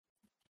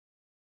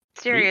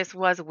 Sirius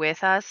was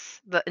with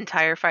us the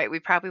entire fight. We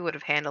probably would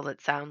have handled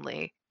it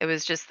soundly. It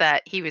was just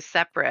that he was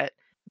separate.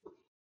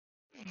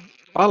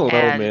 I don't know,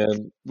 And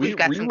man. We've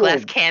got some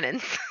glass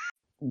cannons.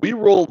 We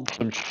rolled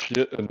some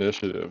shit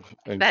initiative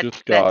and That-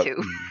 just that got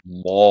too.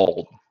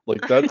 mauled.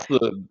 Like that's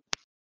the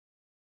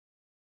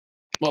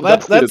Well,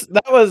 That's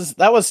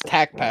that was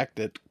tack packed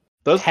it.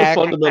 that's the Tac-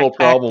 fundamental tac-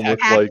 problem tac-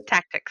 with like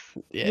Tactics.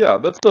 yeah,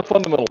 that's the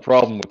fundamental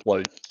problem with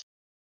like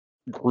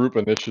group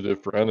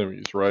initiative for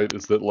enemies, right?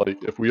 Is that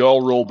like if we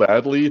all roll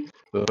badly,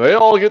 they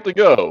all get to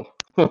go,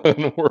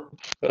 and we're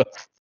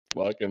just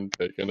fucking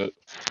taking it.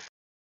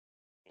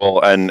 Well,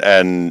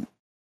 and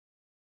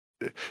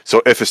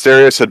so if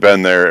Asterius had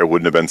been there, it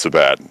wouldn't have been so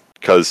bad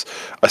because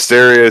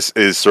Asterius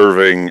is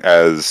serving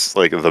as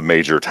like the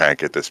major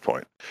tank at this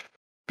point.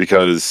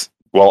 Because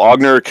while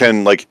Ogner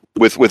can like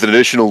with an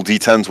additional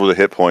D10s worth of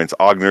hit points,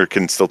 Ogner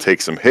can still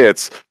take some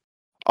hits.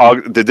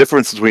 The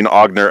difference between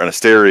Ogner and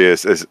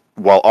Asterius is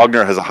while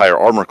Ogner has a higher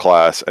armor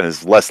class and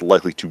is less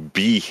likely to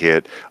be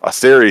hit,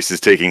 Asterius is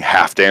taking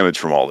half damage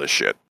from all this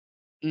shit.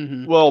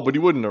 Mm-hmm. Well, but he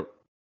wouldn't have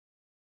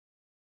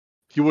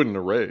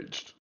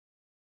raged.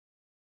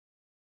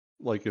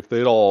 Like if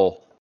they'd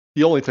all,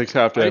 he only takes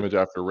half damage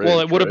after rage.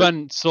 Well, it would have right?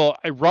 been so.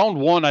 Round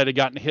 1, I'd have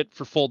gotten hit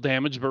for full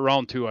damage, but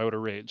round 2, I would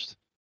have raged.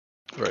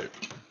 Right.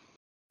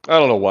 I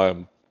don't know why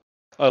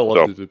I love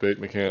So- to debate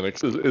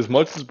mechanics. As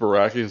much as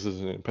Baracus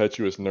is an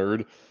impetuous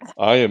nerd,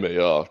 I am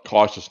a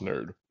cautious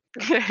nerd.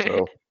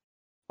 So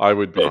I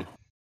would be.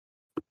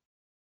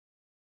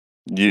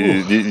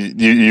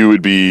 You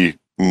would be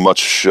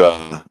much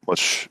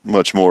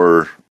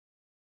more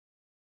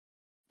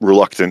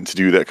reluctant to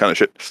do that kind of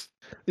shit.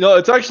 You know,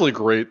 it's actually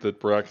great that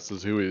Baracus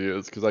is who he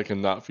is because I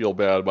cannot feel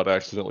bad about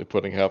accidentally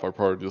putting half our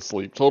party to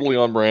sleep. Totally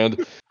on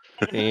brand.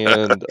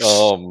 And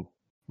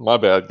my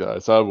bad,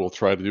 guys. I will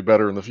try to do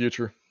better in the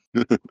future.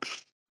 All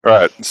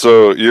right,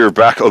 so you're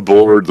back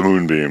aboard the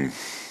Moonbeam.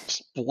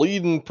 Just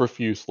bleeding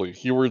profusely.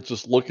 You were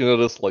just looking at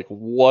us like,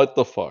 what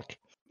the fuck?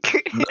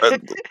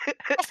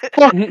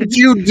 What did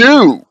you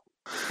do?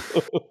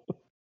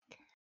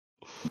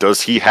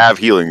 Does he have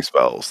healing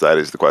spells? That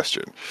is the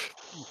question.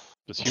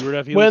 Does Heward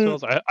have When- healing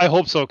spells? I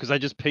hope so, because I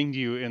just pinged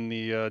you in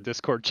the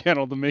Discord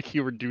channel to make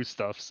Heward do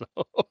stuff. So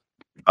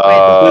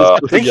I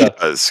think Yeah. he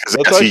does because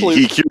That's actually-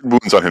 he cured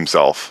wounds on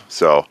himself.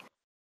 So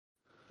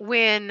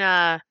when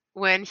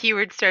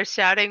Heward starts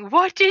shouting,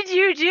 "What did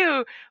you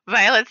do?"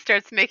 Violet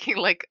starts making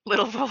like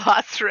little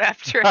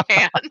velociraptor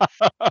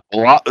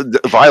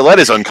hands. Violet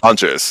is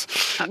unconscious.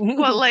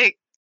 Well, like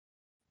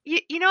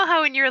you know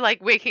how when you're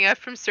like waking up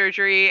from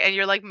surgery and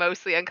you're like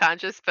mostly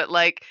unconscious, but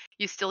like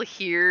you still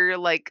hear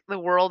like the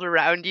world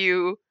around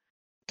you,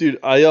 Dude,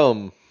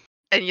 and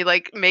you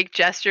like make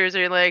gestures, or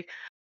you're like,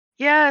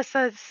 "Yes,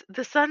 that's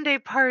the Sunday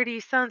party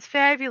sounds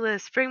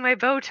fabulous. Bring my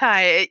bow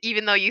tie,"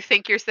 even though you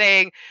think you're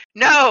saying,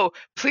 "No,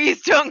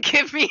 please don't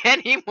give me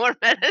any more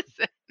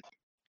medicine."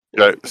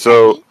 Okay,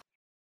 so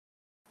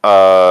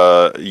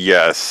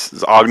yes,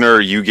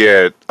 Ogner, you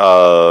get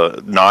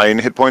 9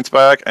 hit points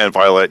back, and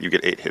Violet, you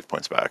get 8 hit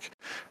points back.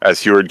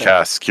 As Heward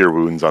casts Cure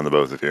Wounds on the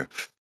both of you.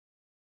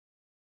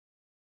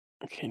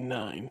 Okay,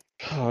 9.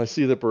 I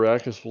see that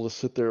Baracus will just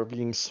sit there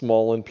being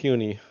small and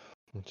puny,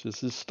 which is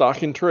his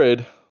stock in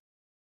trade.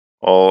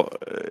 Well,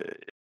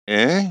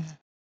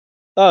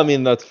 I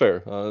mean, that's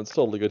fair. It's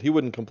totally good. He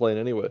wouldn't complain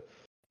anyway.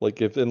 Like,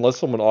 unless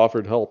someone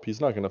offered help, he's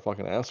not going to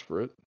fucking ask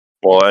for it.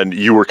 Well, and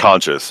you were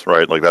conscious,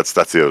 right? Like that's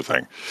the other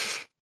thing.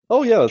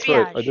 Oh, yeah, that's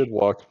right. I Triage. did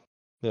walk.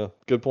 Yeah,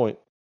 good point.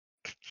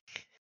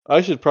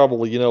 I should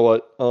probably, you know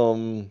what?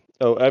 Oh,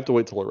 I have to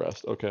wait till I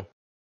rest. Okay.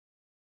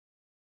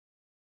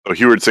 So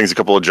Heward sings a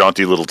couple of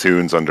jaunty little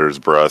tunes under his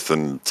breath,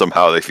 and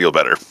somehow they feel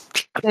better.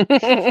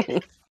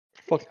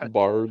 Fucking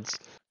bards.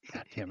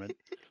 God damn it.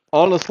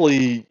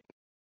 Honestly,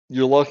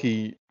 you're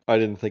lucky I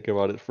didn't think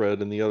about it,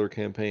 Fred. In the other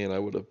campaign, I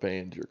would have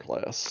banned your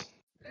class.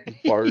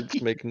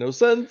 Bards make no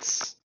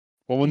sense.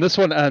 Well, when this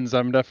one ends,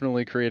 I'm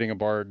definitely creating a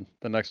bard.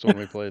 The next one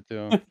we play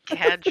too.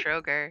 Gad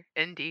Troger,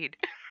 indeed.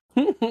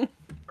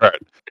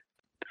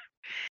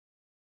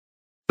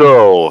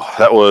 So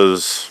that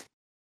was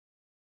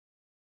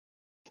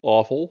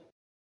Awful.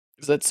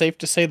 Is that safe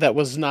to say that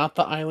was not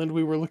the island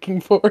we were looking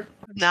for?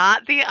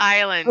 Not the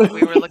island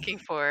we were looking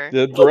for.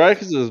 Yeah,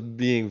 Baracus is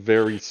being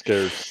very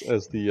scarce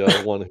as the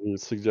one who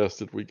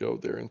suggested we go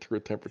there and threw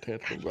a temper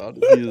tantrum about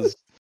it. He is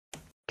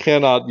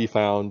cannot be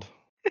found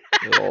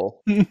at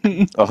all.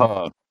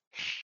 uh-huh.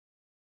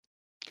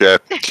 Yeah,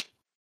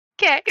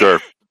 Okay. sure.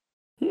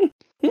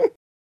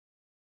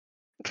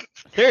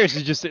 Darius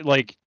is just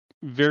like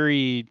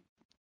very,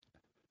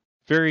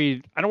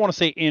 very. I don't want to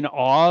say in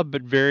awe,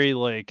 but very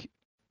like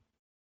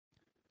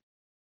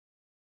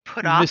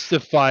Put off.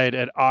 mystified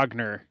at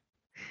Ogner.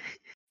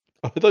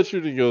 I thought you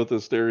were going to go with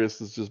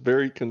Asterius is just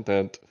very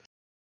content.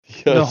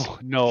 Yes.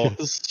 No.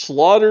 He is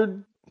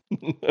slaughtered.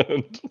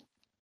 And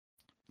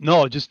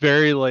No, just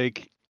very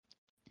like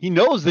he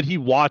knows that he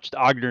watched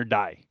Ogner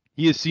die.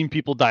 He has seen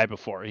people die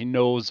before. He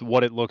knows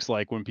what it looks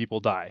like when people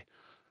die.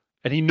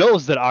 And he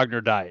knows that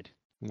Ogner died.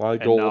 my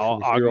And goal now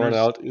from here on Ogner's-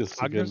 out is to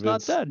Ogner's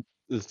not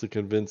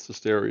convince dead.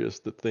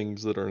 Asterius that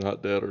things that are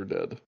not dead are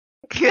dead.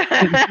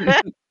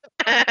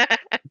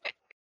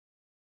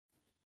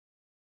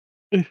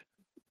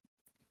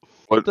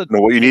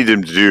 What you need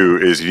him to do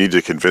is you need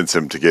to convince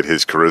him to get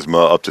his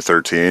charisma up to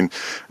 13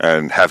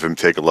 and have him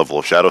take a level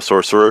of Shadow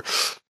Sorcerer.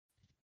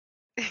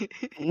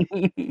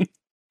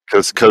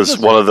 Because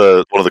one of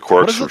the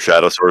quirks is from it?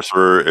 Shadow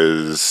Sorcerer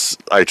is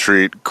I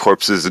treat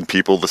corpses and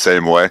people the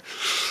same way.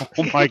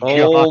 Oh my god.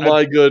 Oh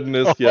my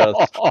goodness, yes.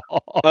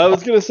 I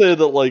was gonna say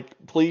that, like,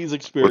 please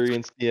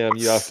experience DM.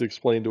 You have to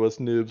explain to us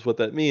noobs what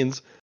that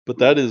means, but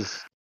that is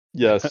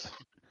yes.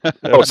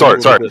 Oh, sorry.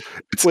 Every little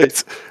bit. Wait.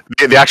 It's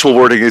the actual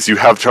wording is you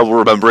have trouble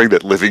remembering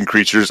that living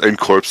creatures and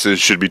corpses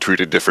should be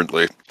treated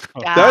differently.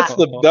 That's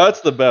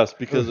the best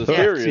because That's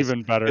Asterius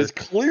even better. is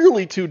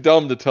clearly too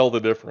dumb to tell the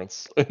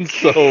difference, and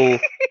so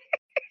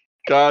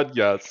God,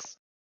 yes.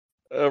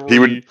 He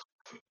would need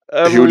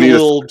a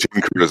 13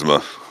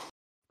 charisma.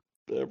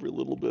 Every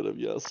little bit of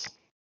yes.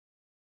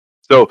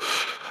 So,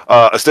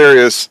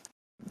 Asterius,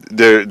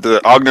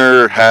 the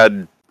Ogner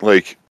had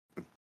like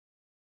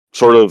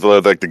sort of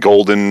like the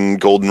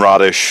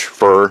goldenrodish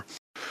fur,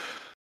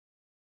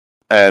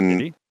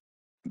 and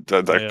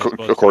Did he?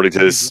 according to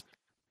his,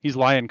 he's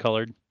lion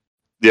colored.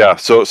 yeah.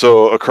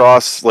 So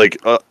across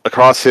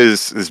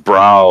his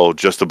brow,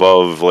 just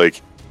above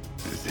like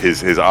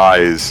his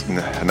eyes,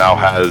 now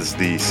has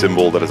the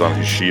symbol that is on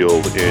his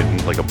shield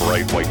in like a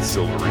bright white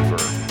silvery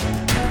fur.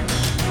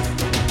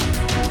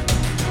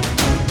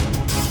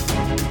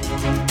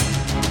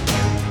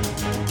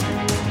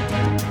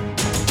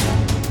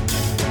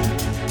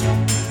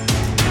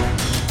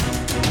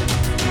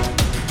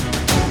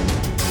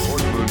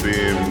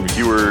 Moonbeam,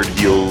 Heward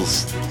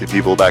heals the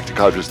people back to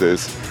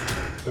consciousness.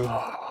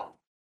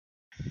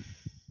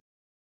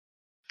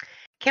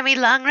 Can we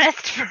long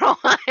rest for a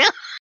while?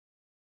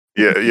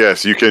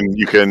 Yes, you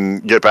can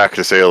get back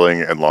to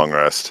sailing and long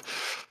rest.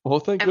 Well,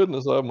 thank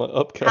goodness I have my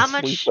upcast How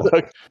much- sleep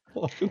back.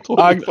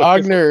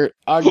 Ogner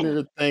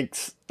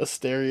thanks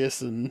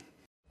Asterius and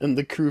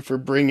the crew for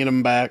bringing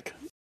him back.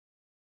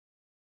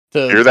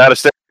 Hear that,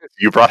 Asterius?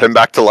 You brought him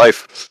back to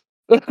life.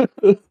 How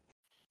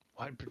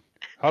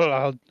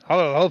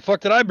the fuck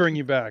did I bring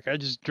you back? I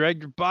just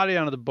dragged your body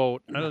onto the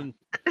boat. I don't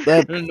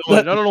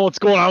know what's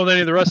going on with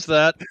any of the rest of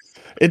that.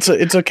 It's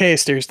okay,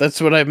 Asterius. That's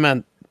what I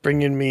meant.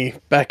 Bringing me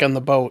back on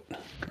the boat.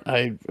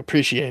 I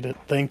appreciate it.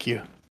 Thank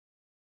you.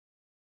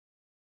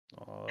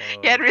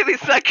 Yeah, it'd really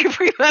suck if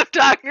we left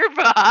Ogner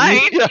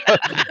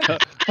behind.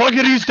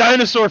 Fucking use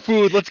dinosaur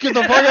food. Let's get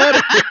the fuck out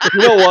of here. You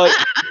know what?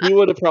 He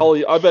would have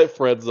probably. I bet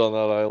Fred's on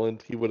that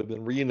island. He would have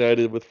been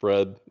reunited with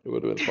Fred. It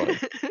would have been fine.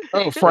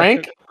 Oh,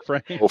 Frank?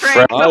 Frank. Well,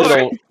 Frank, Frank I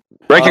don't.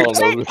 Frank I don't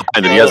know.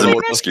 and he hasn't I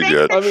don't know. rescued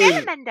yet. I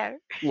mean,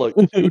 look,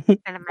 You would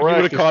have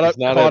Brackus caught does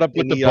not up have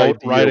with the any boat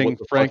idea riding what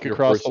the Frank fuck your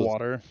across horse the is-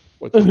 water.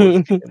 what your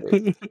horse is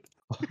doing.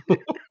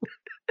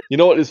 You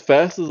know what? As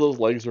fast as those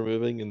legs are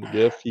moving in the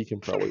GIF, he can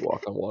probably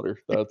walk on water.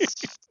 That's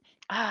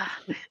Ah,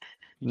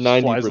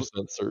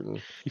 90%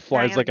 certain. He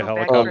flies Ryan, like a go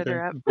back helicopter.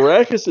 further up.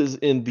 Brackus is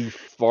in the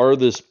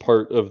farthest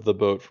part of the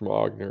boat from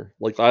Ogner.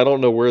 Like, I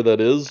don't know where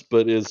that is,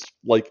 but is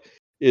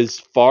as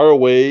far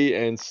away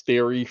and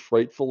starey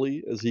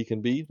frightfully as he can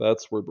be.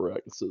 That's where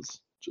Brackus is.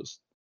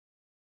 Just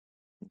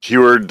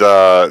Heward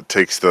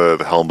takes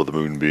the helm of the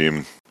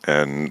Moonbeam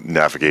and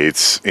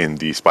navigates in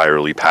the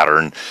spirally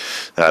pattern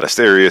that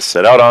Asterius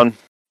set out on.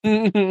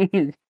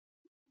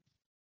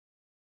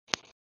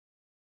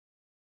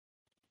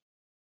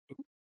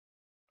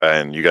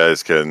 And you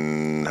guys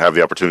can have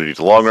the opportunity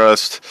to long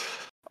rest.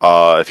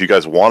 If you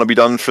guys want to be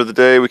done for the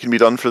day, we can be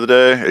done for the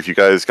day. If you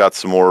guys got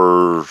some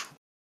more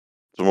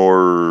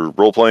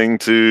role playing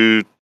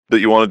that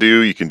you want to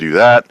do, you can do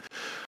that.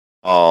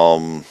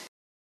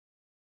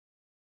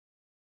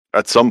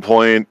 At some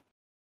point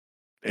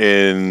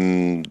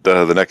in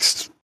the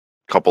next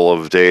couple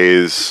of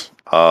days,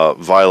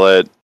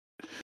 Violet,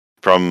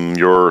 from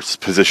your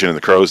position in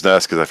the crow's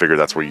nest, because I figure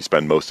that's where you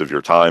spend most of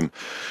your time,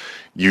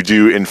 you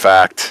do in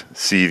fact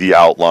see the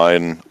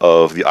outline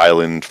of the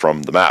island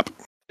from the map.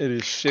 it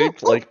is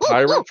shaped like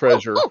pirate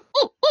treasure.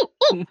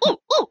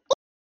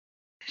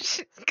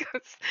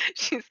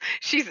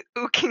 She's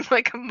ooking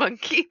like a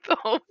monkey the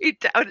whole way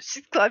down.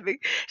 She's climbing.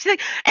 She's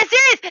like,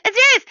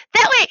 Asterius,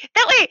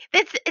 that way.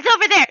 It's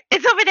over there.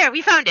 It's over there.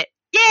 We found it.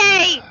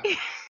 Yay!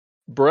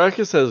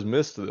 Brackus has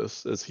missed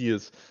this as he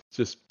is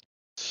just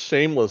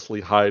shamelessly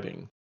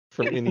hiding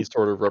from any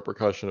sort of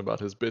repercussion about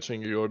his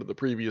bitching to go to the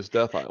previous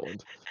Death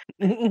Island.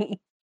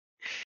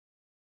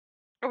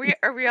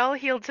 Are we all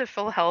healed to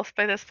full health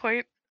by this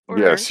point? Or...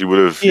 Yes, you would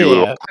have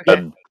Yeah.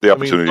 had the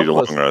opportunity to some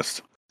of long us-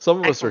 rest. Some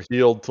of us are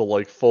healed to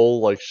like full,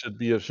 like should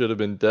have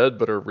been dead,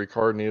 but are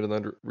reincarnated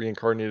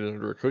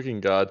under a cooking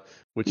god,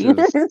 which is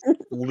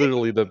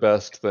literally the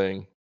best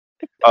thing.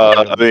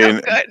 I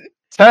mean, Good.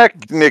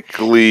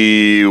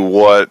 technically,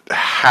 what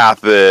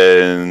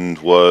happened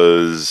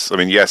was, I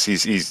mean, yes,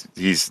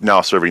 he's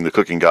now serving the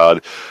cooking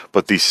god,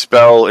 but the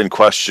spell in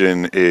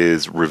question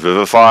is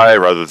revivify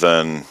rather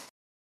than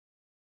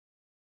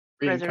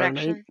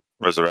Resurrection.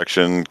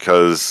 resurrection,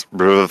 because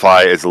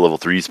revivify is a level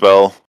 3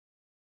 spell.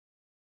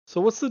 So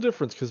what's the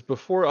difference? Because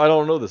before, I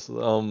don't know this.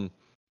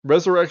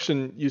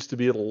 Resurrection used to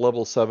be at a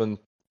level 7.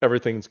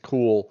 Everything's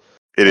cool.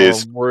 It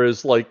is.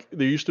 Whereas like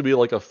there used to be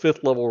like a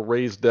 5th level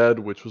raised dead,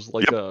 which was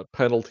like a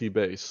penalty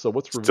base. So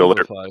what's Still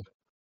there. revivify?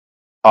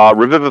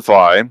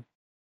 Revivify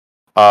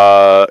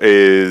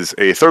is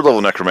a 3rd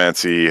level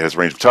necromancy, has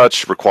range of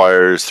touch,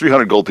 requires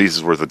 300 gold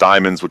pieces worth of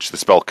diamonds, which the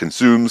spell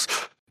consumes.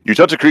 You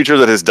touch a creature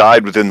that has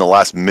died within the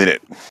last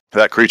minute.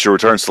 That creature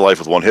returns to life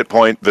with 1 hit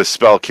point. This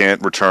spell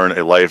can't return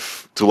to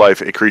life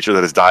a creature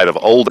that has died of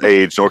old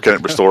age, nor can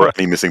it restore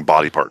any missing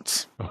body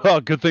parts.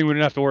 Oh, good thing we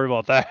didn't have to worry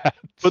about that.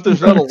 But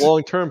there's not a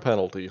long-term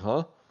penalty,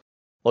 huh?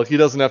 Like he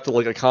doesn't have to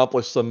like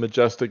accomplish some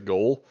majestic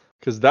goal,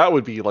 because that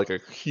would be like a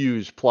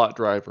huge plot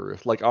driver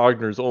if like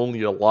Ogner's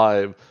only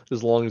alive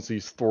as long as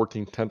he's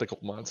Thorting tentacle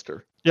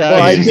monster. Yeah,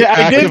 Well, I he's did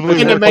actively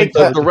kinda working make for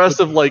that- The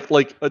rest of like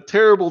a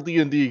terrible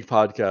D&D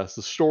podcast,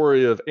 the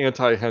story of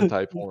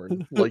anti-hentai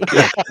porn. Like,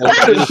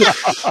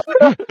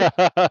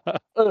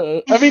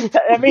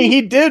 I mean,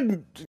 he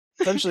did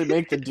essentially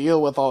make the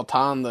deal with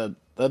Altan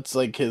that's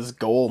like his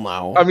goal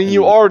now. I mean,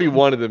 you already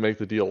wanted to make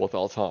the deal with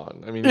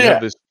Altan. I mean,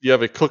 you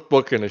have a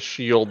cookbook and a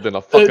shield and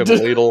a fucking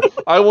ladle.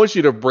 I want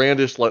you to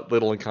brandish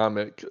ladle and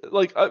comment.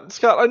 Like,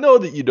 Scott, I know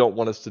that you don't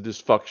want us to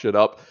just fuck shit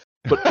up,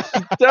 but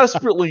he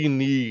desperately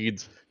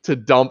needs to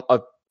dump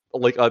a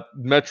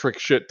metric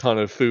shit ton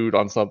of food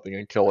on something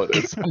and kill it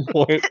at some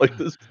point. Like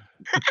this.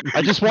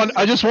 I just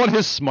want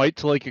his smite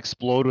to like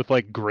explode with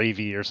like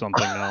gravy or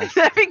something now.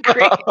 That'd be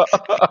great.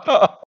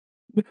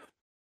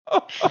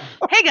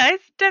 Hey guys,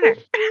 dinner.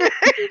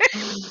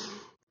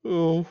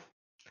 Oh.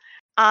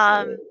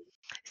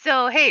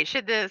 So hey,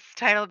 should this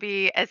title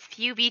be as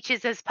few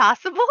beaches as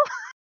possible?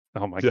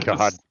 Oh my Yes.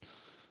 god.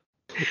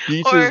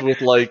 Beaches Or-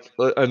 with like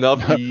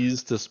enough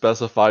ease to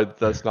specify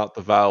that's not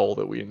the vowel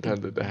that we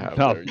intended to have.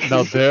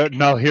 there.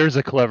 Now here's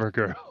a clever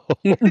girl.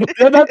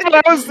 That's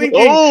what I was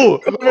thinking.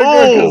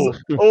 Oh,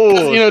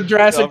 You know,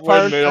 Jurassic I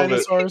Park nailed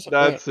it. dinosaurs.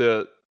 That's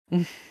it.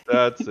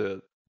 That's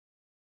it.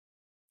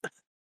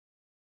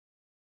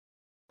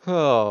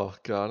 Oh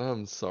god,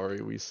 I'm sorry.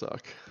 We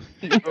suck.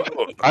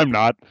 I'm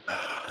not.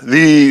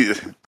 The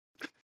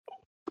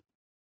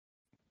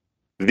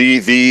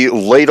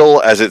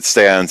ladle as it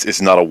stands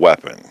is not a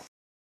weapon.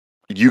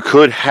 You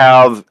could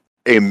have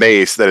a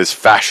mace that is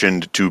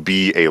fashioned to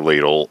be a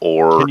ladle,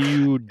 or Can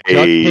you duct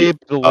tape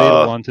the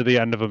ladle onto the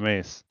end of a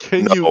mace?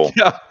 Can No.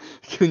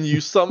 Can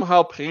you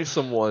somehow pay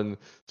someone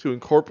to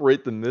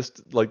incorporate the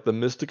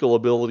mystical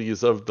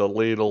abilities of the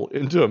ladle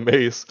into a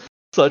mace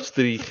such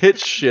that he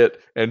hits shit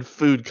and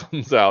food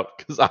comes out?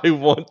 Because I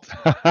want.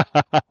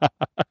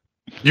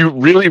 you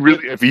really,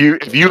 if you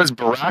as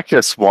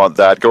Baracus want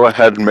that, go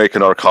ahead and make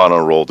an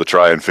Arcana roll to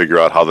try and figure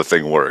out how the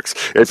thing works.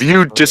 If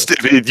you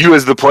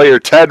as the player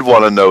Ted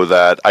want to know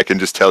that, I can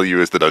just tell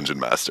you as the dungeon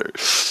master.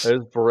 As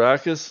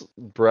Baracus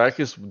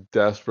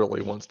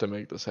desperately wants to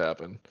make this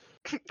happen.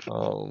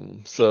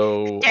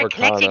 So They're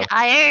collecting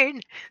iron.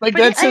 Like For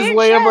the that's his iron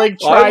way of like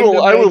I trying will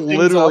to make things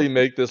literally up.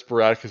 make this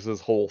Baracus's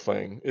whole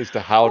thing as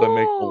to how to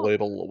make the Oh.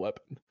 ladle a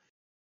weapon.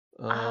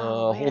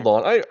 Oh, Hold man.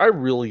 on. I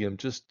really am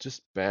just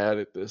bad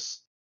at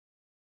this.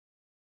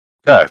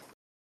 Okay.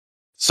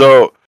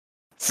 So,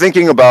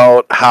 thinking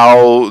about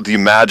how the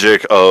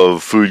magic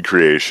of food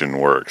creation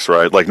works,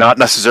 right? Like not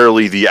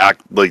necessarily the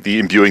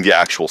imbuing the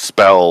actual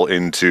spell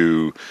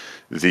into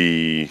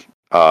the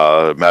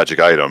magic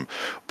item,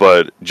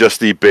 but just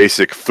the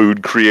basic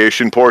food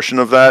creation portion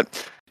of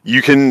that.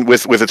 You can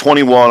with a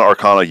 21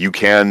 Arcana, you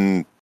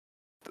can.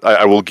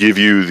 I will give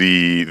you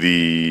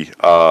the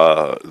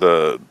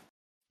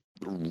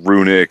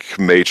runic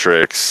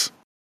matrix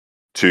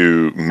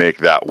to make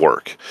that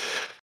work.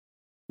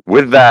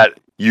 With that,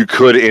 you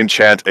could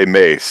enchant a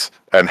mace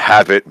and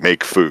have it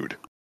make food.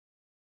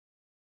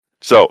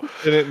 So,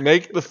 Can it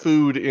make the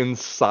food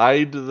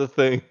inside the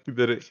thing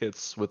that it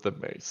hits with the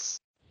mace?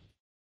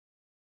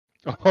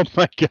 Oh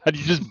my god,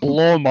 you just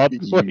blow him up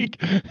like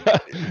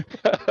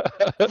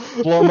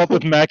blow him up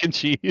with mac and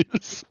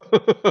cheese.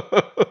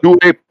 to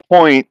a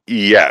point,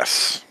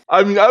 yes.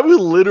 I mean, I would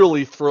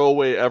literally throw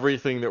away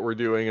everything that we're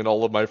doing and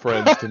all of my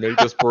friends to make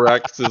this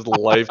Baracus'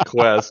 life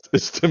quest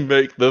is to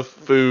make the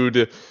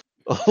food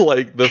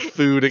like the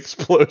food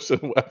explosion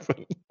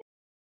weapon.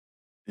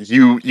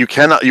 You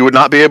would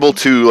not be able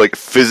to like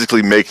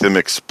physically make them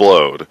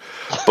explode.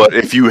 But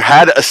if you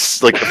had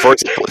for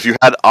example, if you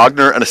had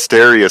Ogner and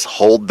Asterius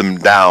hold them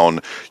down,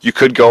 you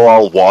could go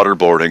all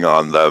waterboarding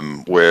on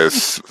them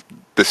with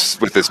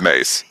this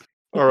mace.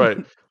 All right.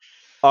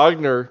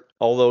 Ogner,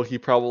 although he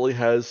probably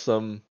has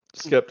some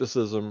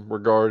skepticism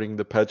regarding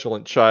the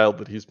petulant child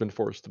that he's been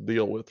forced to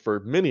deal with for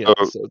many So-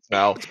 episodes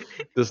now,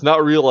 does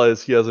not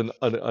realize he has an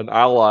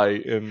ally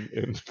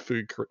in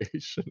food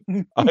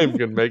creation. I'm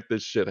gonna make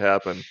this shit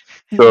happen.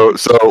 So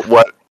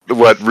what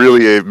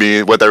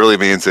that really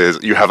means is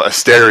you have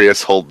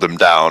Asterius hold them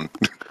down.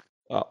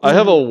 I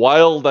have a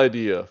wild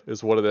idea,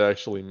 is what it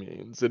actually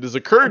means. It has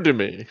occurred to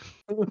me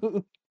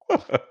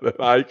that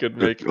I could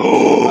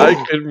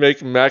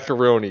make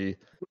macaroni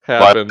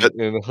happen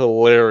in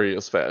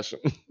hilarious fashion.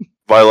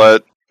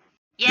 Violet,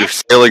 you're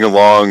Yes. sailing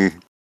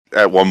along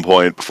at one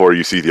point before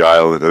you see the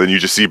island, and then you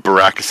just see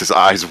Baracus'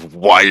 eyes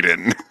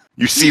widen.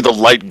 You see the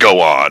light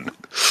go on.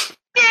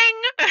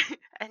 Ding!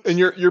 And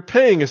you're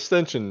paying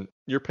attention.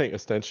 You're paying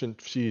attention.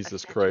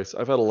 Jesus Christ!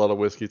 I've had a lot of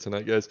whiskey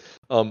tonight, guys.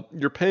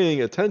 You're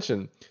paying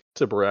attention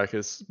to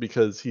Baracus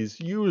because he's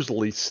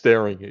usually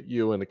staring at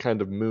you in a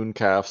kind of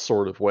mooncalf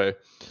sort of way.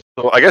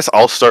 So I guess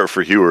I'll start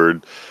for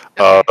Heward.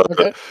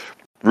 Okay.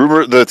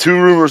 The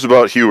two rumors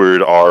about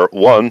Heward are,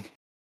 one,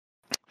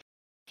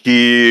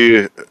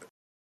 he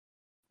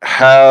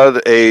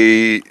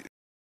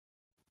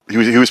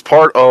was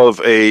part of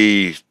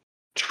a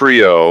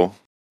trio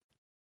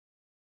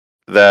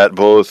that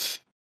both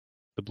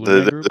The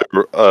Blue Man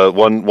Group?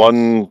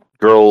 one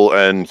girl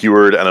and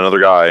Heward and another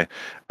guy,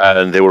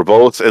 and they were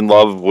both in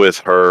love with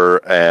her,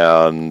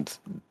 and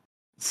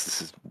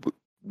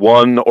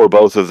one or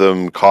both of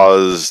them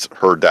caused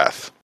her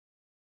death.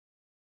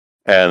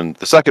 And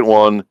the second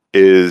one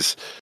is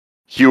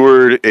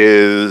Heward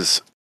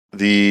is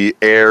the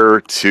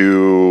heir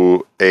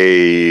to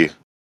a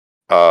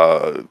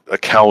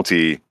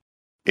county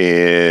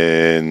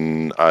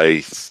in,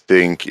 I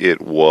think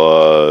it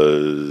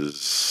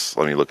was,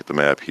 let me look at the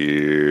map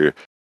here.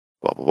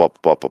 What's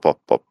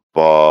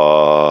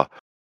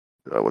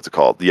it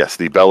called? Yes,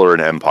 the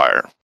Bellerin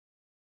Empire,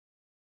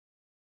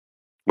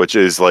 which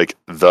is like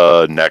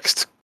the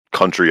next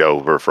country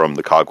over from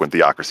the Cogwin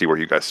theocracy where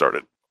you guys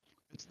started.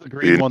 It's the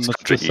green one that's the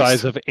country size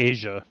east. of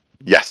Asia.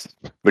 Yes,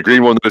 the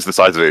green one that is the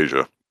size of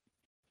Asia.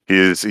 He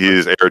is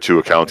heir to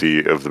a county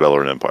of the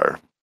Bellerin Empire.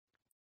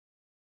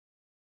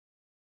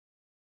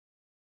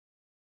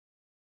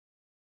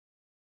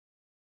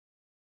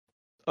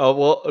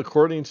 Well,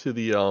 according to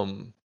the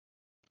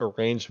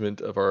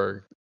arrangement of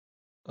our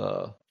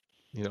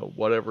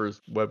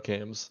whatever's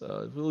webcams,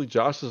 really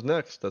Josh is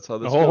next. That's how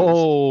this goes.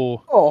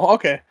 Oh, Oh,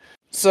 okay.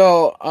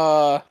 So,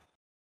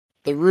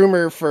 the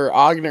rumor for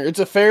Ogner, it's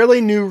a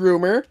fairly new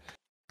rumor.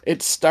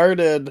 It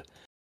started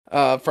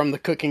from the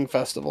cooking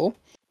festival.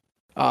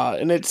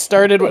 And it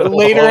started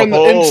later in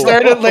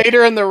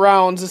the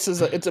rounds.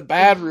 It's a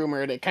bad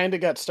rumor, and it kind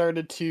of got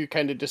started to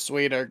kind of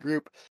dissuade our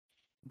group.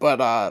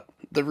 But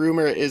the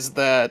rumor is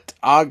that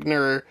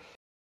Ogner,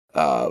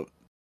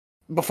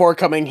 before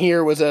coming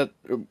here, was at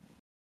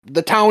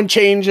the town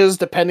changes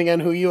depending on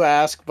who you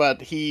ask,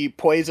 but he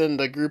poisoned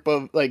a group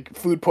of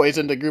food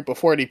poisoned a group of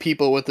 40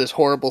 people with his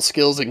horrible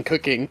skills in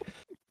cooking.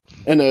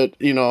 And it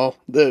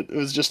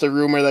was just a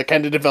rumor that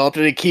kind of developed,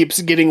 and it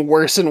keeps getting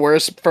worse and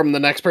worse from the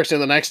next person to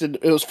the next.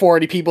 It was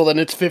 40 people, then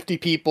it's 50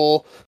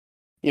 people.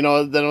 Then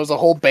it was a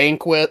whole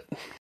banquet.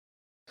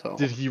 So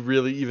Did he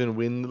really even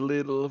win the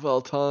Ladle of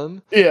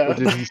Altan? yeah. Or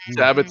did he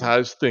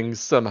sabotage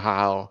things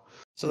somehow?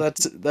 So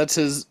that's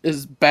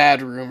his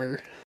bad rumor.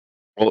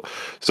 Well,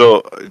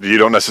 so you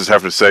don't necessarily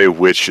have to say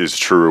which is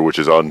true or which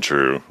is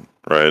untrue,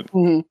 right?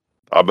 Mhm.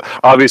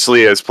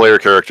 Obviously, as player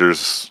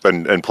characters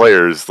and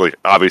players,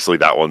 obviously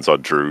that one's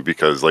untrue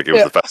because it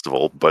was the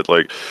festival, but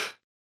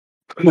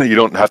you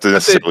don't have to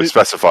necessarily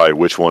specify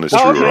which one is true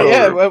or Okay,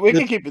 yeah, untrue. well, we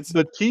can keep it.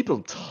 But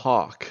people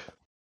talk.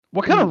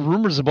 what kind of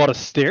rumors about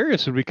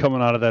Asterius would be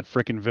coming out of that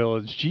freaking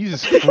village?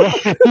 Jesus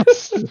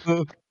Christ!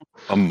 Well,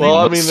 I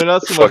mean, they're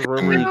not so much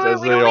rumors No,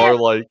 as we they only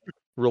are have-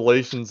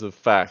 relations of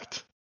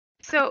fact.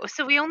 So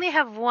we only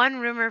have one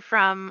rumor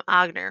from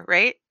Ogner,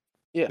 right?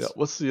 Yes. Yeah.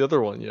 What's the other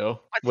one, yo?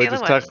 What's Wait, the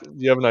does other do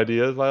you have an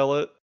idea,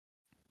 Violet?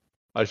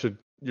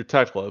 You're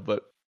Tekla,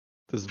 but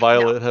does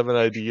Violet have an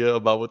idea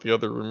about what the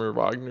other rumor of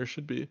Wagner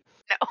should be?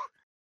 No.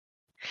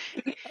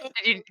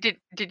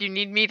 Did you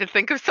need me to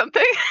think of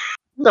something?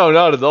 No,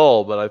 not at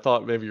all. But I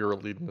thought maybe you were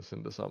leading us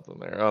into something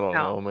there. I don't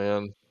No. know,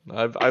 man.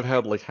 I've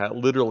had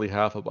literally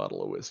half a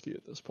bottle of whiskey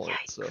at this point,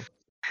 so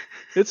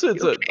it's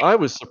Okay. I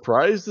was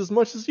surprised as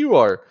much as you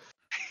are.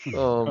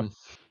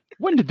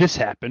 When did this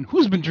happen?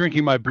 Who's been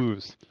drinking my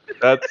booze?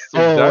 That's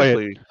Oh,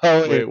 exactly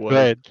Oh, the way it was.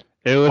 wait.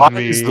 It was Why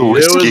me. is the It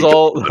whiskey was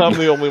all. gone? I'm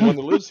the only one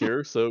that lives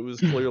here, so it was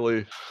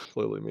clearly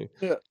me.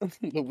 Yeah,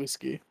 the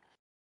whiskey.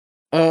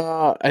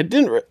 I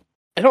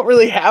don't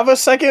really have a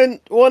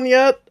second one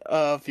yet.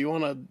 If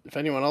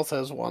anyone else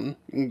has one,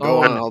 you can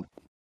go on.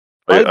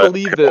 I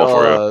believe I can go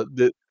for you.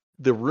 that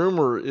the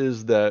rumor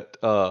is that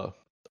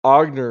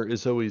Ogner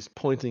is always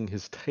pointing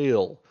his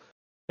tail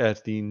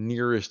at the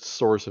nearest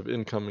source of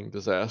incoming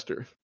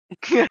disaster.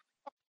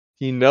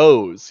 He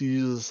knows he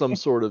uses some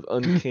sort of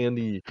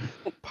uncanny,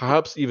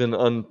 perhaps even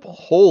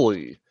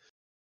unholy,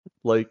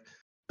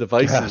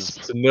 devices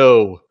Gasp. to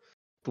know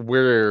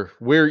where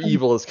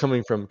evil is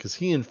coming from, because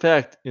he, in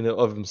fact,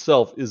 of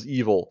himself, is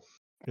evil,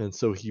 And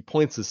so he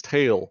points his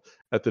tail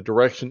at the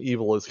direction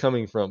evil is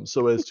coming from,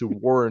 so as to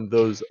warn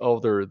those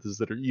others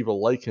that are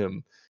evil like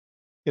him.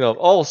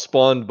 All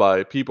spawned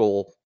by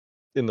people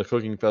in the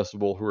cooking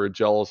festival who are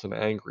jealous and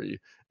angry,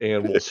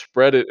 and will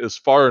spread it as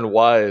far and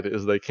wide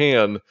as they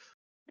can,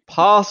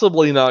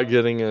 possibly not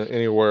getting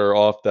anywhere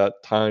off that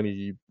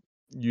tiny,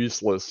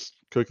 useless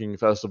cooking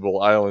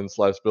festival island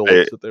 /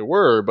 village that they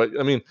were. But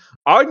I mean,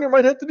 Agner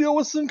might have to deal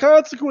with some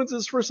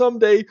consequences for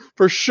someday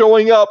for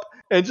showing up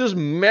and just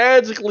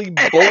magically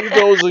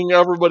bulldozing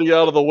everybody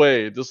out of the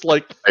way. Just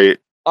like,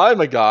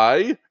 I'm a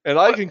guy and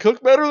I can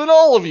cook better than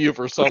all of you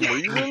for some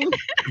reason.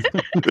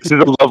 This is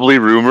a lovely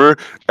rumor,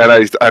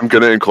 and I'm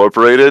going to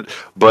incorporate it,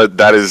 but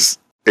that is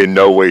in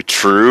no way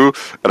true.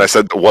 And I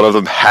said that one of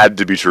them had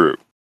to be true.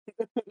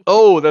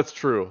 Oh, that's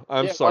true.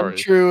 I'm sorry.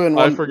 True and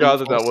I forgot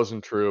that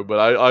wasn't true,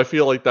 but I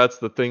feel like that's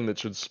the thing that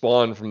should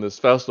spawn from this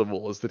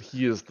festival, is that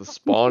he is the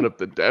spawn of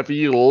the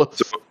devil.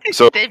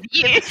 So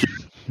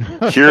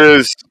here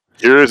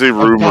is a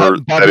rumor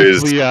that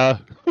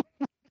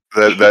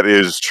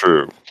is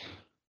true.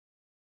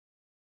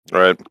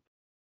 Right?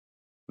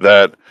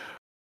 That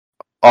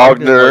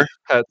Agner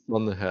pats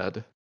on the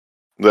head.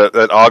 That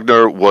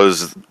Agner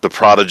was the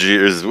prodigy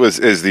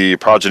is the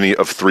progeny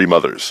of 3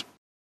 mothers.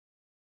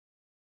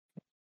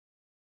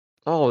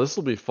 Oh, this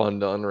will be fun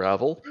to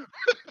unravel.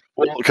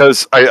 Well,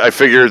 because I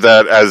figured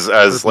that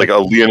as like a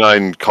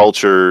Leonine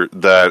culture,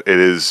 that it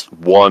is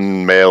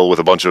one male with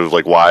a bunch of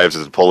like wives,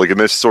 as a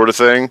polygamist sort of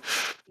thing.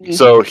 Mm-hmm.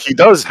 So he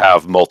does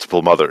have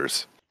multiple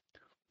mothers.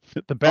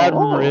 The bad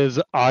rumor is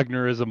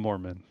Agner is a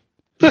Mormon.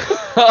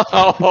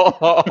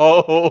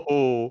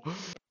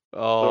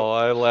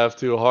 I laughed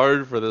too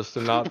hard for this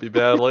to not be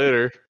bad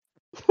later.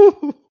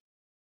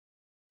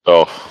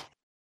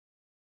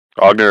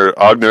 Agner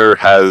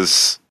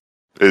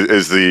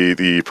is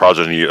the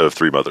progeny of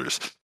 3 mothers.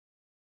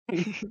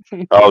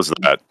 How's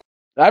that?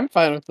 I'm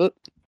fine with it.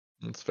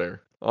 That's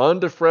fair. On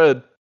to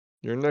Fred.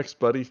 You're next,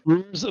 buddy.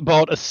 Rumors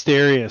about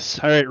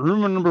Asterius. All right,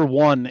 rumor number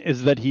 1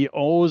 is that he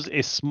owes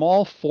a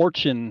small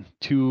fortune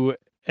to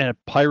a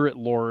pirate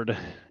lord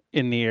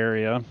in the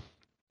area.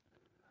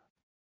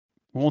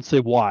 I won't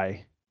say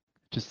why,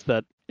 just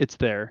that it's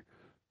there.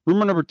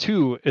 Rumor number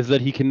 2 is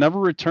that he can never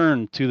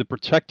return to the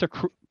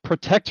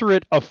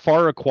protectorate of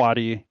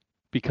Faraquati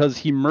because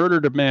he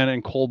murdered a man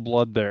in cold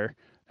blood there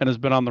and has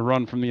been on the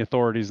run from the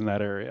authorities in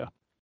that area.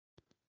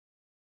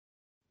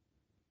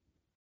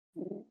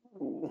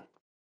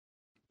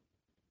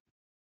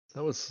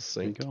 That was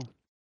succinct.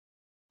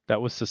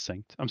 That was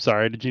succinct. I'm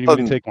sorry. Did you need me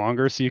to take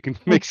longer so you can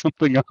make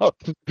something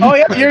up? Oh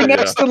yeah, you're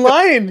next in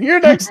line. You're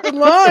next in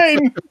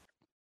line.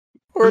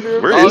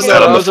 Where is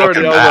that on the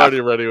fucking map? I was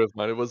already ready with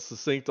mine. It was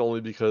succinct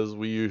only because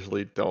we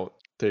usually don't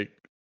take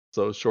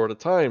so short a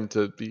time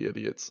to be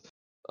idiots.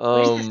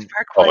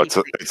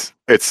 It's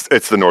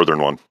the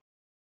northern one.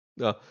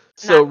 Yeah.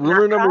 So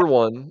rumor number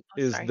 1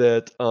 is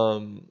that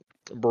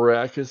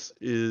Baracus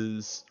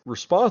is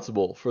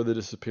responsible for the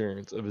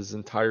disappearance of his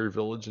entire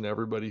village and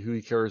everybody who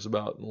he cares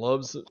about and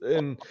loves,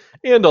 and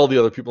all the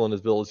other people in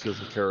his village he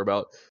doesn't care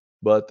about.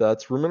 But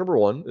that's rumor number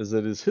 1, is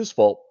that it is his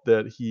fault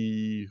that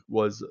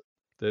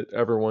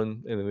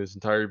everyone in his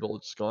entire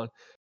village is gone.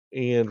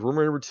 And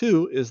rumor number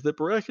 2 is that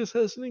Baracus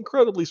has an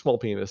incredibly small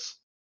penis.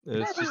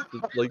 And it's just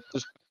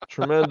just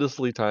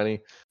tremendously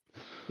tiny.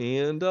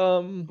 And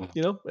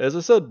as I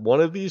said, one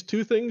of these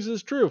 2 things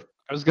is true.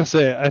 I was gonna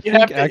say, I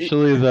think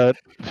actually that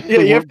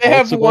you have to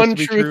have one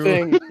true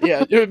thing.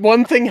 Yeah,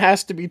 one thing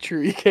has to be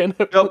true. You can't.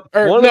 One of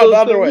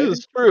those things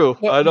is true.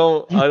 Yep.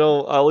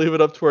 I'll leave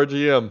it up to our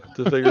GM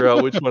to figure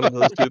out which one of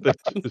those 2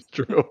 things is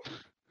true.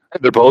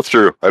 They're both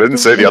true. I didn't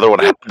say the other one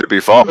had to be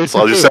false. So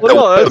I'll just say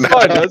that's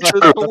fine. That's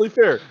totally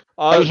fair.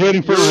 I was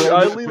waiting for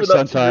I leave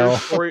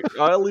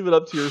it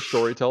up to your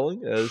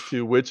storytelling as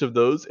to which of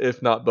those,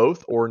 if not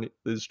both,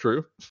 is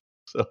true.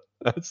 So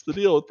that's the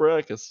deal with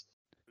Baracus.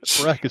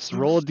 Baracus,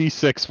 roll a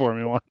d6 for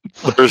me once.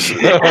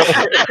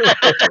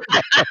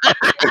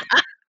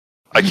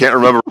 I can't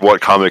remember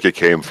what comic it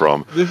came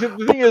from. The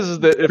thing is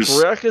that if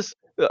Baracus,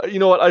 you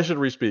know what? I should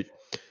respeak.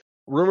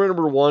 Rumor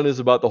number 1 is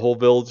about the whole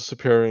village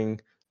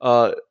disappearing.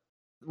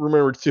 Rumor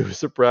number 2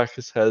 is that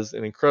Baracus has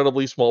an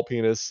incredibly small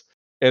penis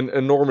and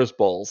enormous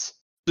balls.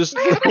 Just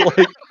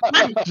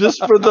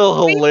just for the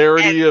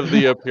hilarity of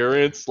the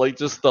appearance,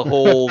 just the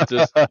whole,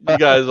 you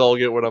guys all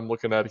get what I'm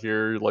looking at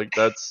here.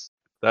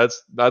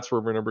 That's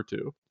rumor number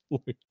 2.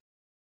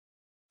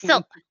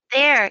 So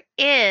there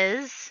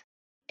is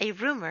a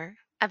rumor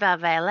about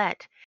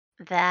Violet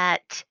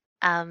that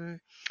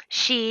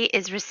she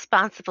is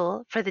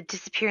responsible for the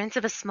disappearance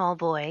of a small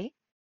boy.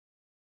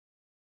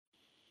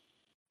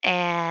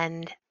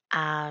 And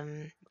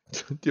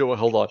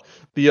hold on.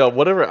 The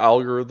whatever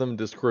algorithm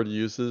Discord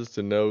uses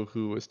to know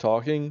who is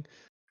talking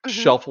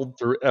shuffled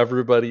through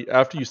everybody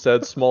after you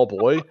said small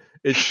boy.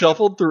 It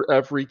shuffled through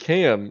every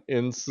cam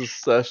in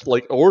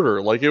order.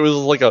 It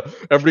was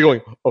everybody going,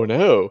 oh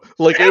no.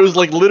 It was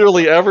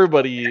literally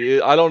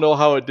everybody. I don't know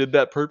how it did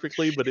that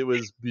perfectly, but it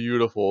was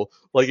beautiful.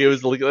 It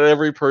was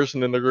every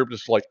person in the group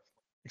just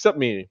except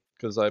me,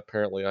 because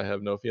apparently I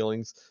have no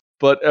feelings.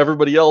 but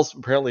everybody else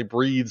apparently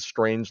breathed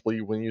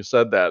strangely when you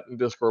said that. And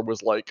Discord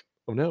was like,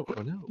 "Oh no!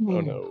 Oh no!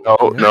 Oh no!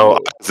 Oh no!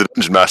 As the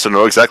dungeon master,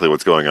 know exactly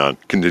what's going on.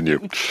 Continue.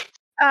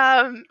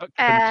 And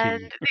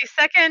Continue. the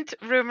second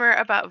rumor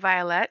about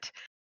Violet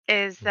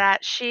is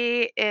that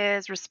she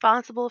is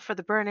responsible for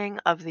the burning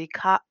of the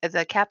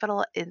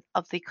capital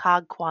of the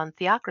Cogquan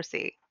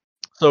theocracy.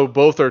 So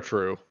both are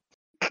true.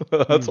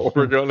 That's all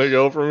we're going to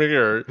go from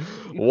here.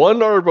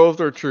 One or both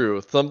are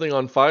true. Something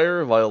on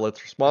fire,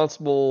 Violet's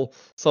responsible.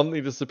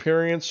 Something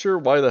disappearing, sure,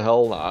 why the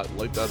hell not?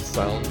 Like, that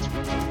sounds